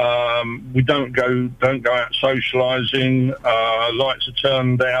 We don't go out socialising. Lights are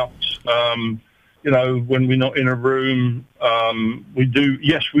turned out. When we're not in a room, we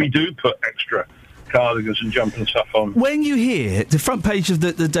do put extra cardigans and jumping stuff on. When you hear the front page of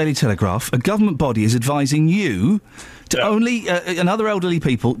the Daily Telegraph, a government body is advising you to only, and other elderly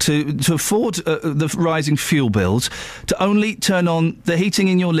people, to afford the rising fuel bills, to only turn on the heating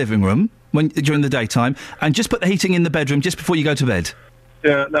in your living room during the daytime, and just put the heating in the bedroom just before you go to bed.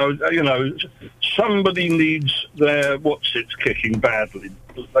 Yeah, no, somebody needs their what's-its kicking badly,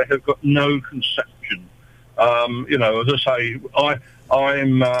 because they have got no conception. As I say,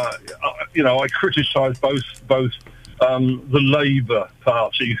 I criticise both the Labour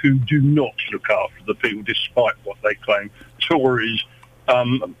Party, who do not look after the people, despite what they claim. Tories, a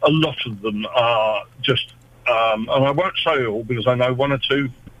lot of them are just, and I won't say all because I know one or two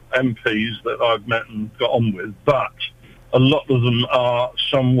MPs that I've met and got on with, but a lot of them are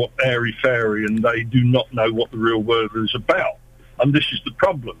somewhat airy-fairy and they do not know what the real world is about. And this is the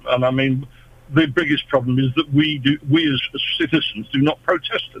problem. And I mean, the biggest problem is that we as citizens do not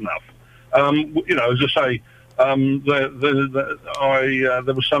protest enough. As I say, there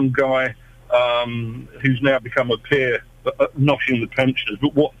was some guy who's now become a peer knocking the pensioners.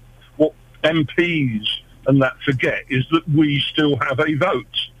 But what MPs and that forget is that we still have a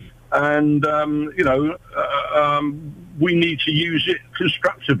vote, and we need to use it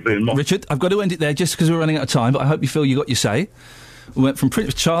constructively. Richard, I've got to end it there just because we're running out of time. But I hope you feel you got your say. We went from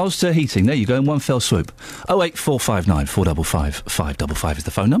Prince Charles to heating. There you go, in one fell swoop. 08459 455 555 is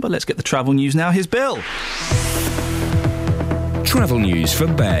the phone number. Let's get the travel news now. Here's Bill. Travel news for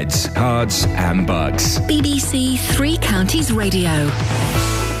beds, cards and bugs. BBC Three Counties Radio.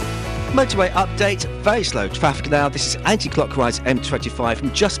 Motorway update, very slow traffic now. This is anti-clockwise M25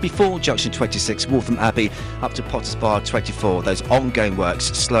 from just before junction 26, Waltham Abbey, up to Potters Bar 24. Those ongoing works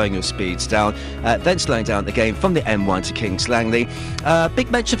slowing your speeds down, then slowing down again from the M1 to Kings Langley. Big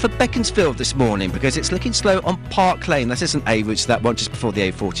mention for Beaconsfield this morning because it's looking slow on Park Lane. That is an A route, so that one just before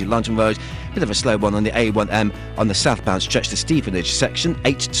the A40 London Road. Bit of a slow one on the A1M on the southbound stretch to Stevenage section,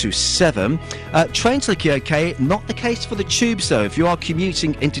 8 to 7. Trains looking okay, not the case for the tubes though. If you are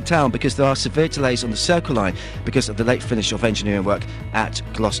commuting into town, because there are severe delays on the Circle Line because of the late finish of engineering work at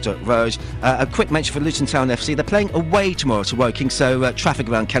Gloucester Road. A quick mention for Luton Town FC. They're playing away tomorrow to Woking, so traffic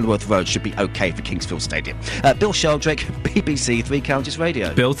around Kenilworth Road should be okay for Kingsfield Stadium. Bill Sheldrick, BBC Three Counties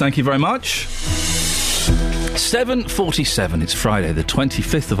Radio. Bill, thank you very much. 7:47. It's Friday, the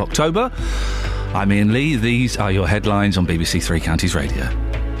 25th of October. I'm Iain Lee. These are your headlines on BBC Three Counties Radio.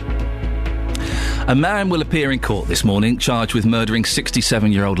 A man will appear in court this morning charged with murdering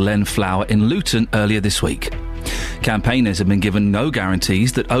 67-year-old Len Flower in Luton earlier this week. Campaigners have been given no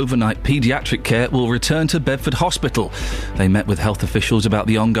guarantees that overnight paediatric care will return to Bedford Hospital. They met with health officials about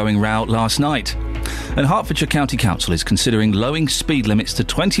the ongoing row last night. And Hertfordshire County Council is considering lowering speed limits to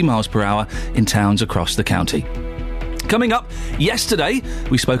 20 miles per hour in towns across the county. Coming up, yesterday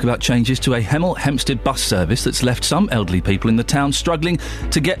we spoke about changes to a Hemel Hempstead bus service that's left some elderly people in the town struggling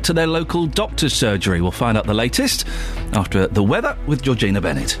to get to their local doctor's surgery. We'll find out the latest after the weather with Georgina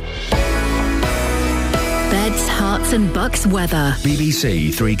Bennett. Beds, Herts and Bucks weather.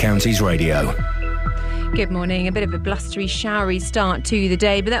 BBC Three Counties Radio. Good morning. A bit of a blustery, showery start to the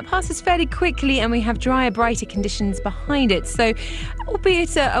day, but that passes fairly quickly and we have drier, brighter conditions behind it. So,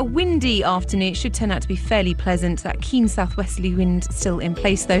 albeit a windy afternoon, it should turn out to be fairly pleasant. That keen southwesterly wind still in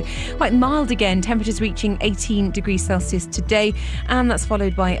place, though. Quite mild again. Temperatures reaching 18 degrees Celsius today, and that's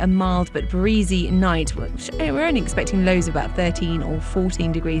followed by a mild but breezy night, which we're only expecting lows of about 13 or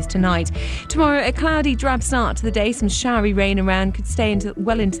 14 degrees tonight. Tomorrow, a cloudy, drab start to the day. Some showery rain around, could stay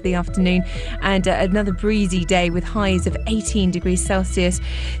well into the afternoon, and another breezy day with highs of 18 degrees Celsius.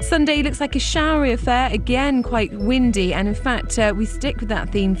 Sunday looks like a showery affair, again quite windy, and in fact we stick with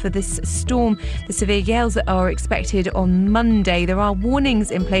that theme for this storm. The severe gales that are expected on Monday. There are warnings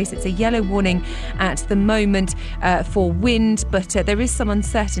in place. It's a yellow warning at the moment for wind, but there is some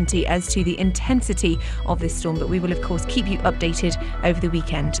uncertainty as to the intensity of this storm, but we will of course keep you updated over the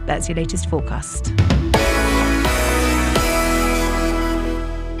weekend. That's your latest forecast.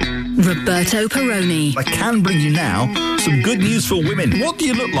 Roberto Perrone. I can bring you now some good news for women. What do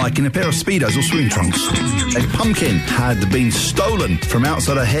you look like in a pair of Speedos or swim trunks? A pumpkin had been stolen from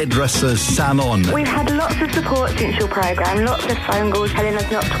outside a hairdresser's salon. We've had lots of support since your programme, lots of phone calls telling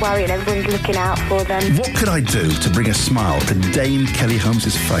us not to worry and everyone's looking out for them. What could I do to bring a smile to Dame Kelly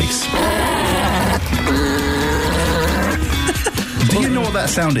Holmes' face? Do you know what that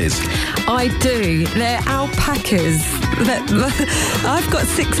sound is? I do. They're alpacas. I've got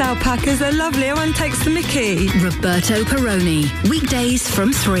 6 alpacas. They're lovely. Everyone takes the mickey. Roberto Perrone. Weekdays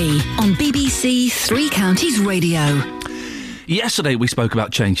from 3 on BBC Three Counties Radio. Yesterday we spoke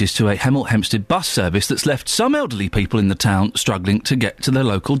about changes to a Hemel Hempstead bus service that's left some elderly people in the town struggling to get to their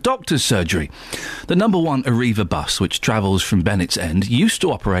local doctor's surgery. The number 1 Arriva bus, which travels from Bennett's End, used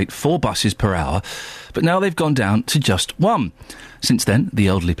to operate 4 buses per hour, but now they've gone down to just 1. Since then, the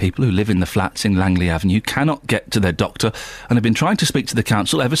elderly people who live in the flats in Langley Avenue cannot get to their doctor and have been trying to speak to the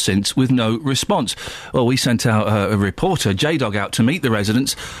council ever since with no response. Well, we sent out a reporter, J-Dog, out to meet the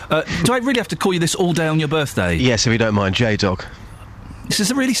residents. Do I really have to call you this all day on your birthday? Yes, if you don't mind, J-Dog. This is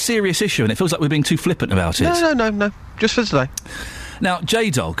a really serious issue and it feels like we're being too flippant about it. No. Just for today. Now,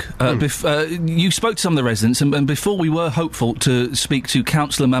 J-Dog, you spoke to some of the residents, and before we were hopeful to speak to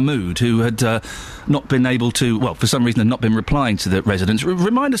Councillor Mahmood, who had not been able to, well, for some reason had not been replying to the residents.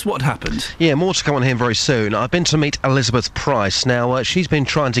 Remind us what happened. Yeah, more to come on him very soon. I've been to meet Elizabeth Price. Now, she's been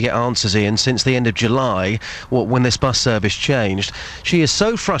trying to get answers, Ian, since the end of July, when this bus service changed. She is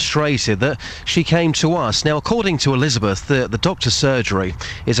so frustrated that she came to us. Now, according to Elizabeth, the doctor's surgery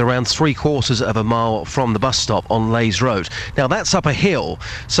is around 3/4 of a mile from the bus stop on Leys Road. Now, that's up a hill,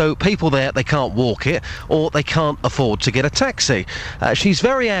 so people there, they can't walk it, or they can't afford to get a taxi. She's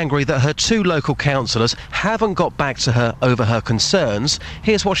very angry that her 2 local councillors haven't got back to her over her concerns.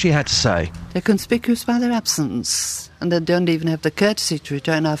 Here's what she had to say. They're conspicuous by their absence, and they don't even have the courtesy to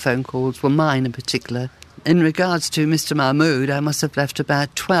return our phone calls, well, mine in particular. In regards to Mr. Mahmood, I must have left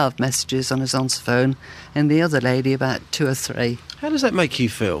about 12 messages on his answer phone, and the other lady about 2 or 3. How does that make you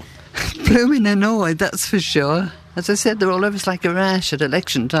feel? Blooming annoyed, that's for sure. As I said, they're all over us like a rash at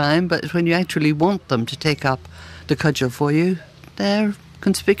election time, but when you actually want them to take up the cudgel for you, they're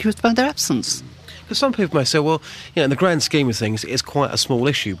conspicuous by their absence. Some people may say, well, in the grand scheme of things, it's quite a small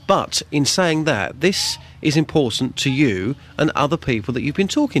issue. But in saying that, this is important to you and other people that you've been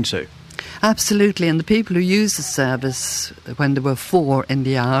talking to. Absolutely, and the people who use the service, when there were 4 in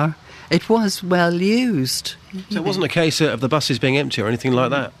the hour, it was well used. So it wasn't a case of the buses being empty or anything like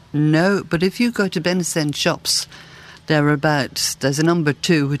that? No, but if you go to Benison shops, there's a number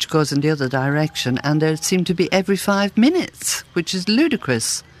 2 which goes in the other direction, and there seem to be every 5 minutes, which is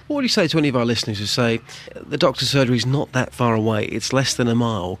ludicrous. What would you say to any of our listeners who say, the doctor's surgery is not that far away, it's less than a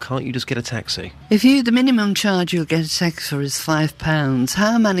mile, can't you just get a taxi? The minimum charge you'll get a taxi for is £5.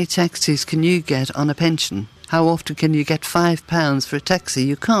 How many taxis can you get on a pension? How often can you get £5 for a taxi?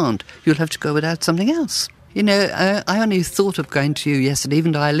 You can't. You'll have to go without something else. I only thought of going to you yesterday,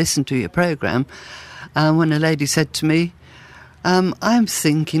 even though I listened to your programme, when a lady said to me, I'm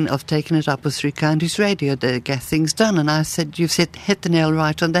thinking of taking it up with Three Counties Radio to get things done. And I said, you've hit the nail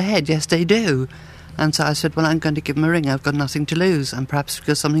right on the head. Yes, they do. And so I said, well, I'm going to give them a ring. I've got nothing to lose and perhaps we've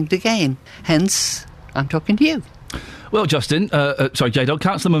got something to gain. Hence, I'm talking to you. Well, Justin, J-Dog,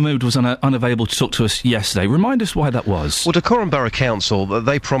 Councillor Mahmood was unavailable to talk to us yesterday. Remind us why that was. Well, Dacorum Borough Council,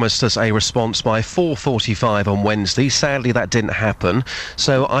 they promised us a response by 4:45 on Wednesday. Sadly, that didn't happen.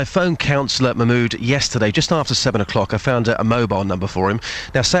 So I phoned Councillor Mahmood yesterday, just after 7 o'clock. I found a mobile number for him.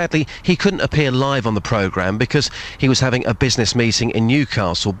 Now, sadly, he couldn't appear live on the programme because he was having a business meeting in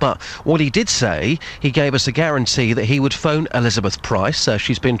Newcastle. But what he did say, he gave us a guarantee that he would phone Elizabeth Price.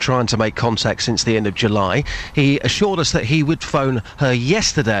 She's been trying to make contact since the end of July. He assured us that he would phone her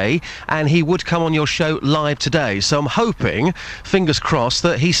yesterday and he would come on your show live today. So I'm hoping, fingers crossed,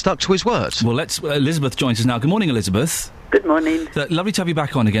 that he stuck to his word. Well, Elizabeth joins us now. Good morning, Elizabeth. Good morning. Lovely to have you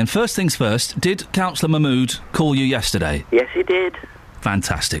back on again. First things first, did Councillor Mahmood call you yesterday? Yes, he did.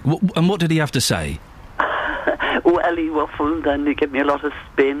 Fantastic. And what did he have to say? Well, he waffled and he gave me a lot of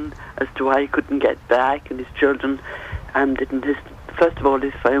spin as to why he couldn't get back, and his children first of all,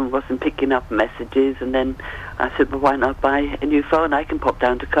 his phone wasn't picking up messages, and then I said, well, why not buy a new phone? I can pop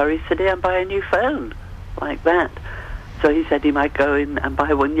down to Curry's today and buy a new phone, like that. So he said he might go in and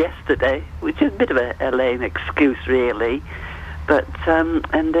buy one yesterday, which is a bit of a lame excuse, really. But,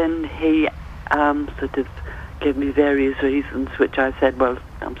 and then he sort of gave me various reasons, which I said, well,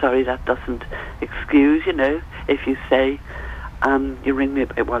 I'm sorry, that doesn't excuse, if you say, you ring me,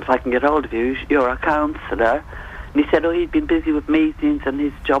 well, if I can get hold of you, you're a counsellor. And he said, he'd been busy with meetings and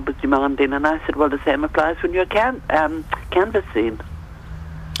his job was demanding. And I said, well, the same applies when you're canvassing.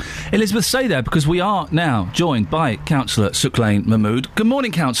 Elizabeth, stay there, because we are now joined by Councillor Suklain Mahmood. Good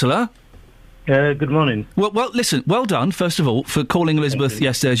morning, Councillor. Good morning. Well, listen, well done, first of all, for calling Elizabeth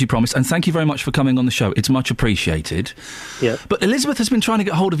yesterday, as you promised, and thank you very much for coming on the show. It's much appreciated. Yeah. But Elizabeth has been trying to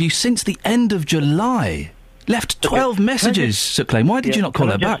get hold of you since the end of July. Left 12 messages, Suklain. Why did you not call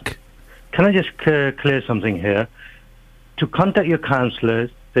her back? Can I just clear something here? To contact your counsellor,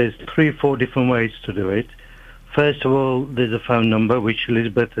 there's 3-4 different ways to do it. First of all, there's a phone number, which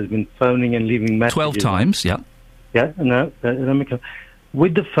Elizabeth has been phoning and leaving messages 12 times, yeah. Yeah, no, let me come.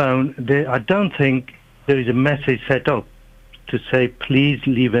 With the phone, I don't think there is a message set up to say, please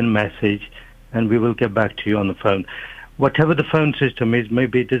leave a message and we will get back to you on the phone. Whatever the phone system is,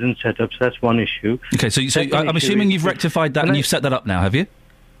 maybe it isn't set up, so that's one issue. Okay, so I'm assuming you've rectified that and you've set that up now, have you?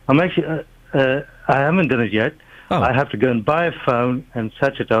 I'm actually, I haven't done it yet. Oh. I have to go and buy a phone and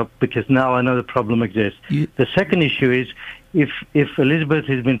set it up because now I know the problem exists. The second issue is if Elizabeth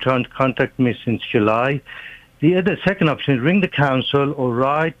has been trying to contact me since July, the second option is ring the council or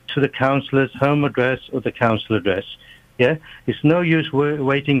write to the councillor's home address or the council address. Yeah? It's no use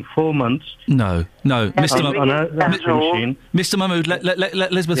waiting 4 months. No. Mr. Mahmood,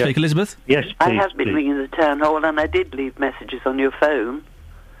 let Elizabeth speak. Elizabeth? Yes, please. I have been ringing the town hall and I did leave messages on your phone.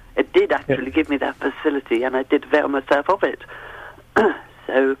 It did actually give me that facility, and I did avail myself of it.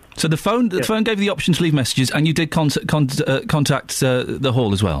 So the phone gave you the option to leave messages, and you did contact the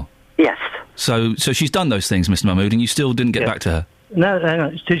hall as well? Yes. So she's done those things, Mr. Mahmood, and you still didn't get back to her? No, hang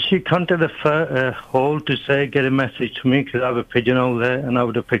on. Did she contact the hall to say, get a message to me, because I have a pigeonhole there, and I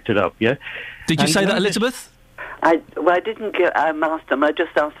would have picked it up, yeah? Did you say that, Elizabeth? I didn't ask them. I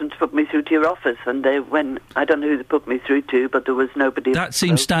just asked them to put me through to your office, and I don't know who they put me through to, but there was nobody. That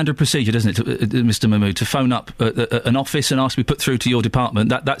seems standard procedure, doesn't it, Mr. Mahmood, to phone up an office and ask to be put through to your department?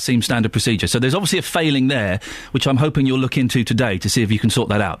 That seems standard procedure. So there's obviously a failing there, which I'm hoping you'll look into today to see if you can sort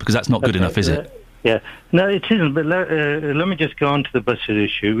that out, because that's not good enough, is it? Yeah. No, it isn't, but let me just go on to the buses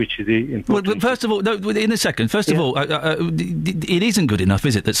issue, which is the important... Well, first of all, in a second, first of all, it isn't good enough,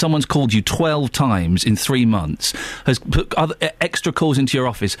 is it, that someone's called you 12 times in 3 months, has put extra calls into your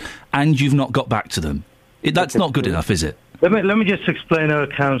office, and you've not got back to them? That's not good enough, is it? Let me just explain how a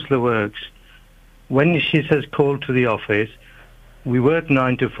councillor works. when she says call to the office, we work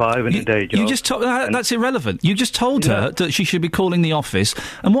 9 to 5 in a day job. You just that's irrelevant. You just told her that she should be calling the office,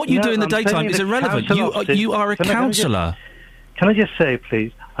 and what you do in the daytime is irrelevant. You are a counsellor. Can I just say,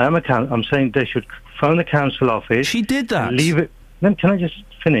 please? I'm saying they should phone the council office. She did that. Leave it. Then can I just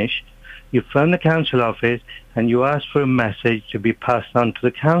finish? You phone the council office and you ask for a message to be passed on to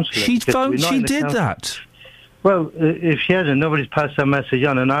the councillor. She did that. Well, if she hasn't, nobody's passed that message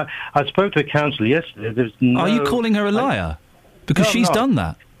on. And I spoke to the council yesterday. There's no... Are you calling her a liar? Because she's done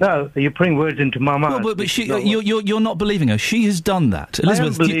that. No, you're putting words into my mouth. Well, but you're not believing her. She has done that.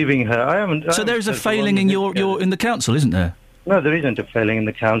 Elizabeth, I am believing her. I haven't. So there's a failing in in the council, isn't there? No, there isn't a failing in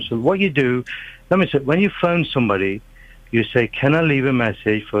the council. What you do, let me say, when you phone somebody, you say, "Can I leave a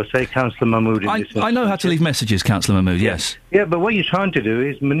message for, say, Councillor Mahmood?" I know how to leave messages, Councillor Mahmood. Yes. Yeah, but what you're trying to do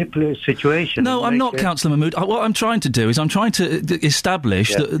is manipulate a situation. No, I'm not, Councillor Mahmood. What I'm trying to do is I'm trying to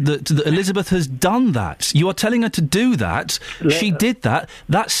establish that Elizabeth has done that. You are telling her to do that. She did that.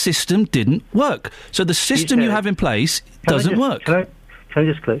 That system didn't work. So the system you have in place doesn't work. Can I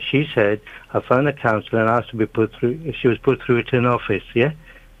just clear? She said, I phoned the councillor and asked to be put through, if she was put through to an office, yeah?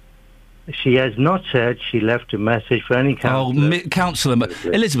 She has not said she left a message for any councillor. Councillor,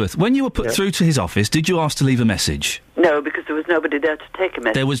 Elizabeth, when you were put through to his office, did you ask to leave a message? No, because there was nobody there to take a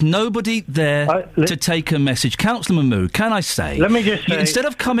message. There was nobody there to take a message. Councillor Mahmood, can I say... Let me just say... instead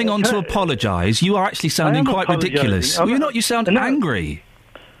of coming on to apologise, you are actually sounding quite ridiculous. Well, you're not, you sound angry.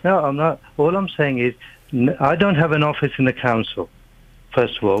 No, I'm not. All I'm saying is, I don't have an office in the council.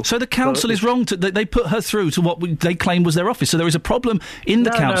 First of all. So the council is wrong. They put her through to what they claim was their office. So there is a problem in the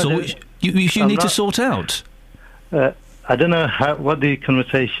council which you need to sort out. I don't know what the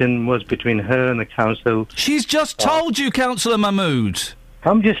conversation was between her and the council. She's just told you, Councillor Mahmood.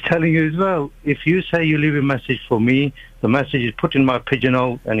 I'm just telling you as well. If you say you leave a message for me, the message is put in my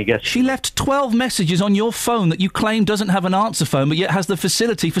pigeonhole and he gets... She left 12 messages on your phone that you claim doesn't have an answer phone, but yet has the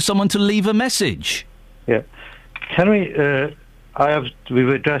facility for someone to leave a message. Yeah. Can we... we've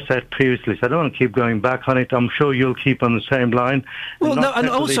addressed that previously, so I don't want to keep going back on it. I'm sure you'll keep on the same line. Well, no, and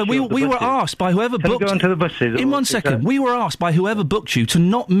also we were asked by whoever booked... Can we go on to the buses? In 1 second, we were asked by whoever booked you to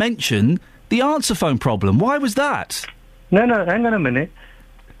not mention the answer phone problem. Why was that? No, hang on a minute.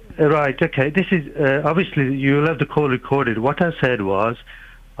 Right, okay, this is... obviously, you'll have the call recorded. What I said was,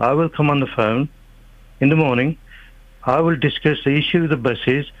 I will come on the phone in the morning, I will discuss the issue of the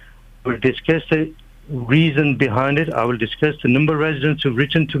buses, we'll discuss the reason behind it. I will discuss the number of residents who've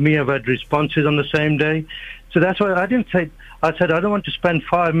written to me. I've had responses on the same day. So that's why I didn't say... I said I don't want to spend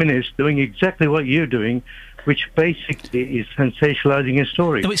 5 minutes doing exactly what you're doing, which basically is sensationalising a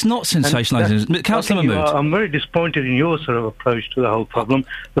story. No, it's not sensationalising. Councillor Mahmood. I'm very disappointed in your sort of approach to the whole problem.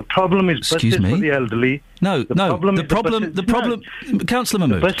 The problem is buses for the elderly. The problem... Councillor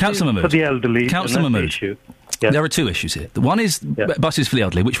Mahmood. Councillor Mahmood. For the elderly. Councillor Mahmood. Yep. There are two issues here. The one is buses for the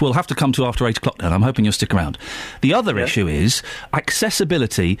elderly, which we'll have to come to after 8 o'clock now, and I'm hoping you'll stick around. The other issue is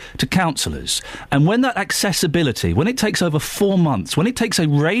accessibility to councillors. And when that accessibility, when it takes over 4 months, when it takes a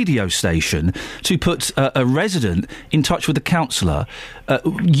radio station to put a resident in touch with a councillor,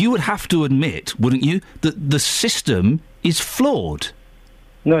 you would have to admit, wouldn't you, that the system is flawed.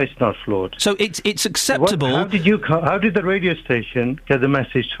 No, it's not flawed. So it's acceptable... How did the radio station get the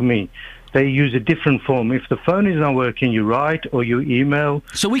message to me? They use a different form. If the phone is not working, you write or you email.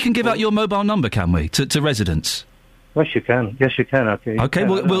 So we can give out your mobile number, can we, to residents? Yes, you can. Okay,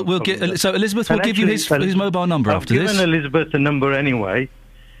 we'll get... So Elizabeth will give you his mobile number after this. I've given Elizabeth the number anyway.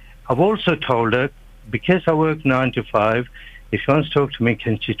 I've also told her, because I work 9 to 5, if she wants to talk to me,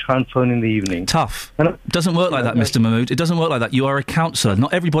 can she try and phone in the evening? Tough. It doesn't work like that, Mr. Mahmood. It doesn't work like that. You are a councillor.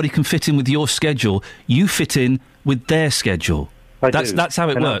 Not everybody can fit in with your schedule. You fit in with their schedule. That's how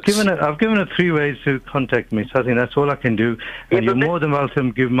it works. I've given her 3 ways to contact me, so I think that's all I can do. And you're more than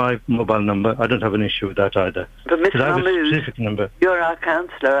welcome to give my mobile number. I don't have an issue with that either. But Mr. Mahmood, you're our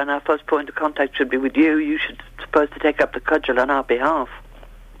councillor, and our first point of contact should be with you. You should supposed to take up the cudgel on our behalf.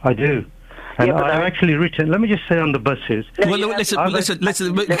 I do. And I've actually written... Let me just say on the buses... Well, listen,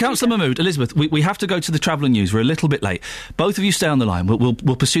 Councillor Mahmood, Elizabeth, we have to go to the travel news. We're a little bit late. Both of you stay on the line. We'll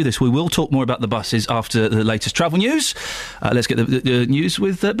pursue this. We will talk more about the buses after the latest travel news. Let's get the news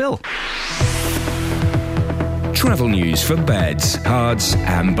with Bill. Travel news for beds, cards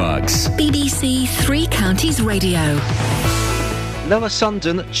and bugs. BBC Three Counties Radio. Lower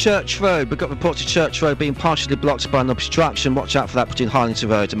Sundon, Church Road. We've got reports of Church Road being partially blocked by an obstruction. Watch out for that between Harlington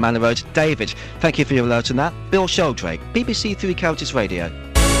Road and Manor Road. David, thank you for your alert on that. Bill Sheldrake, BBC Three Counties Radio.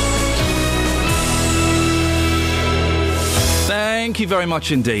 Thank you very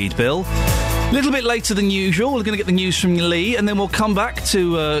much indeed, Bill. A little bit later than usual, we're going to get the news from Lee, and then we'll come back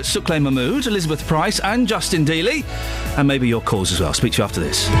to Suklay Mahmood, Elizabeth Price and Justin Dealey, and maybe your calls as well. Speak to you after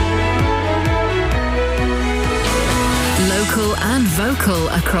this. Local and vocal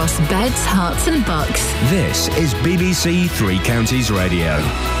across beds, hearts and bucks. This is BBC Three Counties Radio.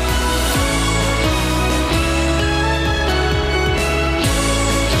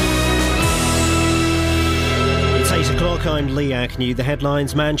 It's 8 o'clock, I'm Lee Agnew. The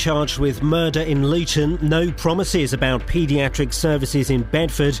headlines: man charged with murder in Luton, no promises about paediatric services in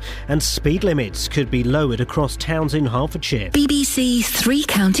Bedford, and speed limits could be lowered across towns in Hertfordshire. BBC Three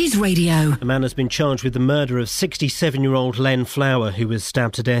Counties Radio. A man has been charged with the murder of 67-year-old Len Flower, who was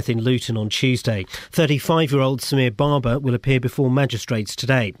stabbed to death in Luton on Tuesday. 35-year-old Samir Barber will appear before magistrates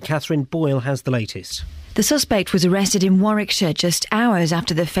today. Catherine Boyle has the latest. The suspect was arrested in Warwickshire just hours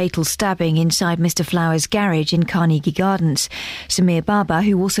after the fatal stabbing inside Mr Flower's garage in Carnegie Gardens. Samir Barber,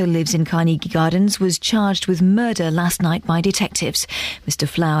 who also lives in Carnegie Gardens, was charged with murder last night by detectives. Mr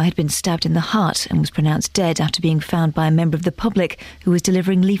Flower had been stabbed in the heart and was pronounced dead after being found by a member of the public who was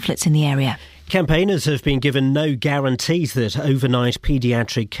delivering leaflets in the area. Campaigners have been given no guarantees that overnight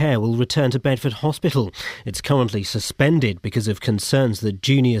paediatric care will return to Bedford Hospital. It's currently suspended because of concerns that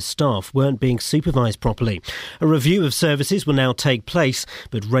junior staff weren't being supervised properly. A review of services will now take place,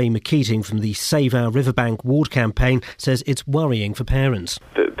 but Ray McKeating from the Save Our Riverbank ward campaign says it's worrying for parents.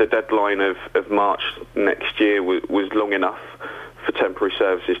 The deadline of March next year was long enough for temporary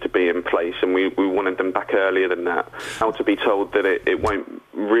services to be in place, and we wanted them back earlier than that. Now to be told that it won't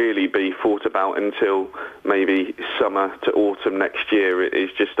really be thought about until maybe summer to autumn next year is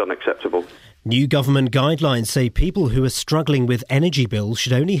just unacceptable. New government guidelines say people who are struggling with energy bills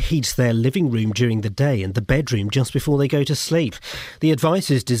should only heat their living room during the day and the bedroom just before they go to sleep. The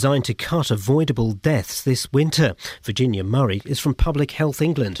advice is designed to cut avoidable deaths this winter. Virginia Murray is from Public Health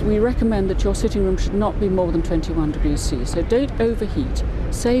England. We recommend that your sitting room should not be more than 21 degrees C, so don't overheat.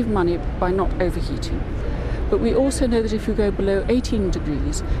 Save money by not overheating. But we also know that if you go below 18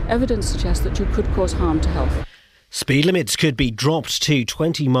 degrees, evidence suggests that you could cause harm to health. Speed limits could be dropped to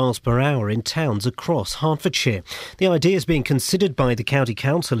 20 miles per hour in towns across Hertfordshire. The idea is being considered by the County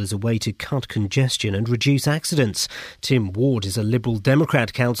Council as a way to cut congestion and reduce accidents. Tim Ward is a Liberal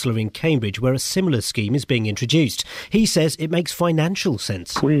Democrat councillor in Cambridge where a similar scheme is being introduced. He says it makes financial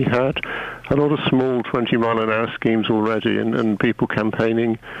sense. We had a lot of small 20-mile-an-hour schemes already and people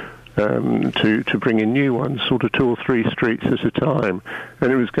campaigning to bring in new ones, sort of 2 or 3 streets at a time.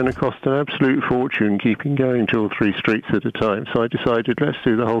 And it was going to cost an absolute fortune keeping going 2 or 3 streets at a time. So I decided, let's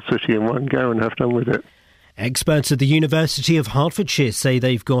do the whole city in one go and have done with it. Experts at the University of Hertfordshire say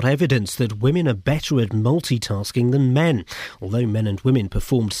they've got evidence that women are better at multitasking than men. Although men and women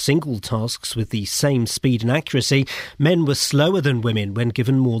performed single tasks with the same speed and accuracy, men were slower than women when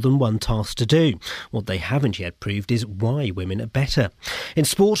given more than one task to do. What they haven't yet proved is why women are better. In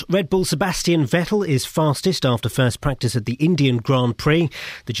sport, Red Bull Sebastian Vettel is fastest after first practice at the Indian Grand Prix.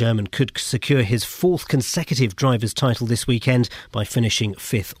 The German could secure his 4th consecutive driver's title this weekend by finishing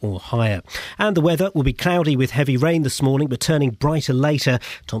 5th or higher. And the weather will be cloudy with heavy rain this morning, but turning brighter later.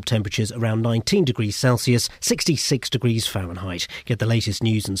 Top temperatures around 19 degrees Celsius, 66 degrees Fahrenheit. Get the latest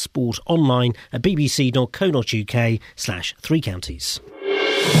news and sport online at bbc.co.uk/Three Counties.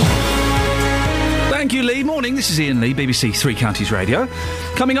 Thank you, Lee. Morning, this is Iain Lee, BBC Three Counties Radio.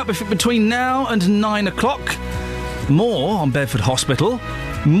 Coming up between now and 9 o'clock, more on Bedford Hospital,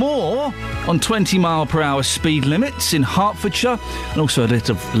 more on 20-mile-per-hour speed limits in Hertfordshire, and also a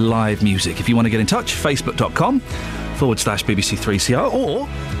little of live music. If you want to get in touch, facebook.com/BBC3CR, or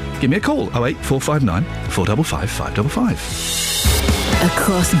give me a call, 08459 455 555.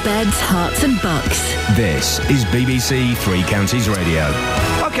 Across beds, hearts and bucks. This is BBC Three Counties Radio.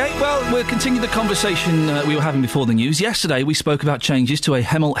 OK, well, we'll continue the conversation we were having before the news. Yesterday, we spoke about changes to a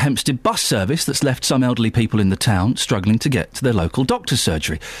Hemel Hempstead bus service that's left some elderly people in the town struggling to get to their local doctor's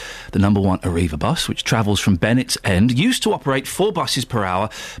surgery. The number 1 Arriva bus, which travels from Bennett's End, used to operate 4 buses per hour,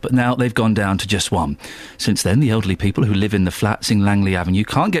 but now they've gone down to just 1. Since then, the elderly people who live in the flats in Langley Avenue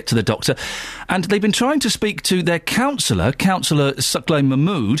can't get to the doctor, and they've been trying to speak to their Councillor Suklay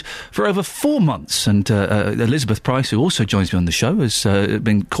Mahmood, for over 4 months. And Elizabeth Price, who also joins me on the show, has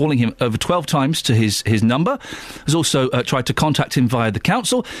been calling him over 12 times to his number, has also tried to contact him via the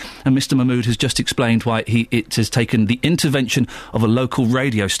council, and Mr Mahmood has just explained why it has taken the intervention of a local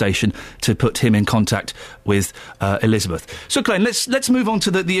radio station to put him in contact with Elizabeth. So, Glenn, let's move on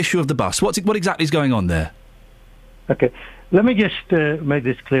to the issue of the bus. What exactly is going on there? OK, let me just make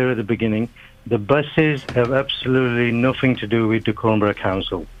this clear at the beginning. The buses have absolutely nothing to do with the Cornborough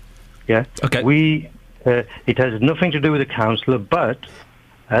Council. Yeah? OK. It has nothing to do with the councillor, but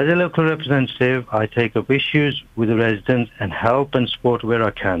As a local representative, I take up issues with the residents and help and support where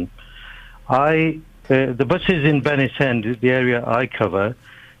I can. The buses in Bennis End, the area I cover,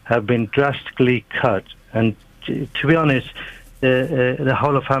 have been drastically cut. And to be honest, the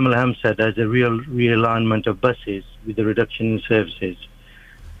whole of Hemel Hempstead has a real realignment of buses with the reduction in services.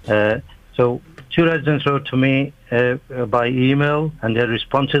 So 2 residents wrote to me by email, and they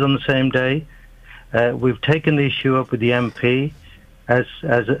responded on the same day. We've taken the issue up with the MP, as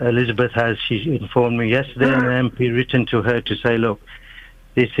Elizabeth has. She informed me yesterday, and the MP written to her to say, look,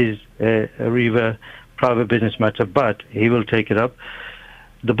 this is a Riva private business matter, but he will take it up.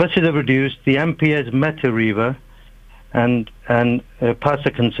 The buses are reduced. The MP has met a Riva and passed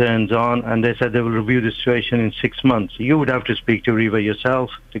the concerns on, and they said they will review the situation in 6 months. You would have to speak to Riva yourself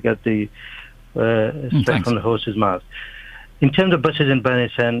to get the straight from the horse's mouth. In terms of buses in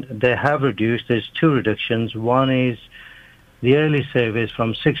Bennis End, they have reduced. There's 2 reductions. One is the early service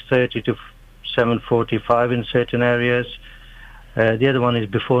from 6:30 to 7:45 in certain areas. The other one is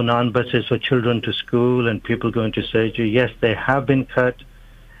before 9 buses for children to school and people going to surgery. Yes, they have been cut.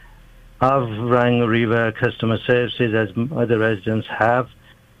 I've rang Riva Customer Services, as other residents have,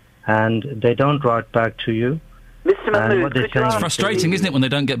 and they don't write back to you. Mr. Mahmood, it's frustrating, isn't it, when they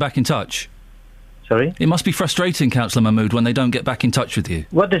don't get back in touch? Sorry? It must be frustrating, Councillor Mahmood, when they don't get back in touch with you.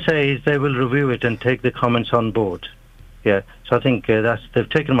 What they say is they will review it and take the comments on board. Yeah, so I think they've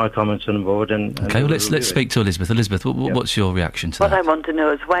taken my comments on board. Okay, well, let's speak to Elizabeth. Elizabeth, what's your reaction to that? What I want to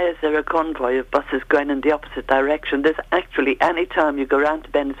know is, why is there a convoy of buses going in the opposite direction? There's actually, any time you go round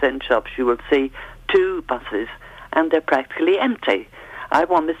to Bennis End shops, you will see 2 buses, and they're practically empty. I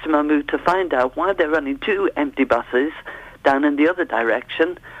want Mr. Mahmood to find out why they're running 2 empty buses down in the other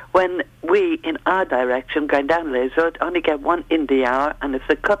direction, when we, in our direction, going down Leys Road, only get 1 in the hour, and if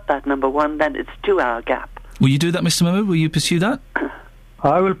they cut that number 1, then it's 2-hour gap. Will you do that, Mr. Mahmood? Will you pursue that?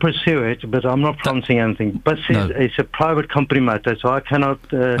 I will pursue it, but I'm not promising anything. But it's a private company matter, so I cannot...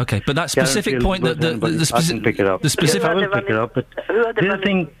 okay, but that specific point that I can pick it up. I will pick it up, but... Who are they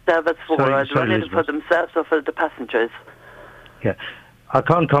running service for? Are they running for themselves or for the passengers? Yeah, I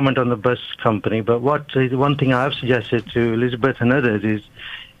can't comment on the bus company, but one thing I have suggested to Elizabeth and others is,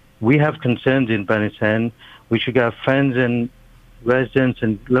 we have concerns in Bennis End. We should get friends and residents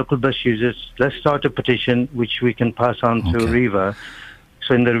and local bus users. Let's start a petition which we can pass on to Riva,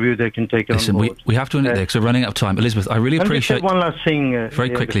 so in the review they can take it on board. We have to end it there because we're running out of time. Elizabeth, I really appreciate... one last thing.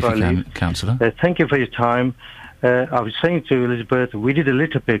 Very quickly, if you can, Councillor. Thank you for your time. I was saying to Elizabeth, we did a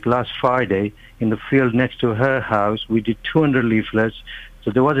litter pick last Friday in the field next to her house. We did 200 leaflets,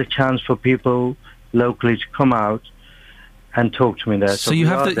 so there was a chance for people locally to come out and talk to me there. So you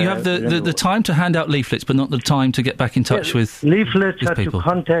have the time to hand out leaflets, but not the time to get back in touch with leaflets. With people. To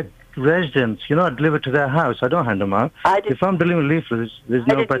contact residents. I deliver to their house. I don't hand them out. If I'm delivering leaflets, there's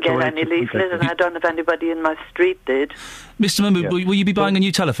no better way. I didn't get any leaflets, and I don't know if anybody in my street did. Mr. Mahmood, will you be buying a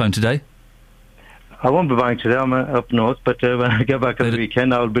new telephone today? I won't be buying today. I'm up north, but when I get back on the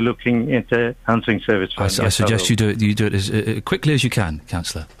weekend, I'll be looking into answering service. I suggest you do it as quickly as you can,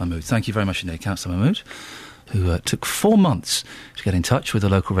 Councillor Mahmood. Thank you very much indeed, Councillor Mahmood, who took 4 months to get in touch with a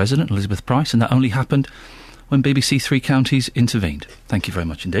local resident, Elizabeth Price, and that only happened when BBC Three Counties intervened. Thank you very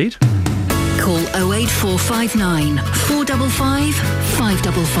much indeed. Call 08459 455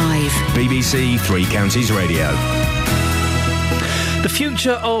 555. BBC Three Counties Radio. The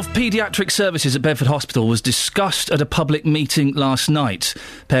future of paediatric services at Bedford Hospital was discussed at a public meeting last night.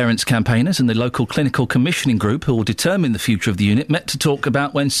 Parents, campaigners and the local clinical commissioning group who will determine the future of the unit met to talk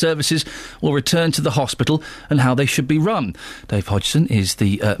about when services will return to the hospital and how they should be run. Dave Hodgson is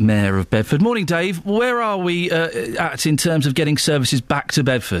the Mayor of Bedford. Morning, Dave. Where are we at in terms of getting services back to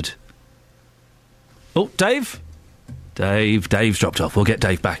Bedford? Oh, Dave? Dave's dropped off. We'll get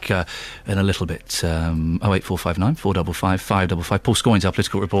Dave back in a little bit. 08459 455 555. Paul Scoynes, our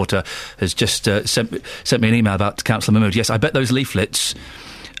political reporter, has just sent me an email about Councillor Mahmood. Yes, I bet those leaflets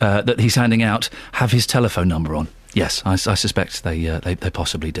that he's handing out have his telephone number on. Yes, I suspect they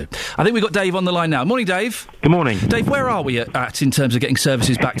possibly do. I think we've got Dave on the line now. Morning, Dave. Good morning. Dave, where are we at in terms of getting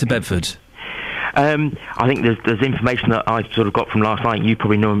services back to Bedford? I think there's information that I sort of got from last night, you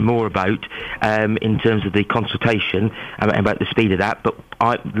probably know more about, in terms of the consultation about the speed of that, but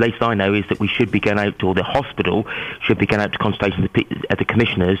least I know is that we should be going out, or the hospital should be going out to consultation at the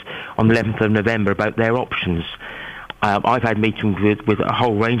commissioners on the 11th of November about their options. I've had meetings with a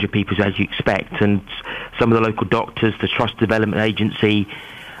whole range of people, as you expect, and some of the local doctors, the Trust Development Agency,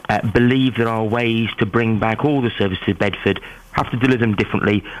 believe there are ways to bring back all the services to Bedford, have to deliver them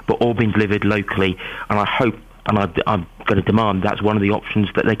differently, but all being delivered locally. And I hope, and I'm going to demand, that's one of the options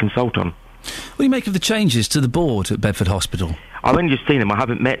that they consult on. What do you make of the changes to the board at Bedford Hospital? I've only just seen them. I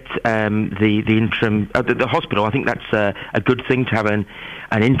haven't met the interim... the hospital, I think that's a good thing to have an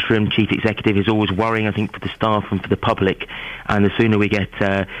interim chief executive is always worrying, I think, for the staff and for the public. And the sooner we get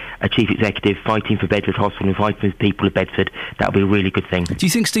a chief executive fighting for Bedford Hospital and fighting for the people of Bedford, that'll be a really good thing. Do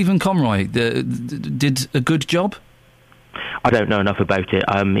you think Stephen Conroy did a good job? I don't know enough about it.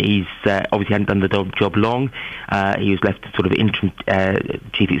 He's obviously hadn't done the job long. He was left sort of interim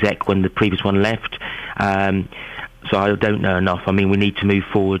chief exec when the previous one left. So I don't know enough. I mean, we need to move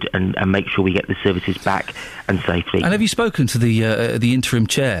forward and make sure we get the services back and safely. And have you spoken to the interim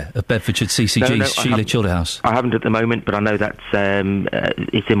chair of Bedfordshire CCG, No, Sheila Childerhouse? I haven't at the moment, but I know that's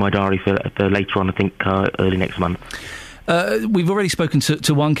it's in my diary for later on, I think, early next month. We've already spoken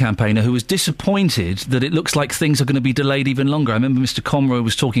to one campaigner who was disappointed that it looks like things are going to be delayed even longer. I remember Mr Conroy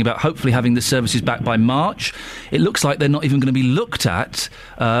was talking about hopefully having the services back by March. It looks like they're not even going to be looked at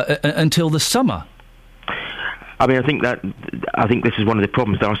until the summer. I mean, I think this is one of the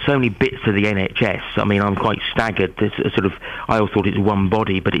problems. There are so many bits of the NHS. I mean, I'm quite staggered. There's I always thought it was one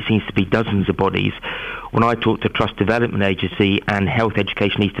body, but it seems to be dozens of bodies. When I talked to Trust Development Agency and Health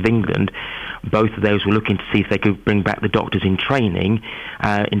Education East of England, both of those were looking to see if they could bring back the doctors in training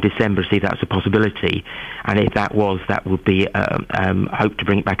in December, see if that's a possibility. And if that was, that would be hope to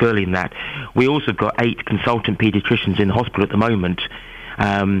bring it back early than that. We also have got 8 consultant paediatricians in the hospital at the moment,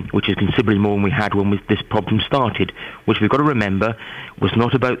 which is considerably more than we had when this problem started, which we've got to remember was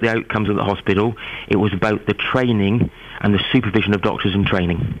not about the outcomes of the hospital, it was about the training and the supervision of doctors in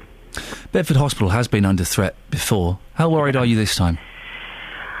training. Bedford Hospital has been under threat before. How worried are you this time?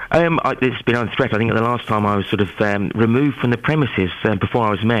 It's been under threat. I think the last time I was sort of removed from the premises before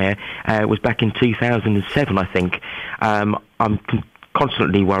I was mayor was back in 2007, I think. I'm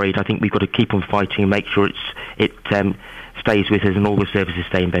constantly worried. I think we've got to keep on fighting and make sure it stays with us and all the services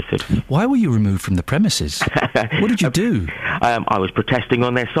stay in Bedford. Why were you removed from the premises? What did you do? I was protesting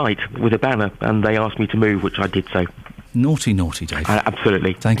on their site with a banner and they asked me to move, which I did so. Naughty, Dave.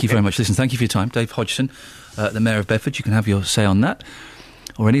 Absolutely. Thank you very much. Listen, thank you for your time. Dave Hodgson, the Mayor of Bedford. You can have your say on that,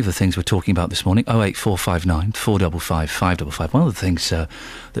 or any of the things we're talking about this morning. 08459 455 555. One of the things that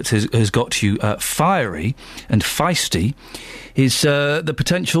has got you fiery and feisty is the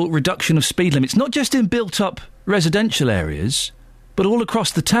potential reduction of speed limits, not just in built-up residential areas, but all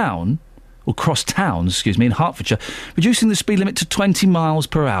across the town, or cross towns, in Hertfordshire, reducing the speed limit to 20 miles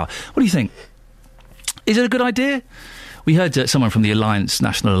per hour. What do you think? Is it a good idea? We heard someone from the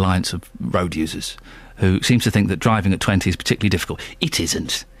National Alliance of Road Users, who seems to think that driving at 20 is particularly difficult. It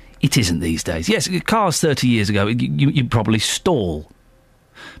isn't. It isn't these days. Yes, cars 30 years ago, you'd probably stall.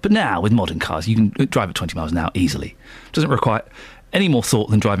 But now, with modern cars, you can drive at 20 miles an hour easily. Doesn't require any more thought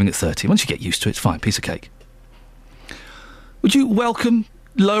than driving at 30. Once you get used to it, it's fine, piece of cake. Would you welcome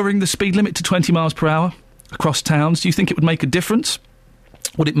lowering the speed limit to 20 miles per hour across towns? Do you think it would make a difference?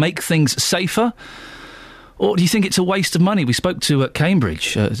 Would it make things safer? Or do you think it's a waste of money? We spoke to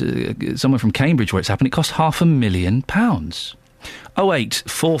Cambridge, someone from Cambridge where it's happened. It cost £500,000.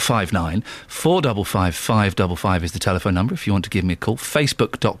 08459 455 555 is the telephone number if you want to give me a call.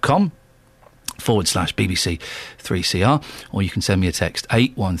 Facebook.com/BBC3CR, or you can send me a text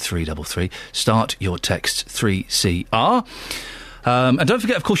 81333. Start your text 3CR. And don't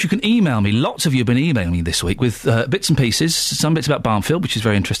forget, of course, you can email me. Lots of you have been emailing me this week with bits and pieces, some bits about Barnfield, which is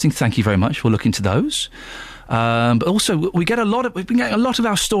very interesting. Thank you very much. We'll look into those. But also, we've been getting a lot of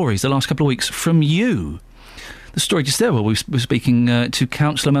our stories the last couple of weeks from you. The story just there where we were speaking to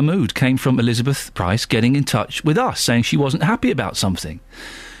Councillor Mahmood came from Elizabeth Price getting in touch with us, saying she wasn't happy about something.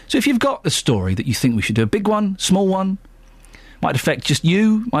 So if you've got a story that you think we should do, a big one, small one, might affect just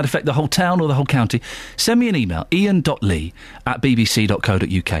you, might affect the whole town or the whole county, send me an email,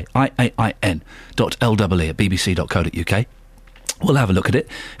 ian.lee@bbc.co.uk, ian.lee@bbc.co.uk. We'll have a look at it.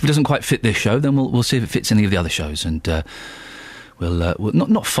 If it doesn't quite fit this show, then we'll see if it fits any of the other shows, and we'll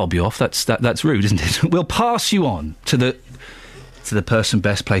not fob you off. That's rude, isn't it? We'll pass you on to the person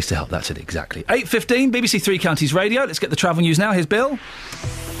best placed to help. That's it, exactly. 8:15, BBC Three Counties Radio. Let's get the travel news now. Here's Bill.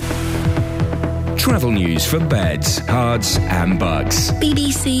 Travel news for beds, cards and bugs.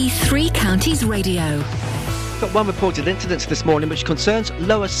 BBC Three Counties Radio. Got one reported incident this morning which concerns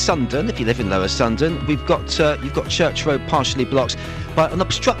Lower Sundon. If you live in Lower Sundon, you've got Church Road partially blocked by an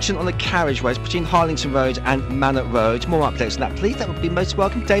obstruction on the carriageways between Harlington Road and Manor Road. More updates on that, please. That would be most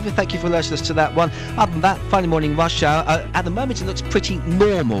welcome. David, thank you for alerting us to that one. Other than that, Friday morning rush hour. At the moment, it looks pretty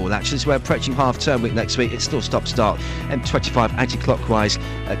normal, actually, as we're approaching half-term week next week. It's still stop-start. M25 anti-clockwise,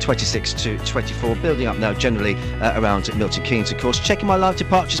 26 to 24. Building up now, generally around Milton Keynes, of course. Checking my live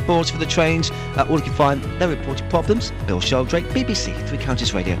departures boards for the trains. All you can find, no reported problems. Bill Sheldrake, BBC Three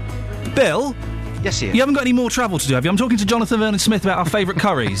Counties Radio. Bill? Yes, Ian. You haven't got any more travel to do, have you? I'm talking to Jonathan Vernon-Smith about our favourite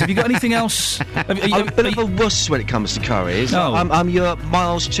curries. Have you got anything else? I'm a bit of a wuss when it comes to curries. Oh. I'm your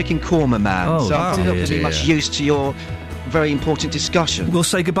Miles chicken korma man, Oh, so I'm not dear. really much used to your very important discussion. We'll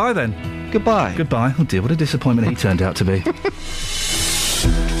say goodbye then. Goodbye. Goodbye. Oh dear, what a disappointment he turned out to be.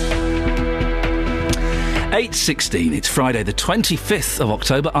 8:16. It's Friday, the 25th of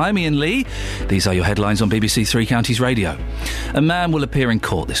October. I'm Iain Lee. These are your headlines on BBC Three Counties Radio. A man will appear in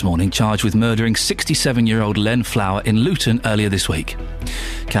court this morning charged with murdering 67-year-old Len Flower in Luton earlier this week.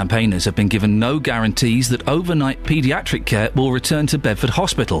 Campaigners have been given no guarantees that overnight paediatric care will return to Bedford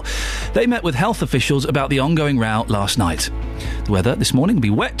Hospital. They met with health officials about the ongoing row last night. The weather this morning will be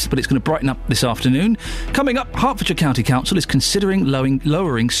wet, but it's going to brighten up this afternoon. Coming up, Hertfordshire County Council is considering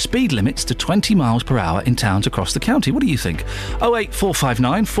lowering speed limits to 20 miles per hour in towns across the county. What do you think?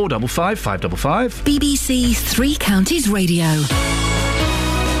 08459 455 555. BBC Three Counties Radio.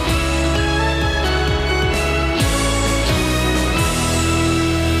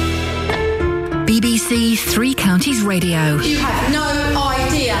 BBC Three Counties Radio. You have no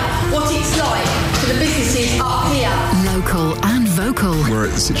idea what it's like for the businesses up here. Local and vocal. We're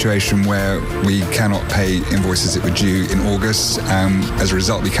at the situation where we cannot pay invoices that were due in August. As a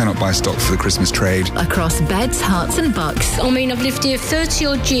result, we cannot buy stock for the Christmas trade. Across Beds, Herts and Bucks. I mean, I've lived here 30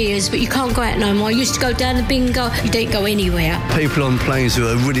 odd years, but you can't go out no more. I used to go down the bingo. You don't go anywhere. People on planes who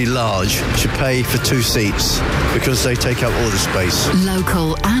are really large should pay for 2 seats because they take up all the space.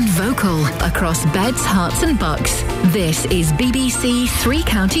 Local and vocal. Across Beds, Herts and Bucks. This is BBC Three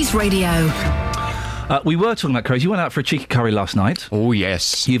Counties Radio. We were talking about curries. You went out for a cheeky curry last night. Oh,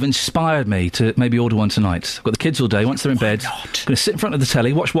 yes. You've inspired me to maybe order one tonight. I've got the kids all day. Once they're in bed, I'm going to sit in front of the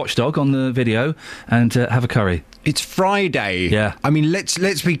telly, watch Watchdog on the video, and have a curry. It's Friday. Yeah. I mean,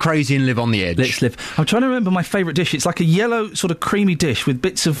 let's be crazy and live on the edge. Let's live. I'm trying to remember my favourite dish. It's like a yellow, sort of creamy dish with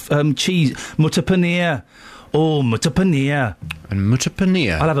bits of cheese. Mutter paneer. Oh, mutter paneer. And mutter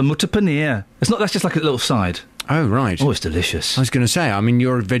paneer? I'll have a mutter paneer. That's just like a little side. Oh, right. Oh, it's delicious. I was going to say, I mean,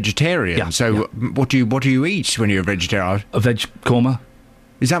 you're a vegetarian, yeah, so yeah. What do you eat when you're a vegetarian? A veg korma.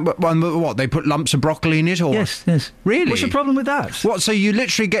 Is that what they put lumps of broccoli in it, or yes? Really? What's the problem with that? What? So you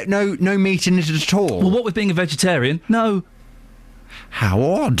literally get no meat in it at all? Well, what with being a vegetarian? No. How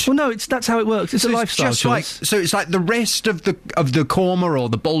odd. Well, no, that's how it works. It's a lifestyle just choice. So it's like the rest of the korma or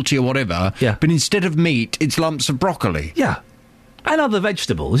the balti or whatever. Yeah. But instead of meat, it's lumps of broccoli. Yeah. And other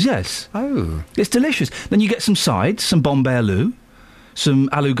vegetables, yes. Oh. It's delicious. Then you get some sides, some bombay aloo, some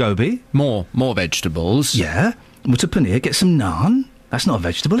aloo gobi. More vegetables. Yeah. Mutter paneer, get some naan. That's not a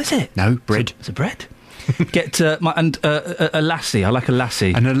vegetable, is it? No, bread. It's a bread. Get a lassi. I like a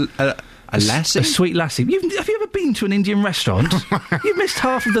lassi. And a lassi? A sweet lassi. Have you ever been to an Indian restaurant? You've missed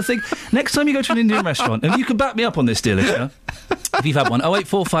half of the thing. Next time you go to an Indian restaurant, and you can back me up on this, dear listener, if you've had one,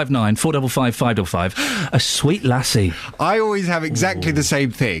 08459 455 555, a sweet lassi. I always have exactly the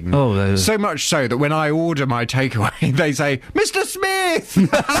same thing. Oh, so much so that when I order my takeaway, they say, Mr. Smith!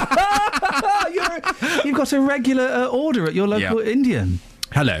 You've got a regular order at your local Indian.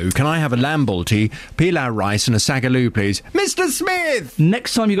 Hello, can I have a lamb balti, pilau rice and a sagaloo, please? Mr. Smith!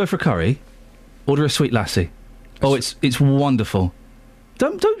 Next time you go for a curry, order a sweet lassi. Oh, it's wonderful.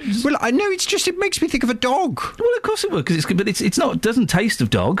 Don't. Well, I know, it makes me think of a dog. Well, of course it would, but it's not. It doesn't taste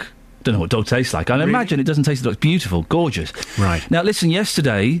of dog. Don't know what dog tastes like. I imagine it doesn't taste of dog. It's beautiful, gorgeous. Right. Now, listen,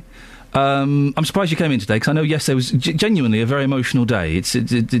 yesterday... I'm surprised you came in today, because I know yesterday was genuinely a very emotional day. It's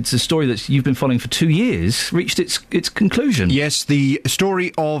a story that you've been following for 2 years, reached its conclusion. Yes, the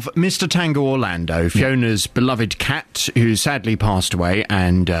story of Mr. Tango Orlando, Fiona's beloved cat, who sadly passed away,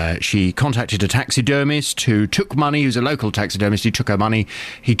 and she contacted a taxidermist who took money, who's a local taxidermist. He took her money,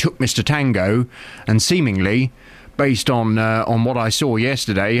 he took Mr. Tango, and seemingly... based on what I saw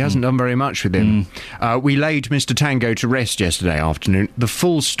yesterday, he hasn't done very much with him. We laid Mr. Tango to rest yesterday afternoon. The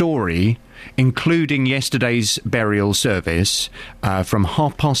full story, including yesterday's burial service, from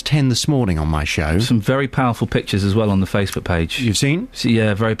 10:30 this morning on my show. Some very powerful pictures as well on the Facebook page. You've seen? So,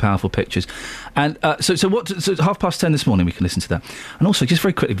 yeah, very powerful pictures. And so 10:30 this morning we can listen to that. And also, just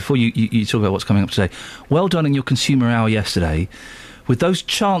very quickly, before you talk about what's coming up today, well done in your consumer hour yesterday with those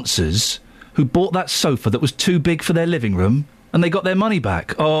chancers who bought that sofa that was too big for their living room, and they got their money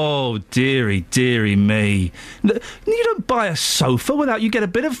back. Oh, dearie me. You don't buy a sofa without you get a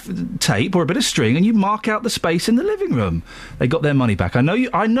bit of tape or a bit of string and you mark out the space in the living room. They got their money back. I know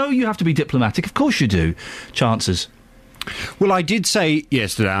you have to be diplomatic. Of course you do. Chances. Well, I did say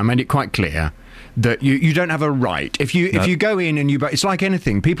yesterday, I made it quite clear, that you don't have a right. If you go in and it's like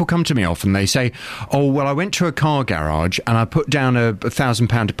anything. People come to me often, they say, oh, well, I went to a car garage and I put down a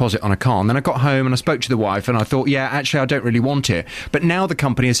 £1,000 deposit on a car, and then I got home and I spoke to the wife and I thought, yeah, actually, I don't really want it. But now the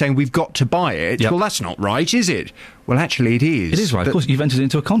company is saying, we've got to buy it. Well, that's not right, is it? Well, actually, it is. It is right. Of course, you've entered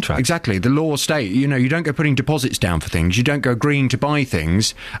into a contract. Exactly. The law state, you don't go putting deposits down for things. You don't go agreeing to buy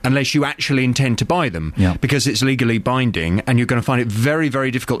things unless you actually intend to buy them, because it's legally binding, and you're going to find it very,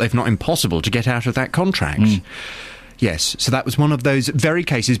 very difficult, if not impossible, to get out of that contract. Yes, so that was one of those very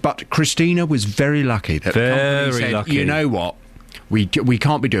cases, but Christina was very lucky. That the company said, lucky. You know what? We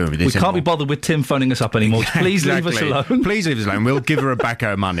can't be doing this. We can't be bothered with Tim phoning us up anymore. Please leave us alone. Please leave us alone. We'll give her back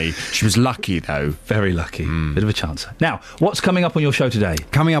her money. She was lucky, though. Very lucky. Bit of a chance. Now, what's coming up on your show today?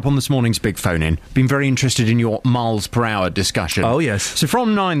 Coming up on this morning's Big Phone In. Been very interested in your miles per hour discussion. Oh, yes. So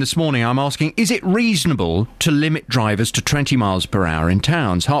from 9 this morning, I'm asking, is it reasonable to limit drivers to 20 miles per hour in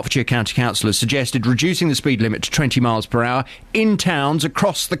towns? Hertfordshire County Council has suggested reducing the speed limit to 20 miles per hour in towns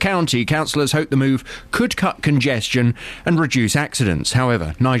across the county. Councillors hope the move could cut congestion and reduce accidents.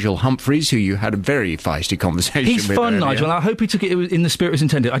 However, Nigel Humphreys, who you had a very feisty conversation with He's fun, earlier. Nigel. I hope he took it in the spirit it was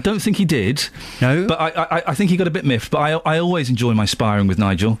intended. I don't think he did. No? But I think he got a bit miffed. But I always enjoy my sparring with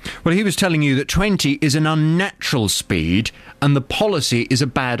Nigel. Well, he was telling you that 20 is an unnatural speed and the policy is a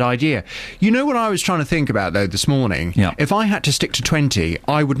bad idea. You know what I was trying to think about, though, this morning? Yeah. If I had to stick to 20,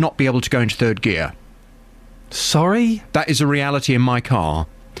 I would not be able to go into third gear. Sorry? That is a reality in my car.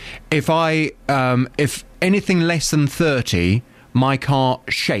 If anything less than 30... my car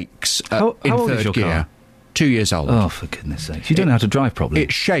shakes how in old third is your gear. Car? 2 years old. Oh, for goodness sake. You don't know how to drive properly.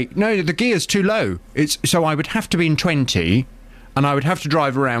 It shakes. No, the gear's too low. So I would have to be in 20, and I would have to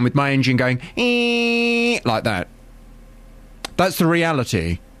drive around with my engine going, like that. That's the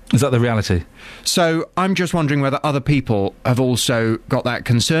reality. Is that the reality? So I'm just wondering whether other people have also got that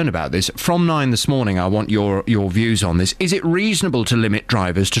concern about this. From 9 this morning, I want your views on this. Is it reasonable to limit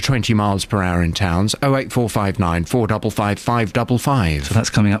drivers to 20 miles per hour in towns? 08459 455 555. So that's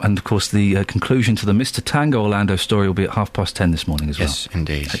coming up, and of course the conclusion to the Mr. Tango Orlando story will be at 10:30 this morning as well. Yes,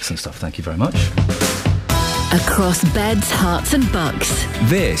 indeed. Excellent stuff. Thank you very much. Across beds, hearts and bucks.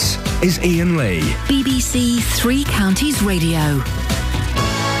 This is Iain Lee. BBC Three Counties Radio.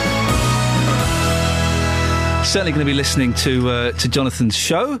 Certainly going to be listening to Jonathan's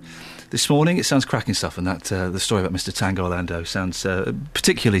show this morning. It sounds cracking stuff, and that the story about Mr. Tango Orlando sounds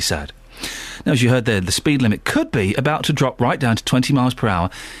particularly sad. Now, as you heard there, the speed limit could be about to drop right down to 20 miles per hour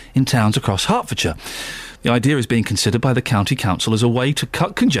in towns across Hertfordshire. The idea is being considered by the County Council as a way to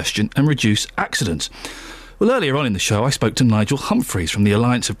cut congestion and reduce accidents. Well, earlier on in the show, I spoke to Nigel Humphreys from the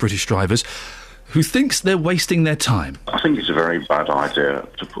Alliance of British Drivers, who thinks they're wasting their time. I think it's a very bad idea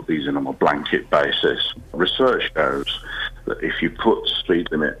to put these in on a blanket basis. Research shows that if you put speed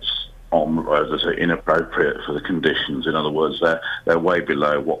limits on roads that are inappropriate for the conditions, in other words, they're way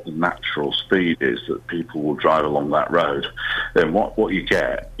below what the natural speed is that people will drive along that road, then what you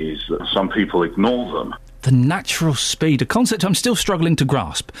get is that some people ignore them. The natural speed, a concept I'm still struggling to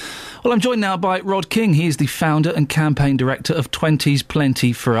grasp. Well, I'm joined now by Rod King. He is the founder and campaign director of 20's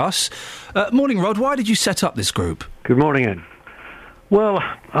Plenty for Us. Morning, Rod. Why did you set up this group? Good morning, Ian. Well,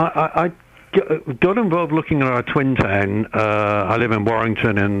 I got involved looking at our twin town. I live in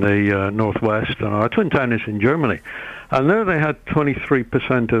Warrington in the northwest, and our twin town is in Germany. And there they had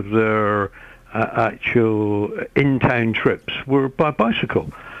 23% of their actual in-town trips were by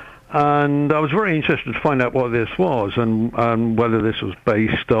bicycle. And I was very interested to find out what this was and whether this was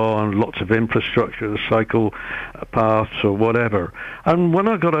based on lots of infrastructure, cycle paths or whatever. And when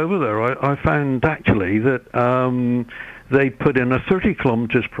I got over there, I found actually that they put in a 30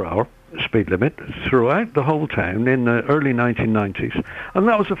 kilometres per hour speed limit throughout the whole town in the early 1990s. And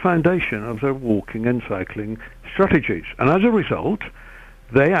that was the foundation of their walking and cycling strategies. And as a result,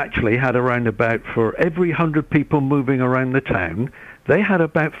 they actually had around about, for every 100 people moving around the town, they had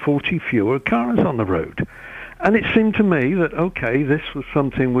about 40 fewer cars on the road. And it seemed to me that, OK, this was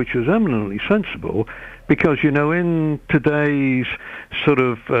something which was eminently sensible because, you know, in today's sort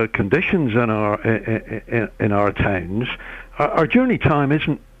of conditions in our towns, our journey time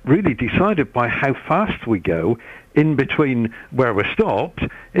isn't really decided by how fast we go in between where we're stopped.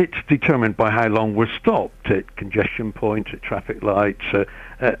 It's determined by how long we're stopped at congestion points, at traffic lights,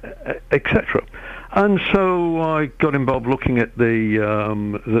 etc. And so I got involved looking at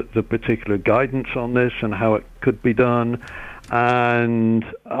the particular guidance on this and how it could be done. And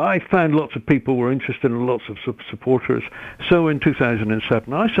I found lots of people were interested and lots of supporters. So in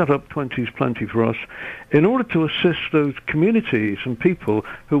 2007, I set up 20's Plenty for Us in order to assist those communities and people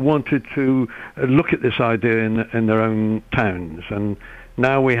who wanted to look at this idea in their own towns. And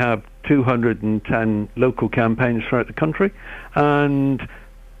Now we have 210 local campaigns throughout the country, and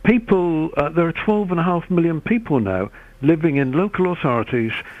people, there are 12.5 million people now living in local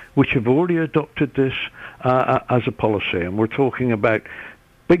authorities which have already adopted this as a policy, and we're talking about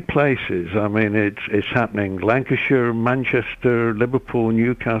big places. I mean, it's happening Lancashire, Manchester, Liverpool,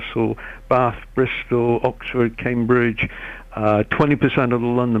 Newcastle, Bath, Bristol, Oxford, Cambridge, 20% of the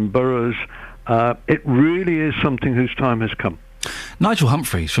London boroughs. It really is something whose time has come. Nigel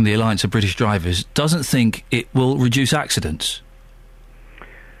Humphreys from the Alliance of British Drivers doesn't think it will reduce accidents.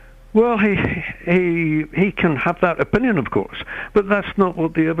 Well, he can have that opinion, of course, but that's not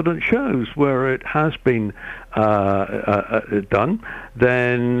what the evidence shows. Where it has been done,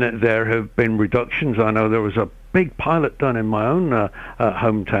 then there have been reductions. I know there was a big pilot done in my own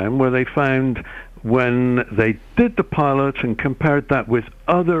hometown where they found, when they did the pilot and compared that with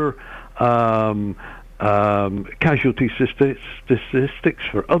other casualty statistics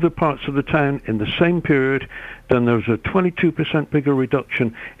for other parts of the town in the same period, then there was a 22% bigger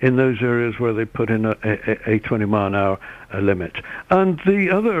reduction in those areas where they put in a 20 mile an hour limit. And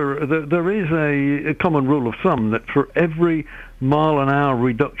there is a common rule of thumb that for every mile an hour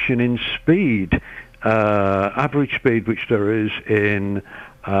reduction in speed, average speed, which there is in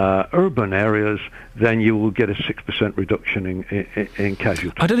urban areas, then you will get a 6% reduction in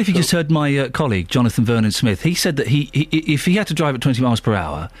casualties. I don't know if you just heard my colleague, Jonathan Vernon-Smith. He said that if he had to drive at 20 miles per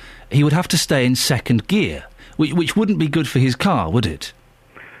hour, he would have to stay in second gear, which wouldn't be good for his car, would it?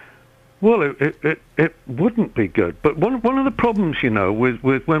 Well, it wouldn't be good. But one of the problems,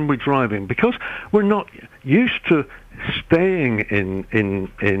 with when we're driving, because we're not used to staying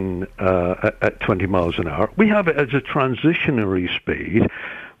at 20 miles an hour, we have it as a transitionary speed.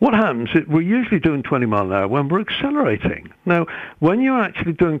 What happens is we're usually doing 20 mile an hour when we're accelerating. Now, when you're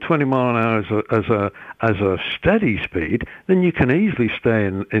actually doing 20 mile an hour as a steady speed, then you can easily stay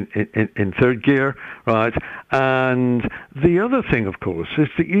in third gear, right? And the other thing, of course, is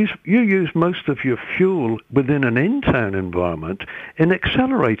that you use most of your fuel within an in-town environment in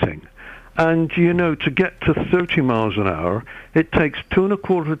accelerating. And, to get to 30 miles an hour, it takes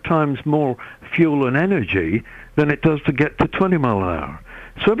 2.25 times more fuel and energy than it does to get to 20 mile an hour.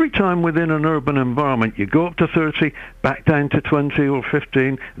 So every time within an urban environment you go up to 30, back down to 20 or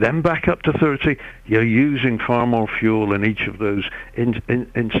 15, then back up to 30, you're using far more fuel in each of those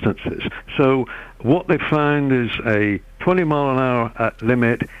instances. So what they found is a 20 mile an hour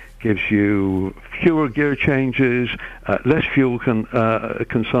limit gives you fewer gear changes, less fuel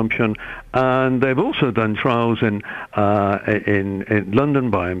consumption, and they've also done trials in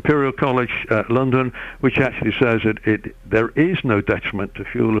London by Imperial College London, which actually says there is no detriment to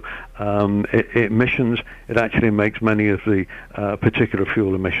fuel emissions. It actually makes many of the particular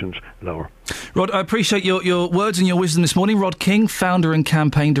fuel emissions lower. Rod, I appreciate your words and your wisdom this morning. Rod King, founder and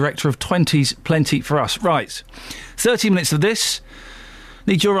campaign director of 20's Plenty for Us. Right, 30 minutes of this.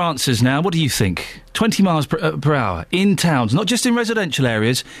 Need your answers now. What do you think? 20 miles per hour in towns, not just in residential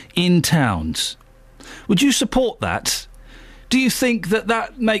areas, in towns. Would you support that? Do you think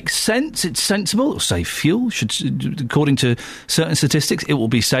that makes sense? It's sensible? It'll save fuel. According to certain statistics, it will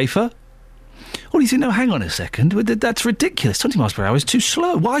be safer. Or do you think, no, hang on a second, that's ridiculous. 20 miles per hour is too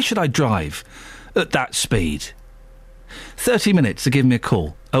slow. Why should I drive at that speed? 30 minutes to give me a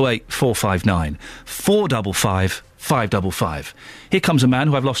call. 08459 455 555. Here comes a man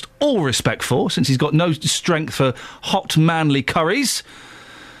who I've lost all respect for, since he's got no strength for hot, manly curries.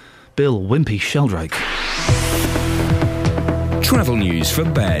 Bill Wimpy Sheldrake. Travel news for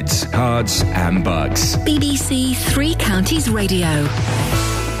beds, cards and bugs. BBC Three Counties Radio.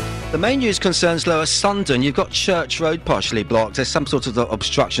 The main news concerns Lower Sundon. You've got Church Road partially blocked. There's some sort of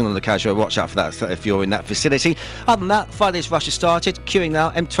obstruction on the carriage road. Watch out for that if you're in that vicinity. Other than that, Friday's rush has started. Queuing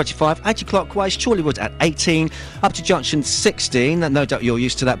now, M25 anti-clockwise, Chorleywood at 18, up to junction 16. No doubt you're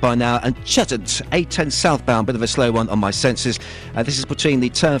used to that by now. And Chetton, A10 southbound, bit of a slow one on my senses. This is between the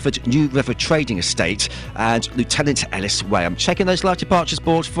Turnford New River Trading Estate and Lieutenant Ellis Way. I'm checking those live departures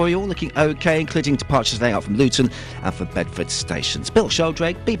boards for you, all looking OK, including departures laying out from Luton and from Bedford stations. Bill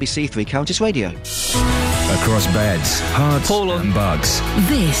Sheldrake, BBC Three Counties Radio. Across beds, hearts and bugs.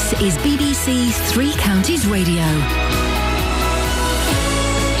 This is BBC Three Counties Radio.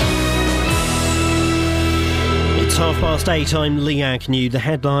 8:30, I'm Lee Agnew. The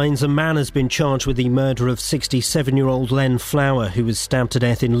headlines: a man has been charged with the murder of 67-year-old Len Flower, who was stabbed to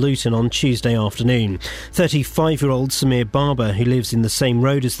death in Luton on Tuesday afternoon. 35-year-old Samir Barber, who lives in the same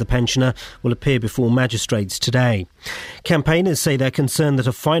road as the pensioner, will appear before magistrates today. Campaigners say they're concerned that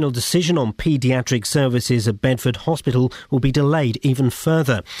a final decision on paediatric services at Bedford Hospital will be delayed even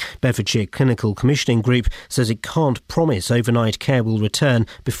further. Bedfordshire Clinical Commissioning Group says it can't promise overnight care will return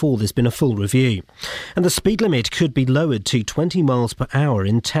before there's been a full review. And the speed limit could be lowered to 20 miles per hour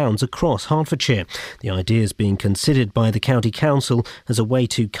in towns across Hertfordshire. The idea is being considered by the County Council as a way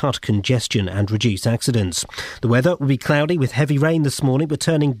to cut congestion and reduce accidents. The weather will be cloudy with heavy rain this morning, but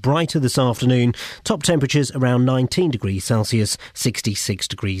turning brighter this afternoon. Top temperatures around 19 degrees Celsius, 66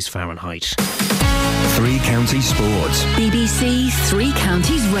 degrees Fahrenheit. Three Counties Sports. BBC Three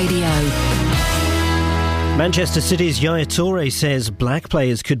Counties Radio. Manchester City's Yaya Toure says black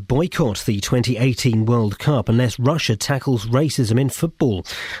players could boycott the 2018 World Cup unless Russia tackles racism in football.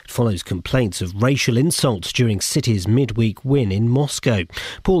 It follows complaints of racial insults during City's midweek win in Moscow.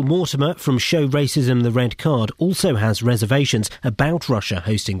 Paul Mortimer from Show Racism the Red Card also has reservations about Russia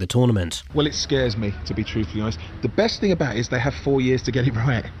hosting the tournament. Well, it scares me, to be truthfully honest. The best thing about it is they have 4 years to get it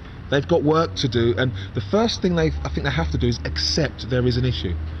right. They've got work to do, and the first thing I think they have to do is accept there is an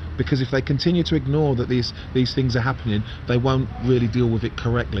issue. Because if they continue to ignore that these things are happening, they won't really deal with it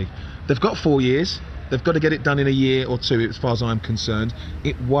correctly. They've got 4 years. They've got to get it done in a year or two, as far as I'm concerned.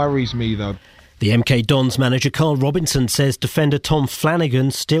 It worries me, though. The MK Dons manager Carl Robinson says defender Tom Flanagan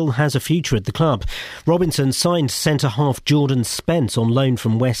still has a future at the club. Robinson signed centre-half Jordan Spence on loan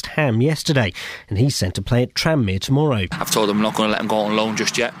from West Ham yesterday, and he's set to play at Tranmere tomorrow. I've told him I'm not going to let him go on loan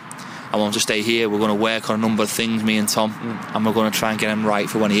just yet. I want to stay here. We're going to work on a number of things, me and Tom, and we're going to try and get him right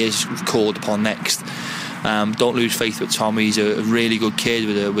for when he is called upon next. Don't lose faith with Tom. He's a really good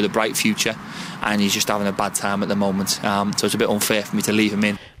kid with a bright future, and he's just having a bad time at the moment. So it's a bit unfair for me to leave him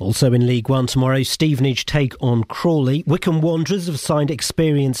in. Also in League One tomorrow, Stevenage take on Crawley. Wycombe Wanderers have signed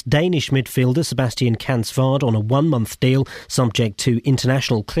experienced Danish midfielder Sebastian Kansvard on a 1-month deal, subject to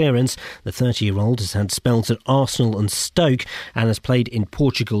international clearance. The 30-year-old has had spells at Arsenal and Stoke and has played in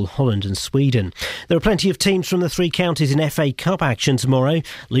Portugal, Holland and Sweden. There are plenty of teams from the three counties in FA Cup action tomorrow.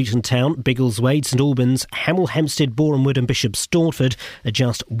 Luton Town, Biggleswade, St Albans, Hemel Hempstead, Borehamwood and Bishop Stortford are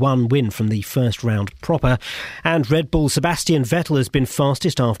just one win from the first round proper. And Red Bull Sebastian Vettel has been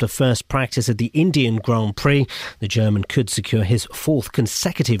fastest after first practice at the Indian Grand Prix. The German could secure his fourth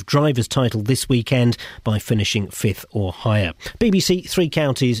consecutive driver's title this weekend by finishing fifth or higher. BBC Three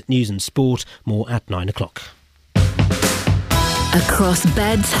Counties News and Sport, more at 9 o'clock. Across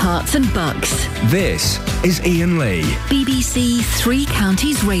beds, hearts and bucks. This is Iain Lee. BBC Three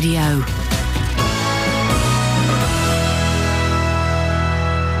Counties Radio.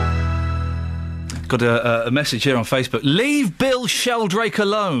 Got a message here on Facebook. Leave Bill Sheldrake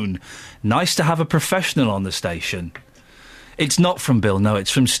alone. Nice to have a professional on the station. It's not from Bill, no, it's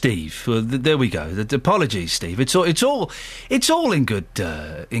from Steve. Well, there we go. Apologies, Steve. It's all in good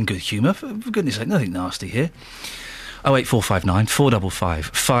humour. For goodness sake, nothing nasty here. 08459 455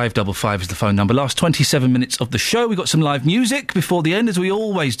 555 is the phone number. Last 27 minutes of the show. We've got some live music before the end, as we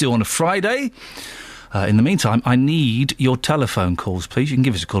always do on a Friday. In the meantime, I need your telephone calls, please. You can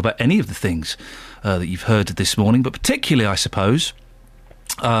give us a call about any of the things that you've heard this morning, but particularly, I suppose,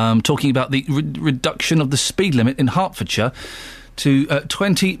 talking about the reduction of the speed limit in Hertfordshire to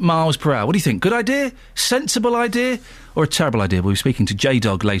 20 miles per hour. What do you think? Good idea? Sensible idea? Or a terrible idea? We'll be speaking to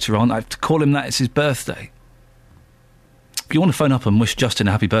J-Dog later on. I have to call him that. It's his birthday. If you want to phone up and wish Justin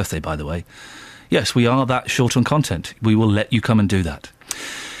a happy birthday, by the way, yes, we are that short on content. We will let you come and do that.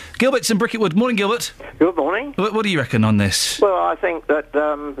 Gilbert's in Bricketwood. Morning, Gilbert. Good morning. What do you reckon on this? Well, I think that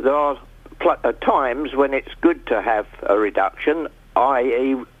there are times when it's good to have a reduction,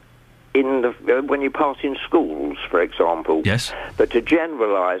 i.e. when you pass in schools, for example. Yes. But to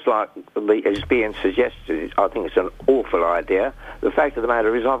generalise, like is being suggested, I think it's an awful idea. The fact of the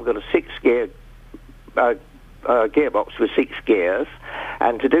matter is I've got a 6-gear gearbox with 6 gears,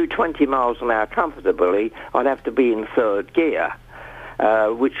 and to do 20 miles an hour comfortably, I'd have to be in 3rd gear.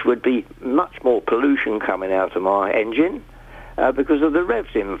 Which would be much more pollution coming out of my engine because of the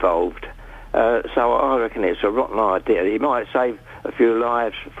revs involved. So I reckon it's a rotten idea. It might save a few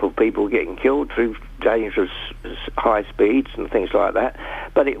lives for people getting killed through dangerous high speeds and things like that,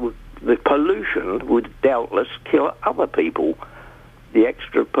 but the pollution would doubtless kill other people. The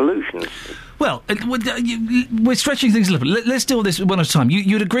extra pollution. Well, we're stretching things a little bit. Let's deal with this one at a time.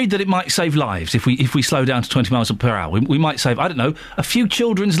 You'd agreed that it might save lives if we slow down to 20 miles per hour. We might save, I don't know, a few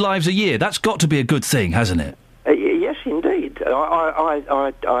children's lives a year. That's got to be a good thing, hasn't it? Yes, indeed.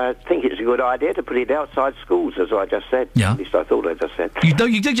 I think it's a good idea to put it outside schools, as I just said. Yeah. At least I thought I just said. You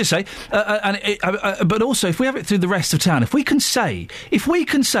did just say, but also if we have it through the rest of town, if we can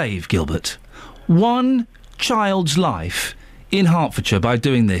save, Gilbert, one child's life in Hertfordshire by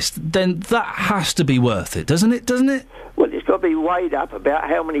doing this, then that has to be worth it, doesn't it? Well, it's got to be weighed up about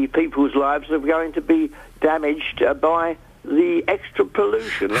how many people's lives are going to be damaged by the extra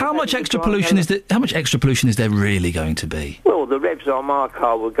pollution. How much extra pollution is there really going to be? Well, the revs on my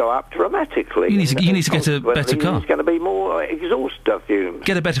car will go up dramatically. You need to get a better car. There's going to be more exhaust fumes.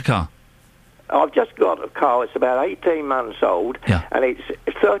 Get a better car. I've just got a car. It's about 18 months old, and it's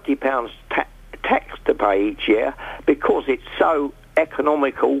 £30 tax to pay each year because it's so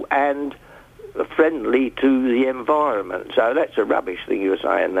economical and friendly to the environment. So that's a rubbish thing you were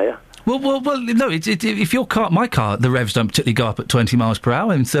saying there. Well, no. If my car, the revs don't particularly go up at 20 miles per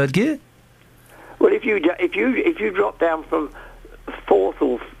hour in third gear. Well, if you drop down from fourth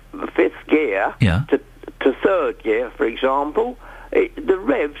or fifth gear to third gear, for example, the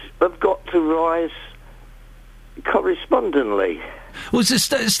revs have got to rise correspondingly. Well,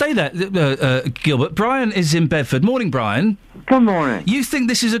 stay there, Gilbert. Brian is in Bedford. Morning, Brian. Good morning. You think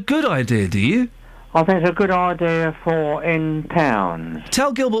this is a good idea, do you? I think it's a good idea for in towns.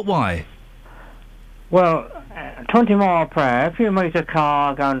 Tell Gilbert why. Well, 20 mile per hour, if you meet a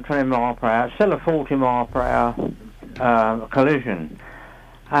car going 20 mile per hour, it's still a 40 mile per hour collision.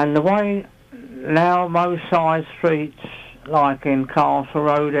 And the way now most side streets, like in Castle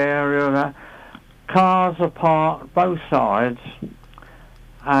Road area, cars are parked both sides,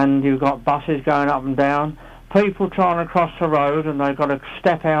 and you've got buses going up and down, people trying to cross the road, and they've got to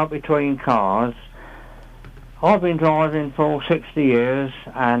step out between cars. I've been driving for 60 years,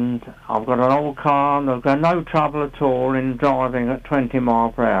 and I've got an old car, and I've got no trouble at all in driving at 20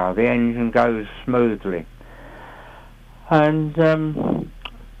 mile per hour. The engine goes smoothly. And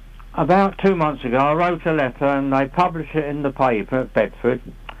about 2 months ago, I wrote a letter, and they published it in the paper at Bedford,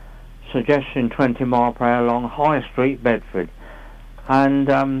 suggesting 20 mile per hour along High Street, Bedford. And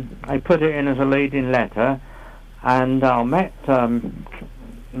they put it in as a leading letter, and I met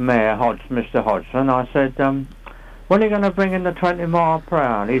Mayor Mr. Hodgson. I said, when are you going to bring in the 20 mile per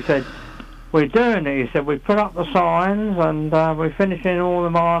hour? And he said, we're doing it. He said, we put up the signs, and we're finishing all the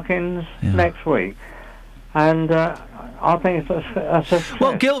markings next week. And I think it's a success.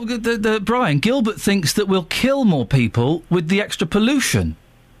 Well, Brian, Gilbert thinks that we'll kill more people with the extra pollution.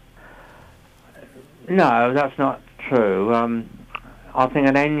 No, that's not true. I think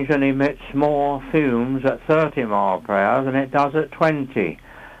an engine emits more fumes at 30 mile per hour than it does at 20,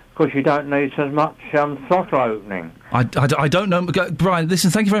 because you don't need as much throttle opening. I don't know. Brian,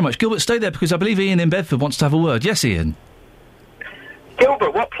 listen, thank you very much. Gilbert, stay there, because I believe Iain in Bedford wants to have a word. Yes, Iain?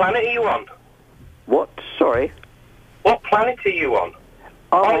 Gilbert, what planet are you on? What? Sorry? What planet are you on?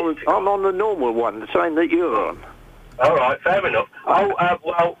 I'm on the normal one, the same that you're on. All right, fair enough.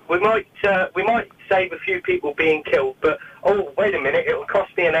 Well, we might save a few people being killed, but wait a minute, it'll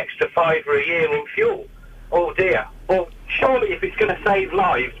cost me an extra £5 a year in fuel. Oh dear. Well, surely if it's going to save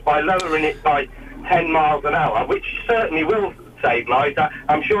lives by lowering it by 10 miles an hour, which certainly will save lives,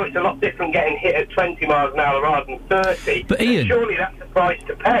 I'm sure it's a lot different getting hit at 20 miles an hour rather than 30. But Iain, surely that's the price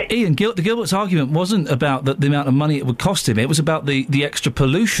to pay. Iain, Gilbert's argument wasn't about the amount of money it would cost him. It was about the extra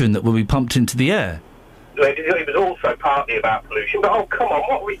pollution that will be pumped into the air. It was also partly about pollution, but come on,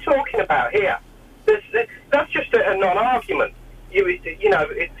 what are we talking about here? That's just a non-argument. You know,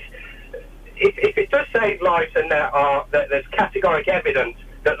 if it does save lives, and there's categoric evidence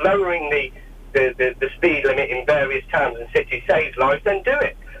that lowering the speed limit in various towns and cities saves lives, then do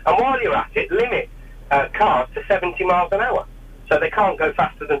it. And while you're at it, limit cars to 70 miles an hour, so they can't go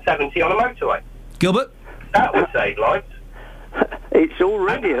faster than 70 on a motorway. Gilbert? That would save lives. It's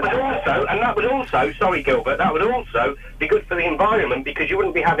already... That would also, sorry Gilbert, that would also be good for the environment, because you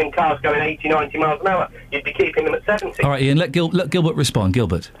wouldn't be having cars going 80, 90 miles an hour. You'd be keeping them at 70. All right, Iain, let Gilbert respond.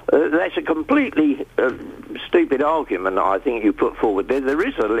 Gilbert. That's a completely stupid argument I think you put forward there. There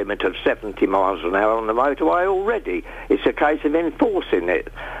is a limit of 70 miles an hour on the motorway already. It's a case of enforcing it.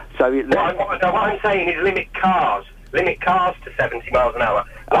 So what I'm saying is limit cars to 70 miles an hour.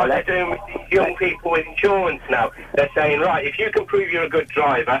 Like they're doing with these young people with insurance now. They're saying, right, if you can prove you're a good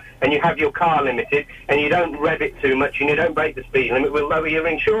driver and you have your car limited and you don't rev it too much and you don't break the speed limit, we'll lower your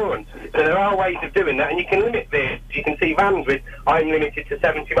insurance. So there are ways of doing that, and you can limit this. You can see vans with I'm limited to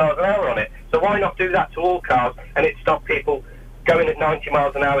 70 miles an hour on it. So why not do that to all cars, and it stop people going at 90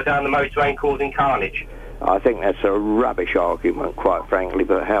 miles an hour down the motorway and causing carnage? I think that's a rubbish argument, quite frankly,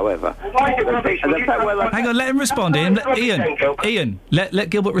 but however... Why is it rubbish? Hang on, let him respond, Iain. Iain, let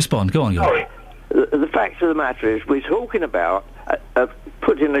Gilbert respond. Go on, Gilbert. Sorry. the fact of the matter is we're talking about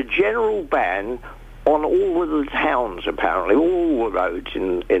putting a general ban on all of the towns, apparently, all the roads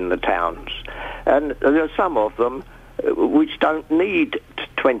in the towns. And there are some of them which don't need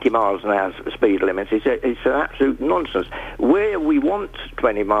 20 miles an hour speed limits. It's an absolute nonsense. Where we want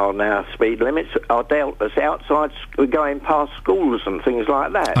 20 mile an hour speed limits are dealt us outside, going past schools and things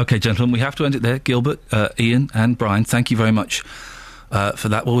like that. OK, gentlemen, we have to end it there. Gilbert, Iain and Brian, thank you very much for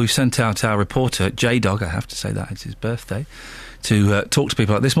that. Well, we've sent out our reporter, J-Dog, I have to say that, it's his birthday, to talk to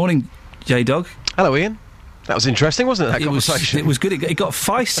people like this. Morning, J-Dog. Hello, Iain. That was interesting, wasn't it, that conversation? It was good. It got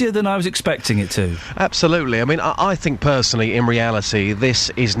feistier than I was expecting it to. Absolutely. I mean, I think personally, in reality,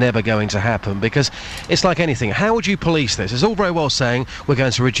 this is never going to happen because it's like anything. How would you police this? It's all very well saying we're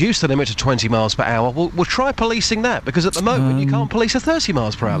going to reduce the limit to 20 miles per hour. We'll try policing that because at the moment you can't police a 30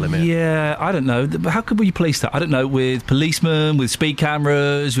 miles per hour limit. Yeah, I don't know. How could we police that? I don't know, with policemen, with speed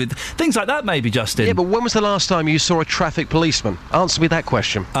cameras, with things like that maybe, Justin. Yeah, but when was the last time you saw a traffic policeman? Answer me that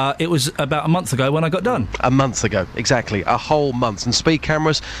question. It was about a month ago when I got done. A month ago, exactly, a whole month. And speed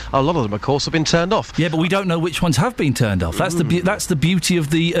cameras, a lot of them, of course, have been turned off. Yeah, but we don't know which ones have been turned off. That's the beauty of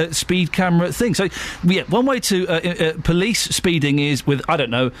the speed camera thing. So, yeah, one way to police speeding is with, I don't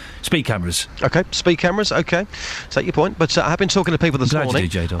know, speed cameras. OK, speed cameras, OK. Take your point. But I have been talking to people this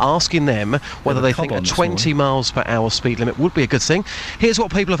morning, asking them whether they think a 20 miles per hour speed limit would be a good thing. Here's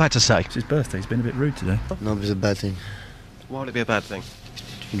what people have had to say. It's his birthday. He's been a bit rude today. No, it's a bad thing. Why would it be a bad thing?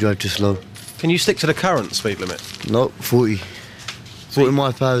 You drive too slow. Can you stick to the current speed limit? No, 40. 40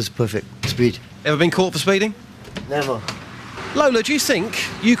 miles per hour is perfect speed. Ever been caught for speeding? Never. Lola, do you think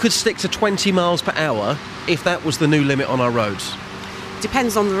you could stick to 20 miles per hour if that was the new limit on our roads?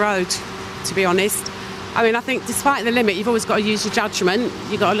 Depends on the road, to be honest. I mean, I think despite the limit, you've always got to use your judgment.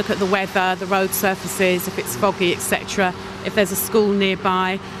 You've got to look at the weather, the road surfaces, if it's foggy, etc., if there's a school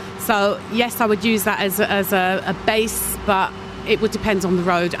nearby. So, yes, I would use that as a base, but it would depend on the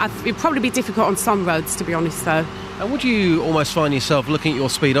road. It would probably be difficult on some roads, to be honest, though. And would you almost find yourself looking at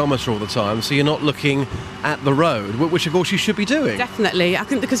your speedometer all the time, so you're not looking at the road, which, of course, you should be doing? Definitely. I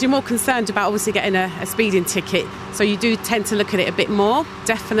think because you're more concerned about, obviously, getting a speeding ticket, so you do tend to look at it a bit more,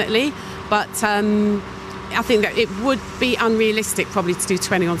 definitely. But I think that it would be unrealistic, probably, to do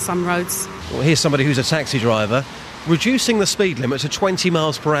 20 on some roads. Well, here's somebody who's a taxi driver. Reducing the speed limit to 20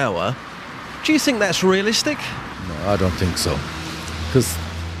 miles per hour, do you think that's realistic? No, I don't think so. Because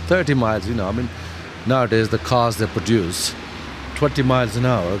 30 miles, I mean, nowadays the cars they produce, 20 miles an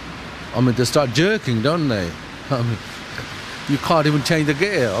hour, I mean, they start jerking, don't they? I mean, you can't even change the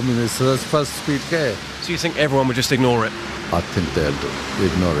gear. I mean, it's the first speed gear. So you think everyone would just ignore it? I think they'll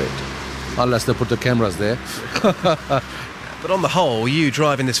ignore it. Unless they put the cameras there. But on the whole, you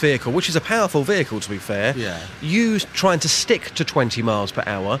driving this vehicle, which is a powerful vehicle, to be fair, you trying to stick to 20 miles per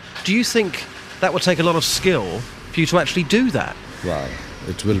hour, do you think that would take a lot of skill for you to actually do that? Well,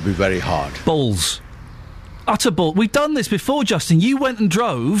 it will be very hard. Balls. Utter ball. We've done this before, Justin. You went and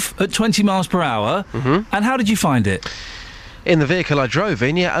drove at 20 miles per hour, and how did you find it? In the vehicle I drove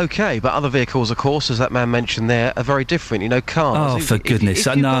in, yeah, OK. But other vehicles, of course, as that man mentioned there, are very different. Cars. Oh, for goodness,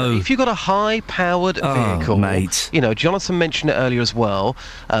 I know. If you've got a high-powered vehicle... mate. Jonathan mentioned it earlier as well.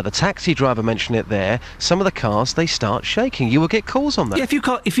 The taxi driver mentioned it there. Some of the cars, they start shaking. You will get calls on that. Yeah, if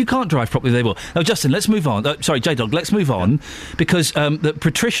you can't drive properly, they will. Now, Justin, let's move on. Sorry, J-Dog, let's move on, because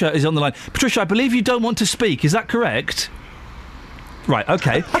Patricia is on the line. Patricia, I believe you don't want to speak. Is that correct? Right,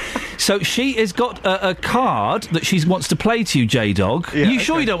 OK. So she has got a card that she wants to play to you, J-Dog. Yeah, Are you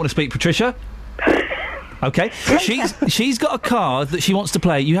sure you don't want to speak, Patricia? OK. She's got a card that she wants to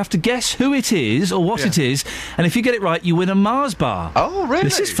play. You have to guess who it is or what it is, and if you get it right, you win a Mars bar. Oh, really?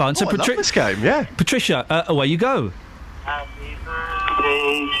 This is fun. I love this game, yeah. Patricia, away you go. Happy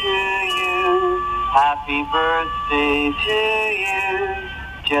birthday to you. Happy birthday to you.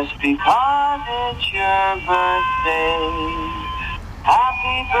 Just because it's your birthday.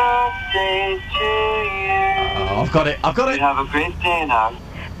 Happy birthday to you. Oh, I've got it. Have a great day now.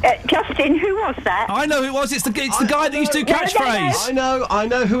 Justin, who was that? I know who it was. It's the guy that used to do catchphrase. I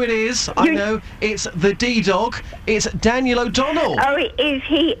know who it is. I know. It's the D-Dog. It's Daniel O'Donnell. Oh, it is.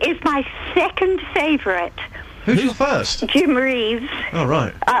 He is my second favourite. Who's your first? Jim Reeves. Oh,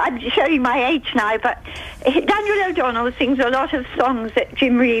 right. I'm showing my age now, but Daniel O'Donnell sings a lot of songs that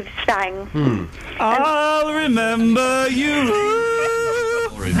Jim Reeves sang. I'll remember you.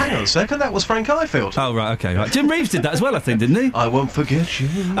 Hang on a second, that was Frank Ifield. Oh, right, OK, right. Jim Reeves did that as well, I think, didn't he? I won't forget you.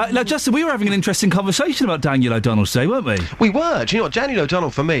 Now, Justin, we were having an interesting conversation about Daniel O'Donnell today, weren't we? We were. Do you know what? Daniel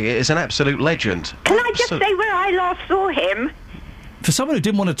O'Donnell, for me, is an absolute legend. Can I just say where I last saw him? For someone who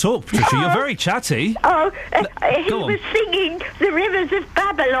didn't want to talk, Patricia, you're very chatty. He was singing The Rivers of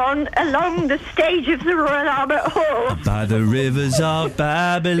Babylon along the stage of the Royal Albert Hall. By the rivers of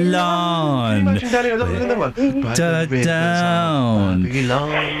Babylon. Down.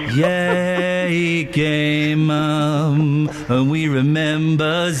 Yeah, he came and we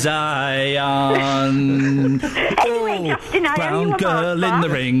remember Zion. Brown girl in the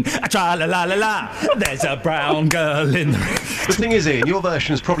ring. Tra-la-la-la-la. There's a brown girl in the ring. The thing is, Ian, your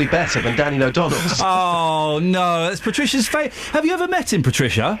version is probably better than Danny O'Donnell's. Oh, no, that's Patricia's favourite. Have you ever met him,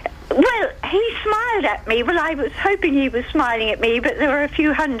 Patricia? Well, he smiled at me. Well, I was hoping he was smiling at me, but there were a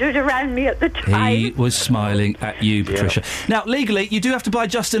few hundred around me at the time. He was smiling at you, Patricia. Now, legally, you do have to buy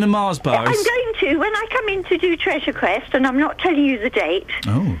Justin a Mars bar. I'm going to. When I come in to do Treasure Quest, and I'm not telling you the date,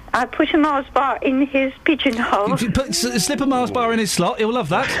 I put a Mars bar in his pigeonhole. Slip a Mars bar in his slot. He'll love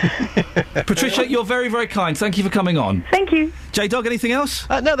that. Patricia, you're very, very kind. Thank you for coming on. Thank you. J-Dog, anything else?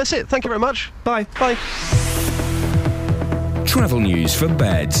 No, that's it. Thank you very much. Bye. Bye. Travel news for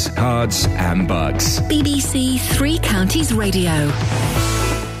beds, cards and bugs. BBC Three Counties Radio.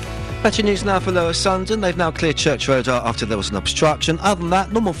 Better news now for Lower Sundon. They've now cleared Church Road after there was an obstruction. Other than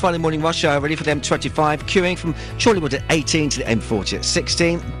that, normal Friday morning rush hour ready for the M25, queuing from Chorleywood at 18 to the M40 at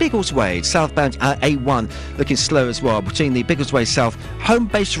 16. Biggleswade, southbound A1, looking slow as well between the Biggleswade South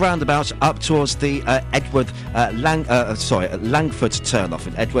home-based roundabout up towards the Langford turn-off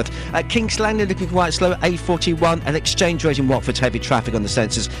in Edworth. King's Langley looking quite slow, A41, and Exchange Road in Watford, heavy traffic on the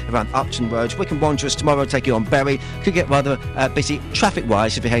sensors around Upton Road. Wycombe Wanderers tomorrow taking on Bury. Could get rather busy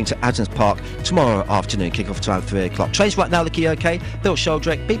traffic-wise if you're heading to Adams Park tomorrow afternoon, kick-off time 3 o'clock. Trains right now looking okay. Bill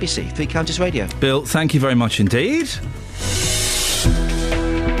Sheldrake, BBC Three Counties Radio. Bill, thank you very much indeed.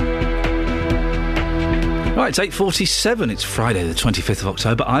 Right, it's 8:47. It's Friday the 25th of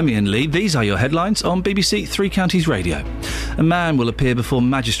October. I'm Iain Lee. These are your headlines on BBC Three Counties Radio. A man will appear before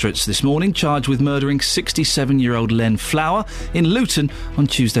magistrates this morning charged with murdering 67-year-old Len Flower in Luton on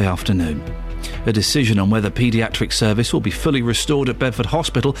Tuesday afternoon. A decision on whether paediatric service will be fully restored at Bedford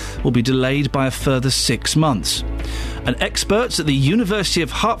Hospital will be delayed by a further 6 months. And experts at the University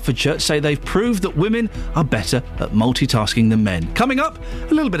of Hertfordshire say they've proved that women are better at multitasking than men. Coming up,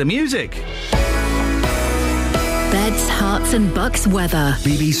 a little bit of music. Beds, Hearts and Bucks weather.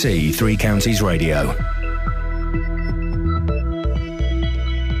 BBC Three Counties Radio.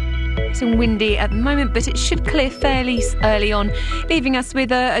 And windy at the moment, but it should clear fairly early on, leaving us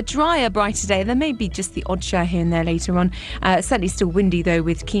with a drier, brighter day. There may be just the odd shower here and there later on. Certainly still windy though,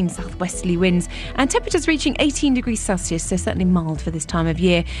 with keen southwesterly winds, and temperatures reaching 18 degrees Celsius, so certainly mild for this time of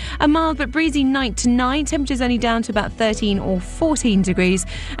year. A mild but breezy night tonight, temperatures only down to about 13 or 14 degrees,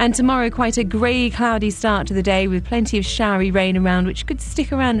 and tomorrow quite a grey, cloudy start to the day with plenty of showery rain around, which could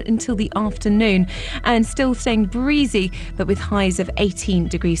stick around until the afternoon, and still staying breezy but with highs of 18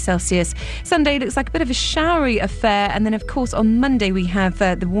 degrees Celsius. Sunday looks like a bit of a showery affair, and then of course on Monday we have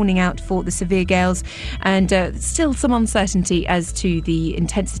the warning out for the severe gales, and still some uncertainty as to the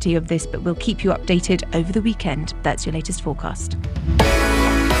intensity of this, but we'll keep you updated over the weekend. That's your latest forecast.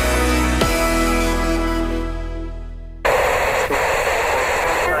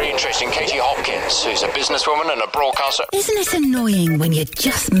 Interesting. Katie Hopkins, who's a businesswoman and a broadcaster. Isn't it annoying when you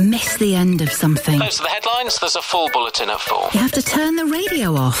just miss the end of something? Those are the headlines. There's a full bulletin at 4. You have to turn the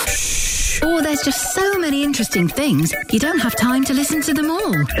radio off. Or there's just so many interesting things, you don't have time to listen to them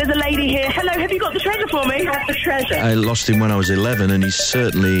all. There's a lady here. Hello, have you got the treasure for me? I have the treasure. I lost him when I was 11 and he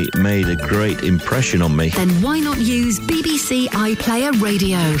certainly made a great impression on me. Then why not use BBC iPlayer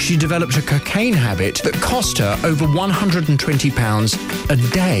Radio? She developed a cocaine habit that cost her over £120 a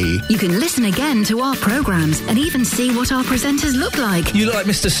day. You can listen again to our programmes and even see what our presenters look like. You look like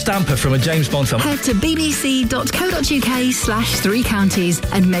Mr. Stamper from a James Bond film. Head to bbc.co.uk/Three Counties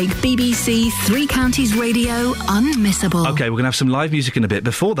and make BBC Three Counties Radio unmissable. OK, we're going to have some live music in a bit.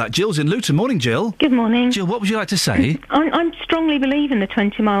 Before that, Jill's in Luton. Morning, Jill. Good morning. Jill, what would you like to say? I strongly believe in the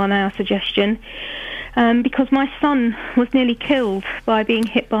 20 mile an hour suggestion because my son was nearly killed by being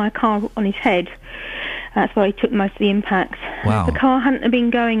hit by a car on his head. That's why he took most of the impact. Wow. If the car hadn't been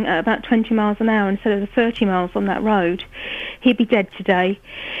going at about 20 miles an hour instead of the 30 miles on that road, he'd be dead today.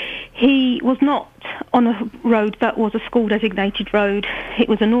 He was not on a road that was a school-designated road. It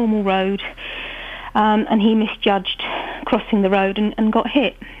was a normal road, and he misjudged crossing the road and got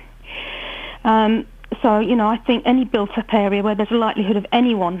hit. So, you know, I think any built-up area where there's a likelihood of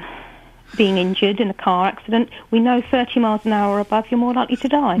anyone being injured in a car accident, we know 30 miles an hour or above, you're more likely to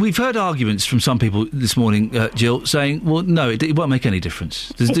die. We've heard arguments from some people this morning, Jill, saying, well, no, it won't make any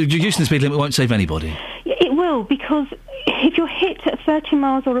difference. Reducing the speed limit won't save anybody. It will, because if you're hit at 30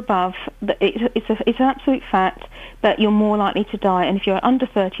 miles or above, it's an absolute fact that you're more likely to die, and if you're under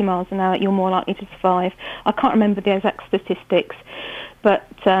 30 miles an hour, you're more likely to survive. I can't remember the exact statistics, but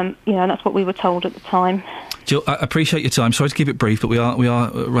that's what we were told at the time. Jill, I appreciate your time. Sorry to keep it brief, but we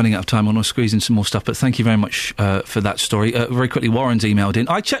are running out of time. I want to squeeze in some more stuff, but thank you very much for that story. Very quickly, Warren's emailed in.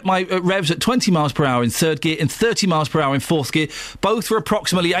 I checked my revs at 20 miles per hour in third gear and 30 miles per hour in fourth gear. Both were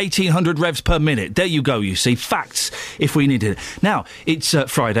approximately 1,800 revs per minute. There you go, you see. Facts, if we needed it. Now, it's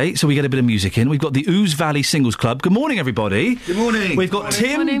Friday, so we get a bit of music in. We've got the Ouse Valley Singles Club. Good morning, everybody. Good morning. We've got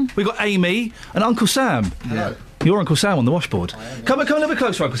Tim, we've got Amy, and Uncle Sam. Hello. You're Uncle Sam on the washboard. Come a little bit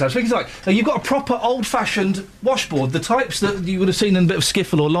closer, Uncle Sam. Speak like. Now, you've got a proper old-fashioned washboard, the types that you would have seen in a bit of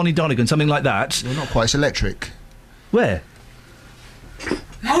Skiffle or Lonnie Donegan, something like that. Well, not quite. It's electric. Where?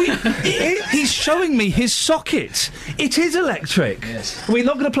 He's showing me his socket. It is electric. Yes. We're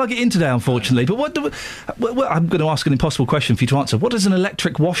not going to plug it in today, unfortunately. But I'm going to ask an impossible question for you to answer. What does an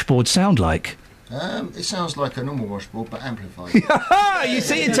electric washboard sound like? It sounds like a normal washboard, but amplified. You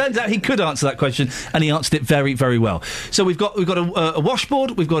see, it turns out he could answer that question, and he answered it very, very well. So we've got a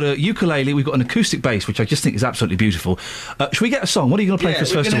washboard, we've got a ukulele, we've got an acoustic bass, which I just think is absolutely beautiful. Should we get a song? What are you going to play for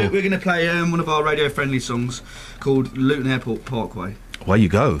us first of all? We're going to play one of our radio-friendly songs called Luton Airport Parkway. Away you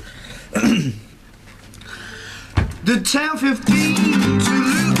go. The town 15 to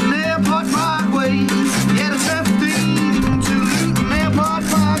Luton Airport Parkway. Yeah, the town 15 to Luton Airport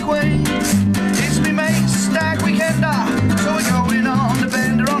Parkway. It's me mate's stag weekender, so we're going on the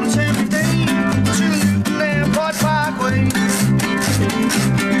bender on the 10:15 to Luton Airport Parkway.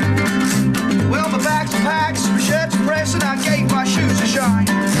 Well, my bag's packed, my shirt's pressed, and I gave my shoes a shine.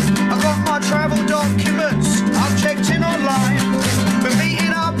 I got my travel documents, I've checked in online. We're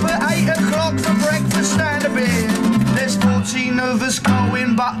meeting up at 8 o'clock for breakfast and a beer. There's 14 of us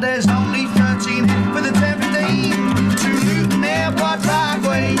going, but there's only 13 for the 10:15 to Luton Airport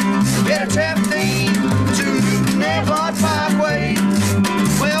Parkway. Yeah, the 10:15 to Luton Airport Parkway.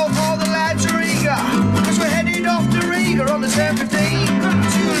 Well, all the lads are eager, cause we're headed off to Riga on the 10:15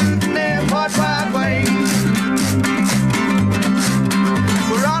 to Luton Airport Parkway.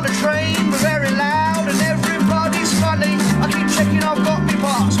 We're on a train, we're very loud, and everybody's funny. I keep checking I've got my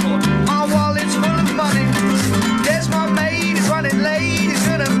passport, my wallet's full of money. There's my mate, he's running late, he's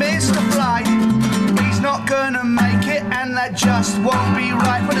gonna miss the flight. He's not gonna make it, and that just won't be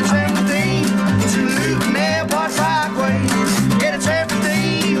right. For the 10:15 to Luton Airport Parkway. Yeah, the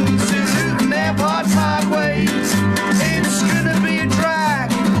 10:15 to Luton Airport Parkway. It's gonna be a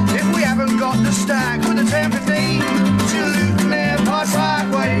drag if we haven't got the stag. For the 10:15 to Luton Airport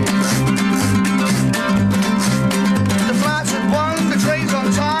Parkway. The flight's at 1, the train's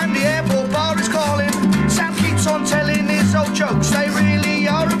on time, the airport bar is calling. Sam keeps on telling his old jokes, they really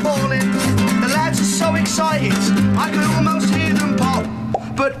are appalling. The lads are so excited, I can almost hear them pop.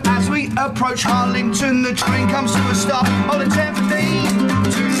 But as we approach Harlington, the train comes to a stop. On the 10:15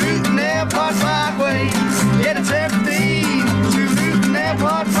 to Luton Airport Parkway. Yeah, the 10:15 to Luton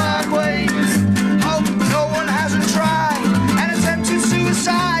Airport Parkway. Hope no one hasn't tried and attempted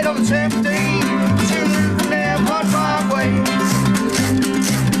suicide on the 10:15 to Luton Airport Parkway.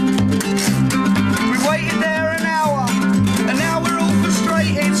 We waited there an hour, and now we're all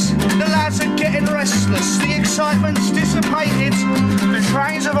frustrated. The lads are getting restless, the excitement's dissipated. The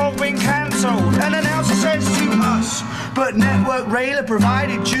trains have all been cancelled, and an announcer says to us, but Network Rail have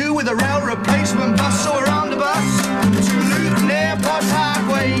provided you with a rail replacement bus, so we're on the bus to Luton Airport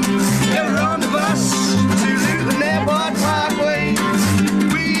Parkway. Yeah, we're on the bus to Luton Airport Parkway.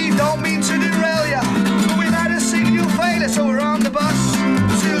 We don't mean to derail ya, but we've had a signal failure, so we're on the bus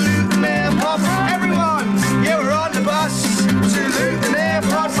to Luton Airport. Everyone, yeah, we're on the bus to Luton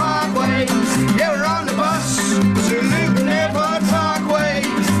Airport Parkway. Yeah, we're on the bus to Luton Airport Parkway.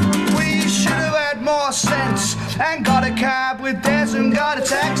 We should have had more sense and got a cab with Des and got a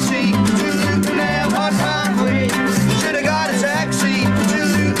taxi to Luton Airport Parkway. Should have got a taxi to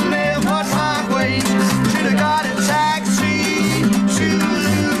Luton Airport Parkway. Should have got a taxi to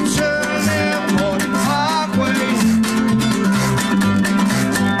Luton Airport Parkway.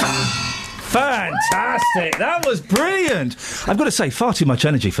 Fantastic! That was brilliant. I've got to say, far too much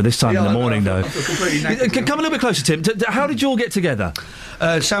energy for this time in the morning, though. Come a little bit closer, Tim. How did you all get together?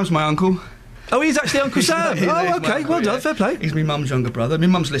 Sam's my uncle. Oh, he's actually Uncle Sam. Oh, okay. Well done. Fair play. He's my mum's younger brother. My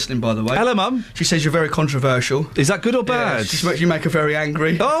mum's listening, by the way. Hello, Mum. She says you're very controversial. Is that good or bad? Yeah, you make her very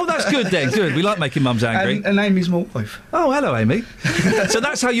angry. Oh, that's good then. Good. We like making mums angry. And Amy's my wife. Oh, hello, Amy. So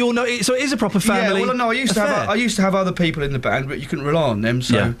that's how you all know. So it is a proper family. Yeah. Well, no, I used to have other people in the band, but you couldn't rely on them.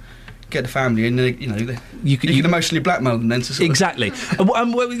 So. Yeah. get the family in, you can emotionally blackmail them then to sort Exactly.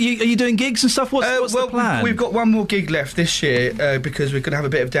 Are you doing gigs and stuff? What's the plan? We've got one more gig left this year because we're going to have a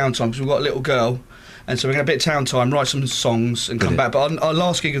bit of downtime because we've got a little girl. And so we're going to have a bit of town time, write some songs and come back. But our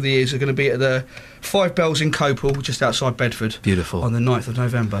last gig of the year is going to be at the 5 Bells in Copel, just outside Bedford. Beautiful. On the 9th of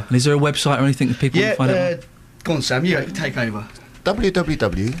November. And is there a website or anything that people can find out? Go on, Sam, you take over.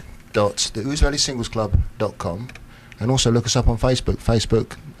 www.theoosevalleysinglesclub.com, and also look us up on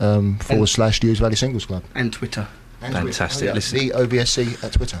Facebook, /The Ouse Valley Singles Club. And Twitter. Fantastic. Yeah, Listen. the OVSC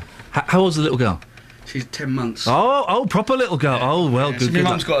at Twitter. How old's the little girl? She's 10 months. Oh, proper little girl. Yeah. Oh, well, good. My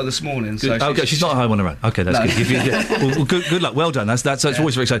mum's got her this morning. Good. So she's not home on her own. Okay, that's good. Well, good luck. Well done. That's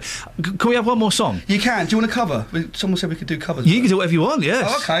always very exciting. Can we have one more song? You can. Do you want a cover? Someone said we could do covers. You can do whatever you want, yes.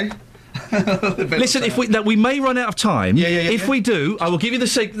 Oh, okay. Listen, if we may run out of time. If we do, I will give you the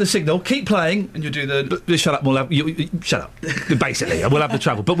signal. Keep playing, and you'll do the. Shut up. We'll have shut up. Basically, we'll have the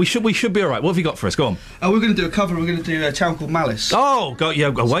travel, but we should be all right. What have you got for us? Go on. Oh, we're going to do a cover. We're going to do a Town Called Malice. Oh, go you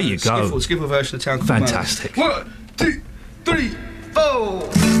go. Skiffle version of Town Called Malice. Fantastic. 1, 2, 3, 4.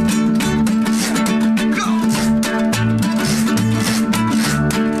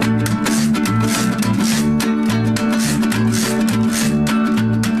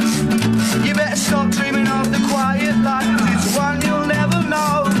 Stop dreaming of the quiet life, 'cause it's the one you'll never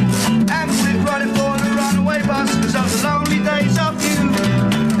know. And quit running for the runaway bus, 'cause of the lonely days of you.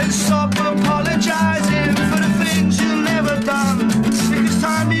 And stop apologising for the things you've never done. Because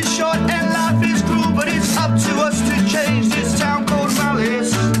time is short and life is cruel, but it's up to us to change this town called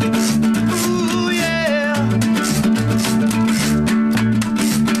Malice. Ooh, yeah.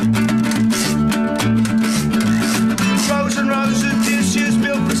 Rows and rows of dishes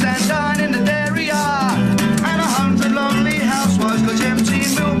built for Sandine in the dairy. And 100 lonely housewives got empty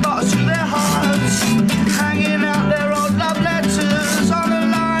milk bottles to their hearts, hanging out their old love letters on a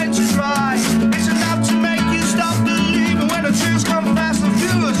line to dry. It's enough to make you stop believing when the tears come fast and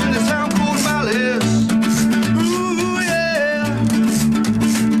furious in this town called Malice. Ooh, yeah.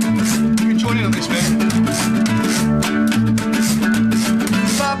 You can join in on this bit.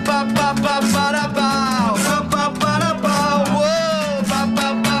 Ba ba ba ba ba da ba.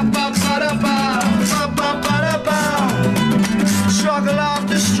 Struggle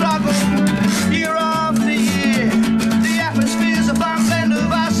after struggle, year after year. The atmosphere's a fine blend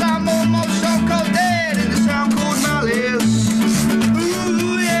of us. I'm almost stone cold dead in this town called Malice.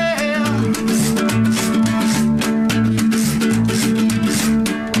 Ooh, yeah.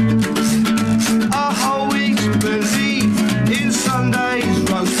 Our whole week's belief in Sunday's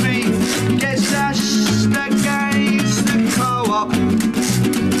roast beef gets dashed against the co-op.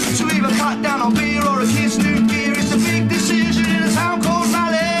 To either cut down on beer or a kiss new gear, it's a big decision in a town called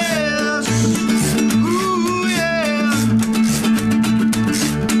Malice. Ooh, yeah.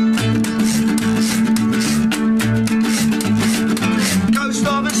 Ghost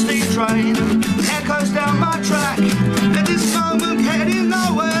of a steam train echoes down my track. At this moment heading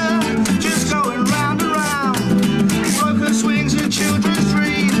nowhere, just going round and round. Broken swings and children's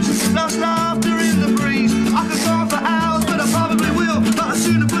dreams, lost laughter in the breeze. I could go on for hours, but I probably will. But I'd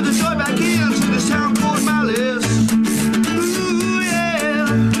sooner put the joy back into this town called Malice. Ooh,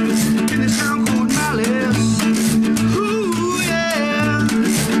 yeah. In this town called Malice. Ooh, yeah.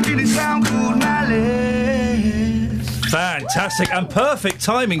 In this town called Malice. Fantastic and perfect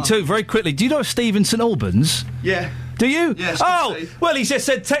timing too. Very quickly, do you know Stephen St Albans? Yeah. Do you? Yes. Oh, well, he just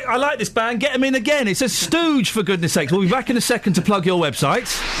said, I like this band, get them in again. It's a stooge, for goodness sakes. We'll be back in a second to plug your website.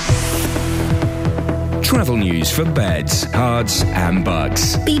 Travel news for beds, cards and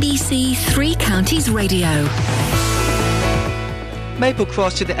bugs. BBC Three Counties Radio. Maple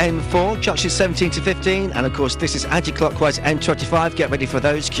Cross to the M4, junction 17 to 15, and of course this is anti-clockwise M25, get ready for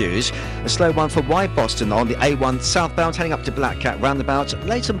those queues. A slow one for Wide Boston on the A1 southbound, heading up to Black Cat roundabout.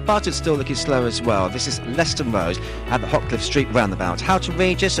 Leighton Buzzard's still looking slow as well. This is Leston Road at the Hotcliffe Street roundabout. How to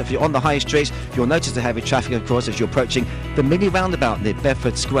reach us, if you're on the high street, you'll notice the heavy traffic of course as you're approaching the mini roundabout near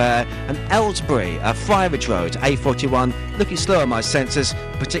Bedford Square, and Ellsbury, Friarage Road, A41, looking slow on my sensors,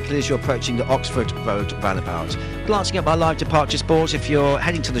 particularly as you're approaching the Oxford Road roundabout. Glancing at my live departures boards, if you're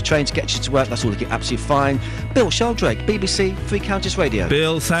heading to the train to get you to work, that's all looking absolutely fine. Bill Sheldrake, BBC Three Counties Radio.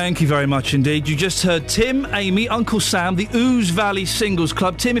 Bill, thank you very much indeed. You just heard Tim, Amy, Uncle Sam, the Ouse Valley Singles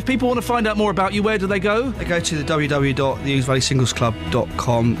Club. Tim, if people want to find out more about you, where do they go? They go to the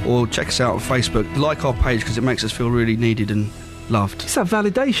www.theousevalleysinglesclub.com or check us out on Facebook. Like our page because it makes us feel really needed and loved. It's that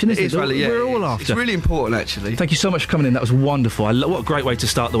validation, isn't it? We're all after. It's really important, actually. Thank you so much for coming in. That was wonderful. What a great way to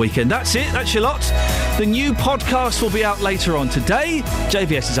start the weekend. That's it. That's your lot. The new podcast will be out later on today.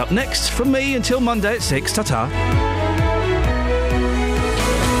 JVS is up next. From me until Monday at 6. Ta-ta.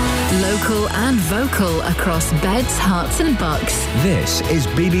 local and vocal across beds, hearts and bucks. This is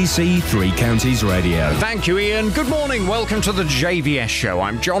BBC Three Counties Radio. Thank you, Iain. Good morning. Welcome to the JVS show.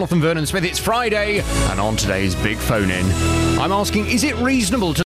 I'm Jonathan Vernon Smith. It's Friday, and on today's Big Phone In, I'm asking, is it reasonable to